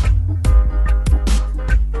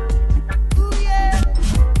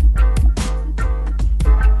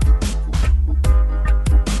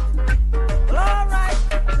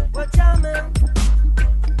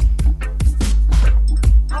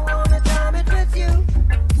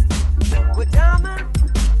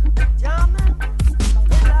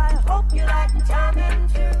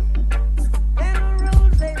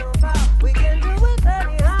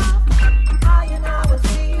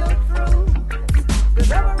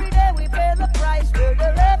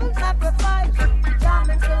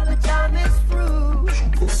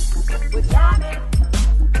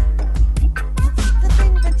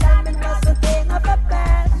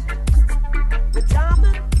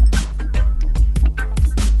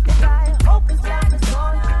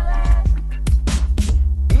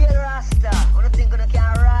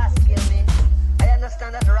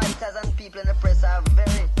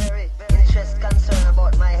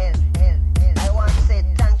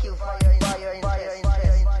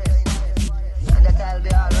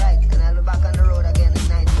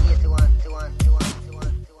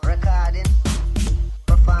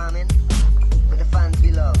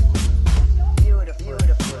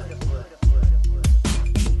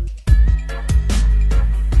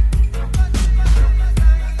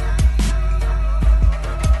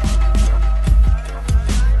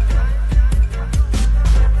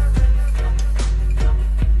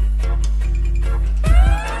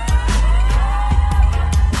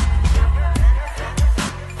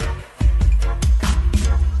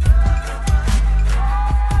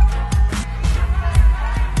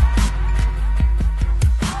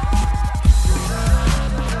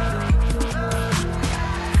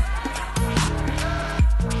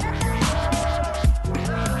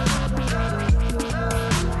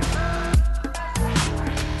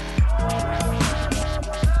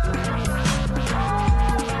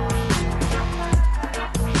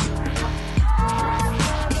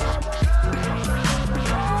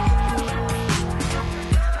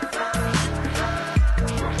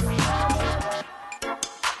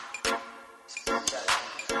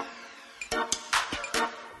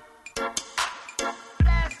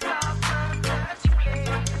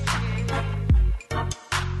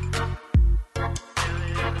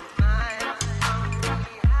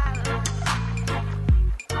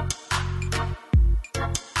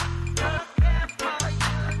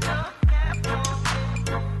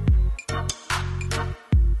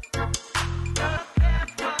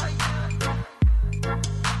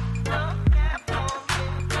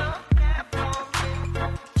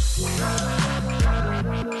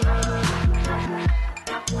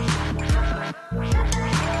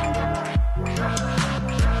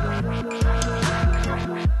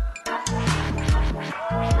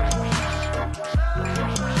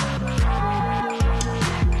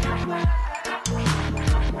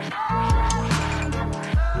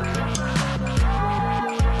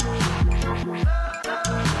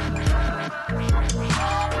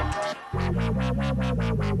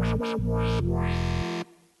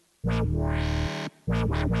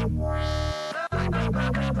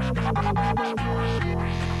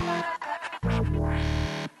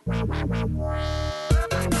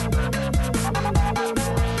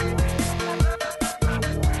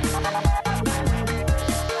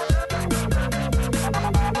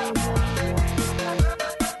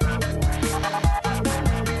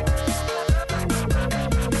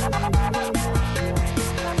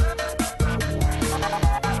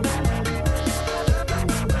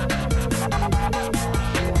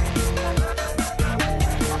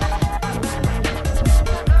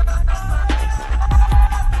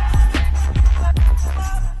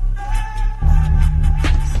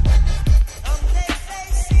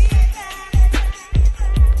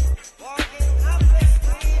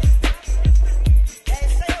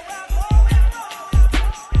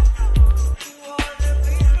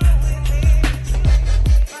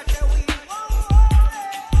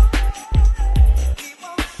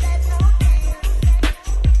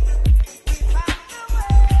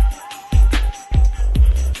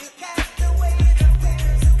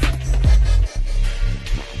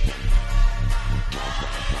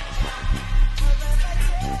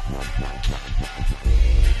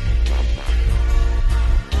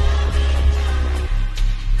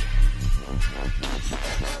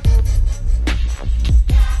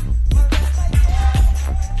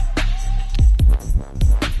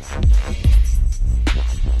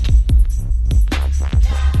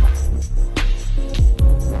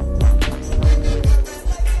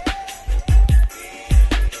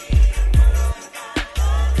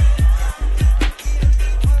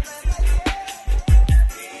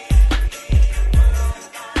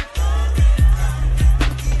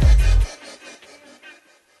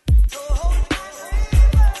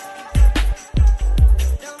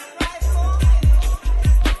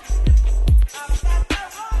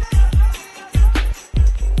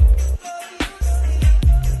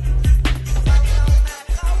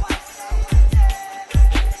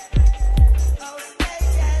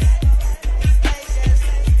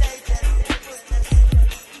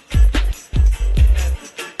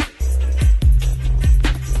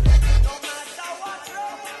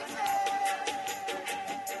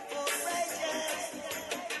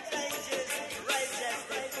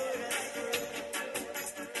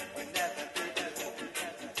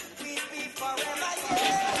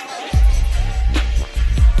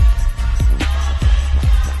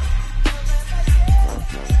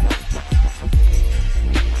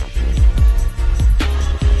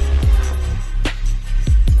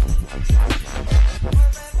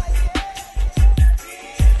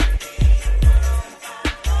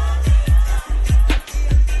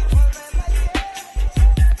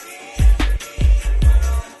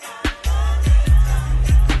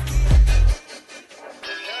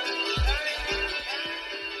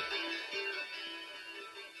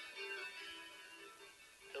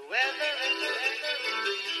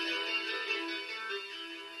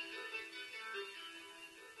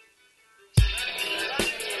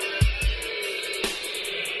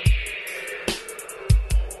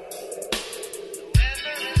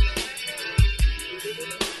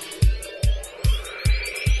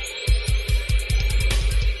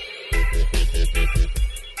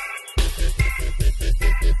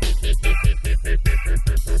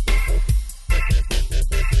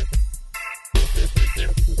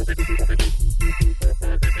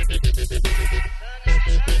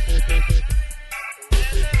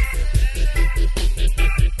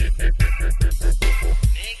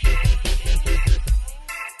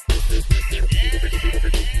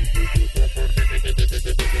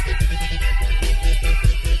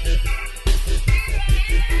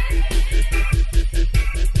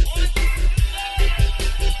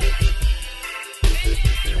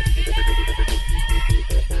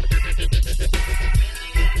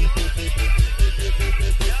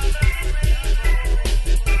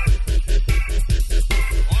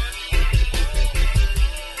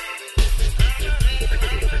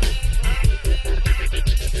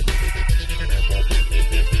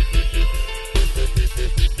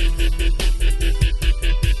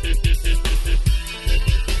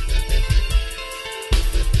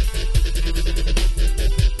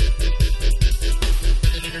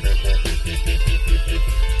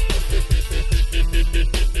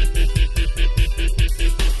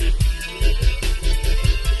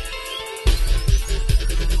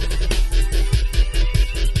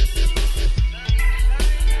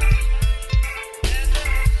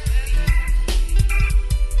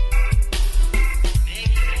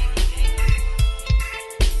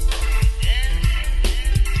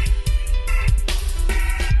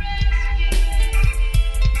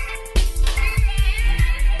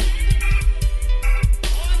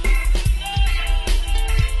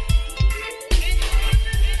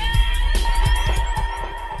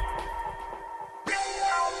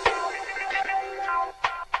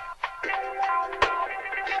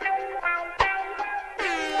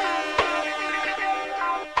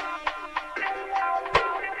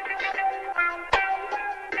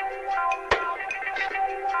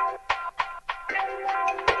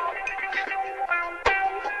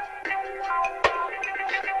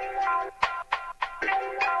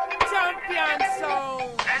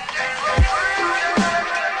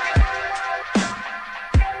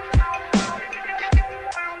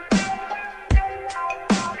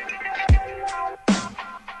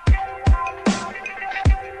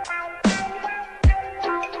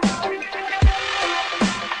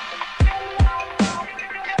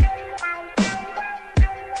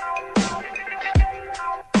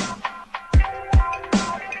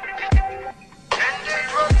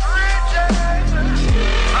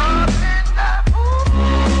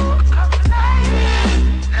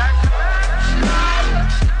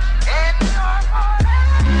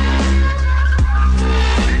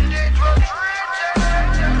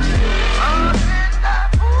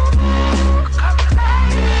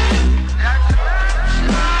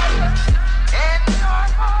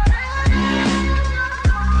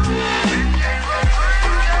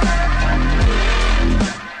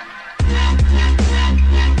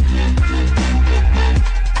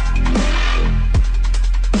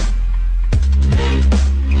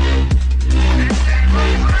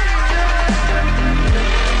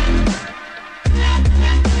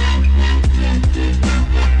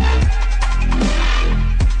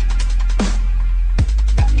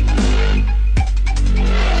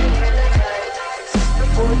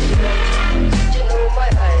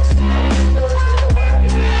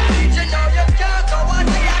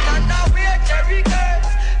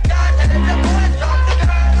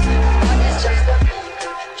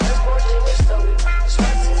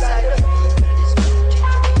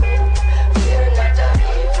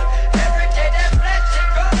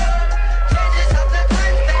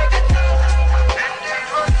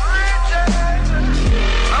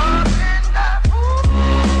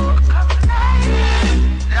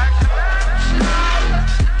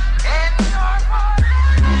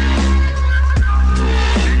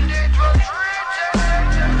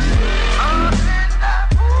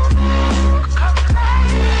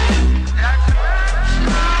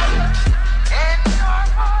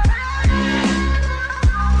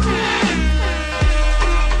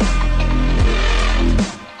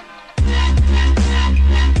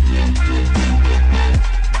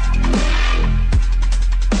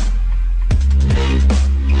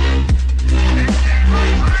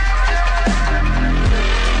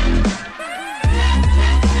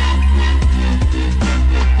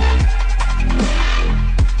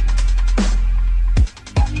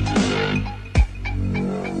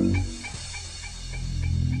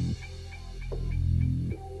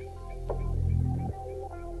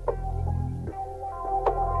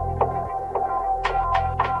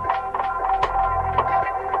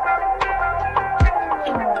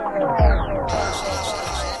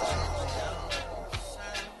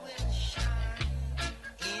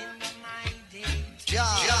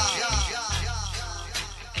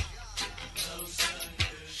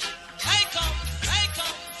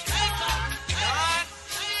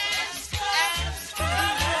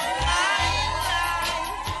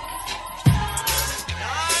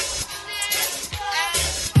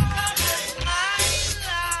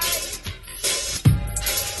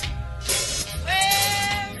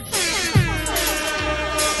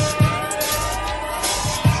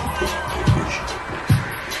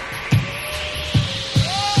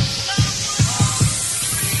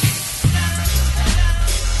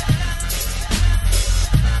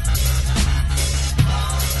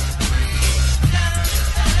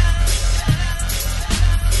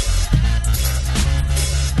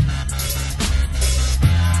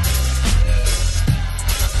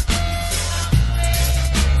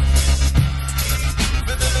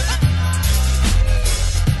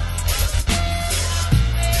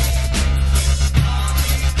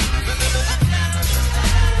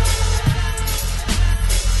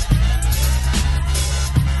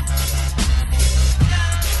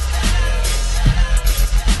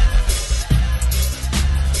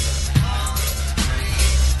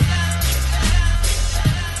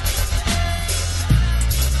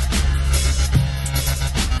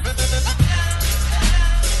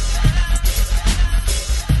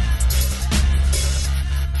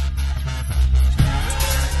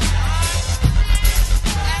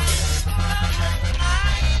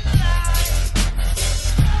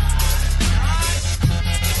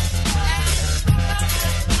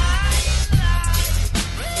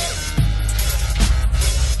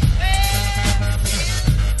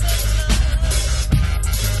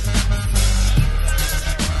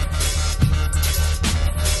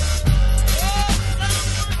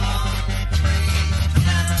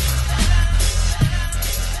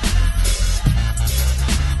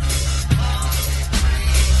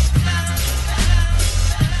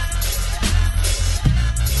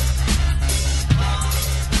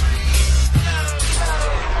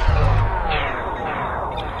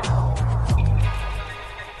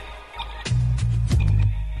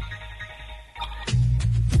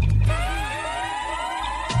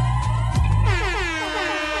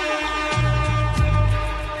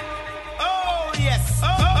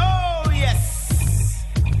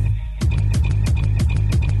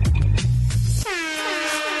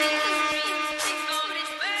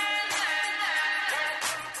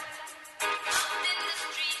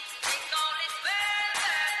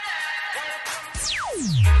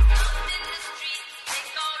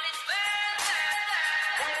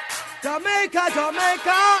 Jamaica,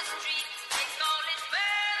 Jamaica.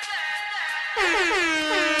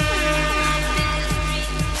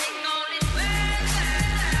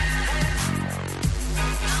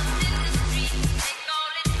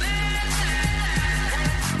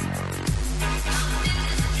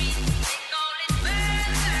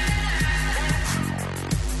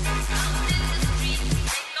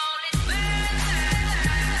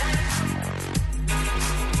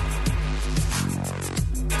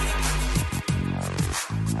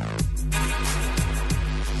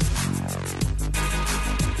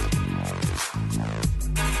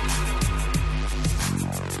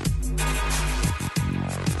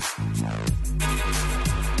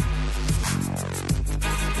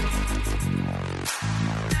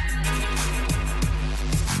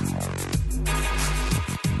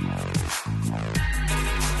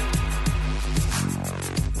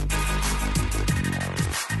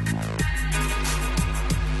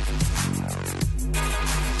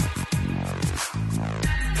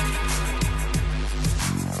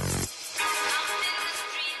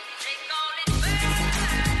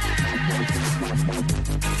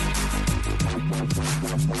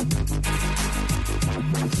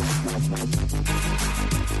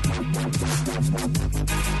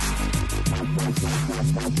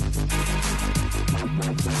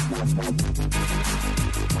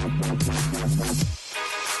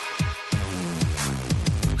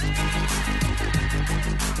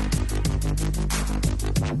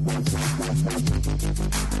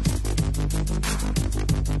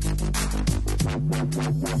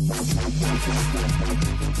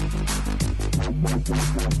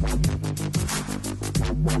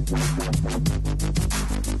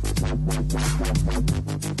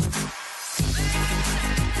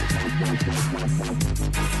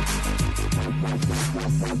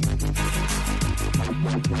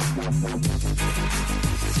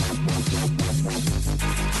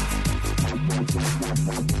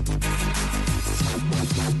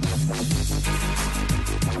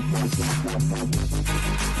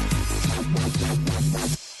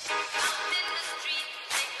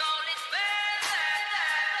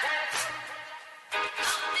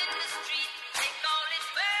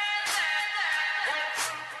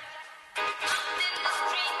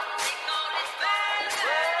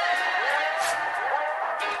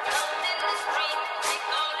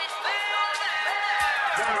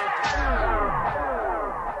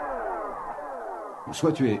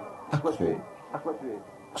 Soit tu es accroché,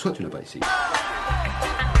 soit tu n'as pas essayé.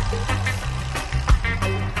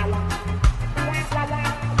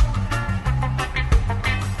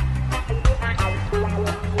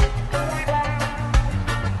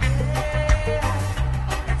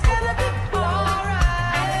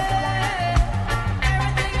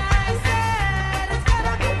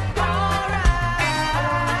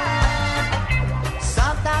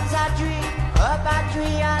 Sometimes I dream about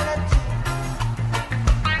reality.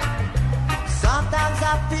 Sometimes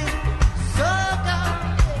I feel so down.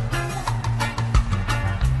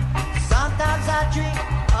 Sometimes I dream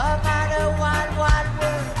about a wild, wild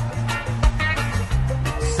world.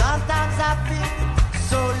 Sometimes I feel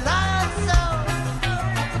so lonesome.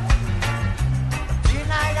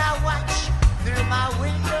 Tonight I watch through my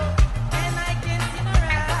window and I can see the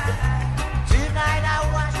night. Tonight I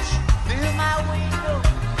watch through my window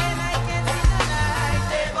and I can see the night.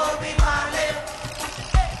 They will be Marley.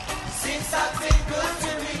 Sing something good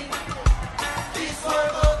to me. This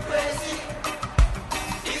world go crazy.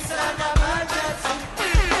 It's an emergency.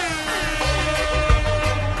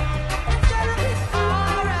 It's gonna be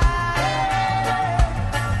alright.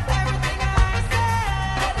 Everything I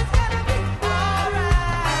said is gonna be alright.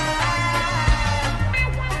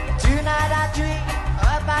 Tonight I dream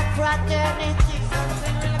about fraternity.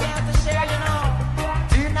 Something really about to share, you know.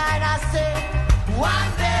 Tonight I say,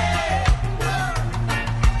 one day.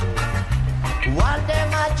 One day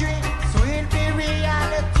my dreams will be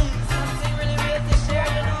reality. Something really real to share,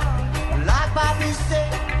 you know. Like Bobby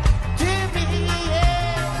said to me,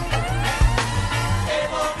 yeah. It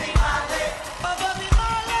won't be my day.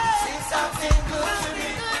 Sing something good to me.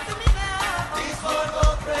 This world go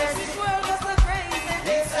crazy. This world goes so crazy.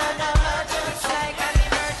 It's an emergency. Like an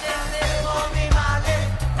emergency. It won't be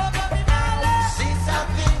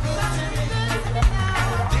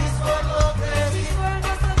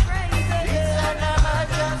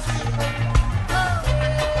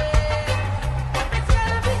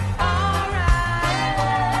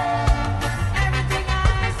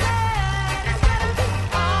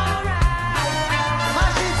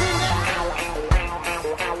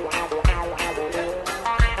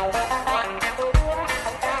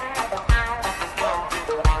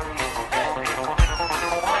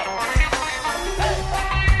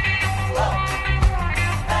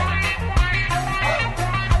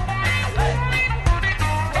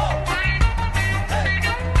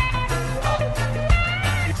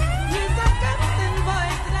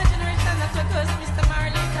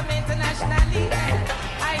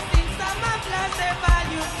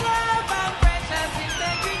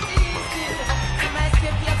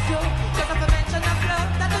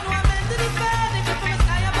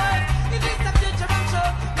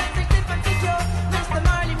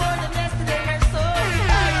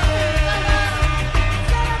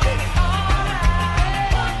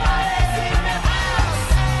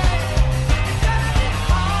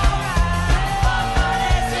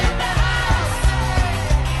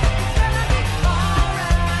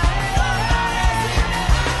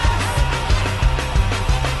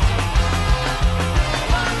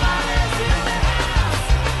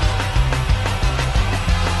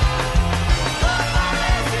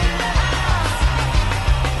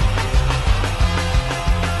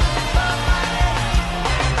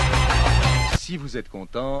vous êtes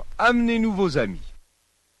content, amenez-nous vos amis.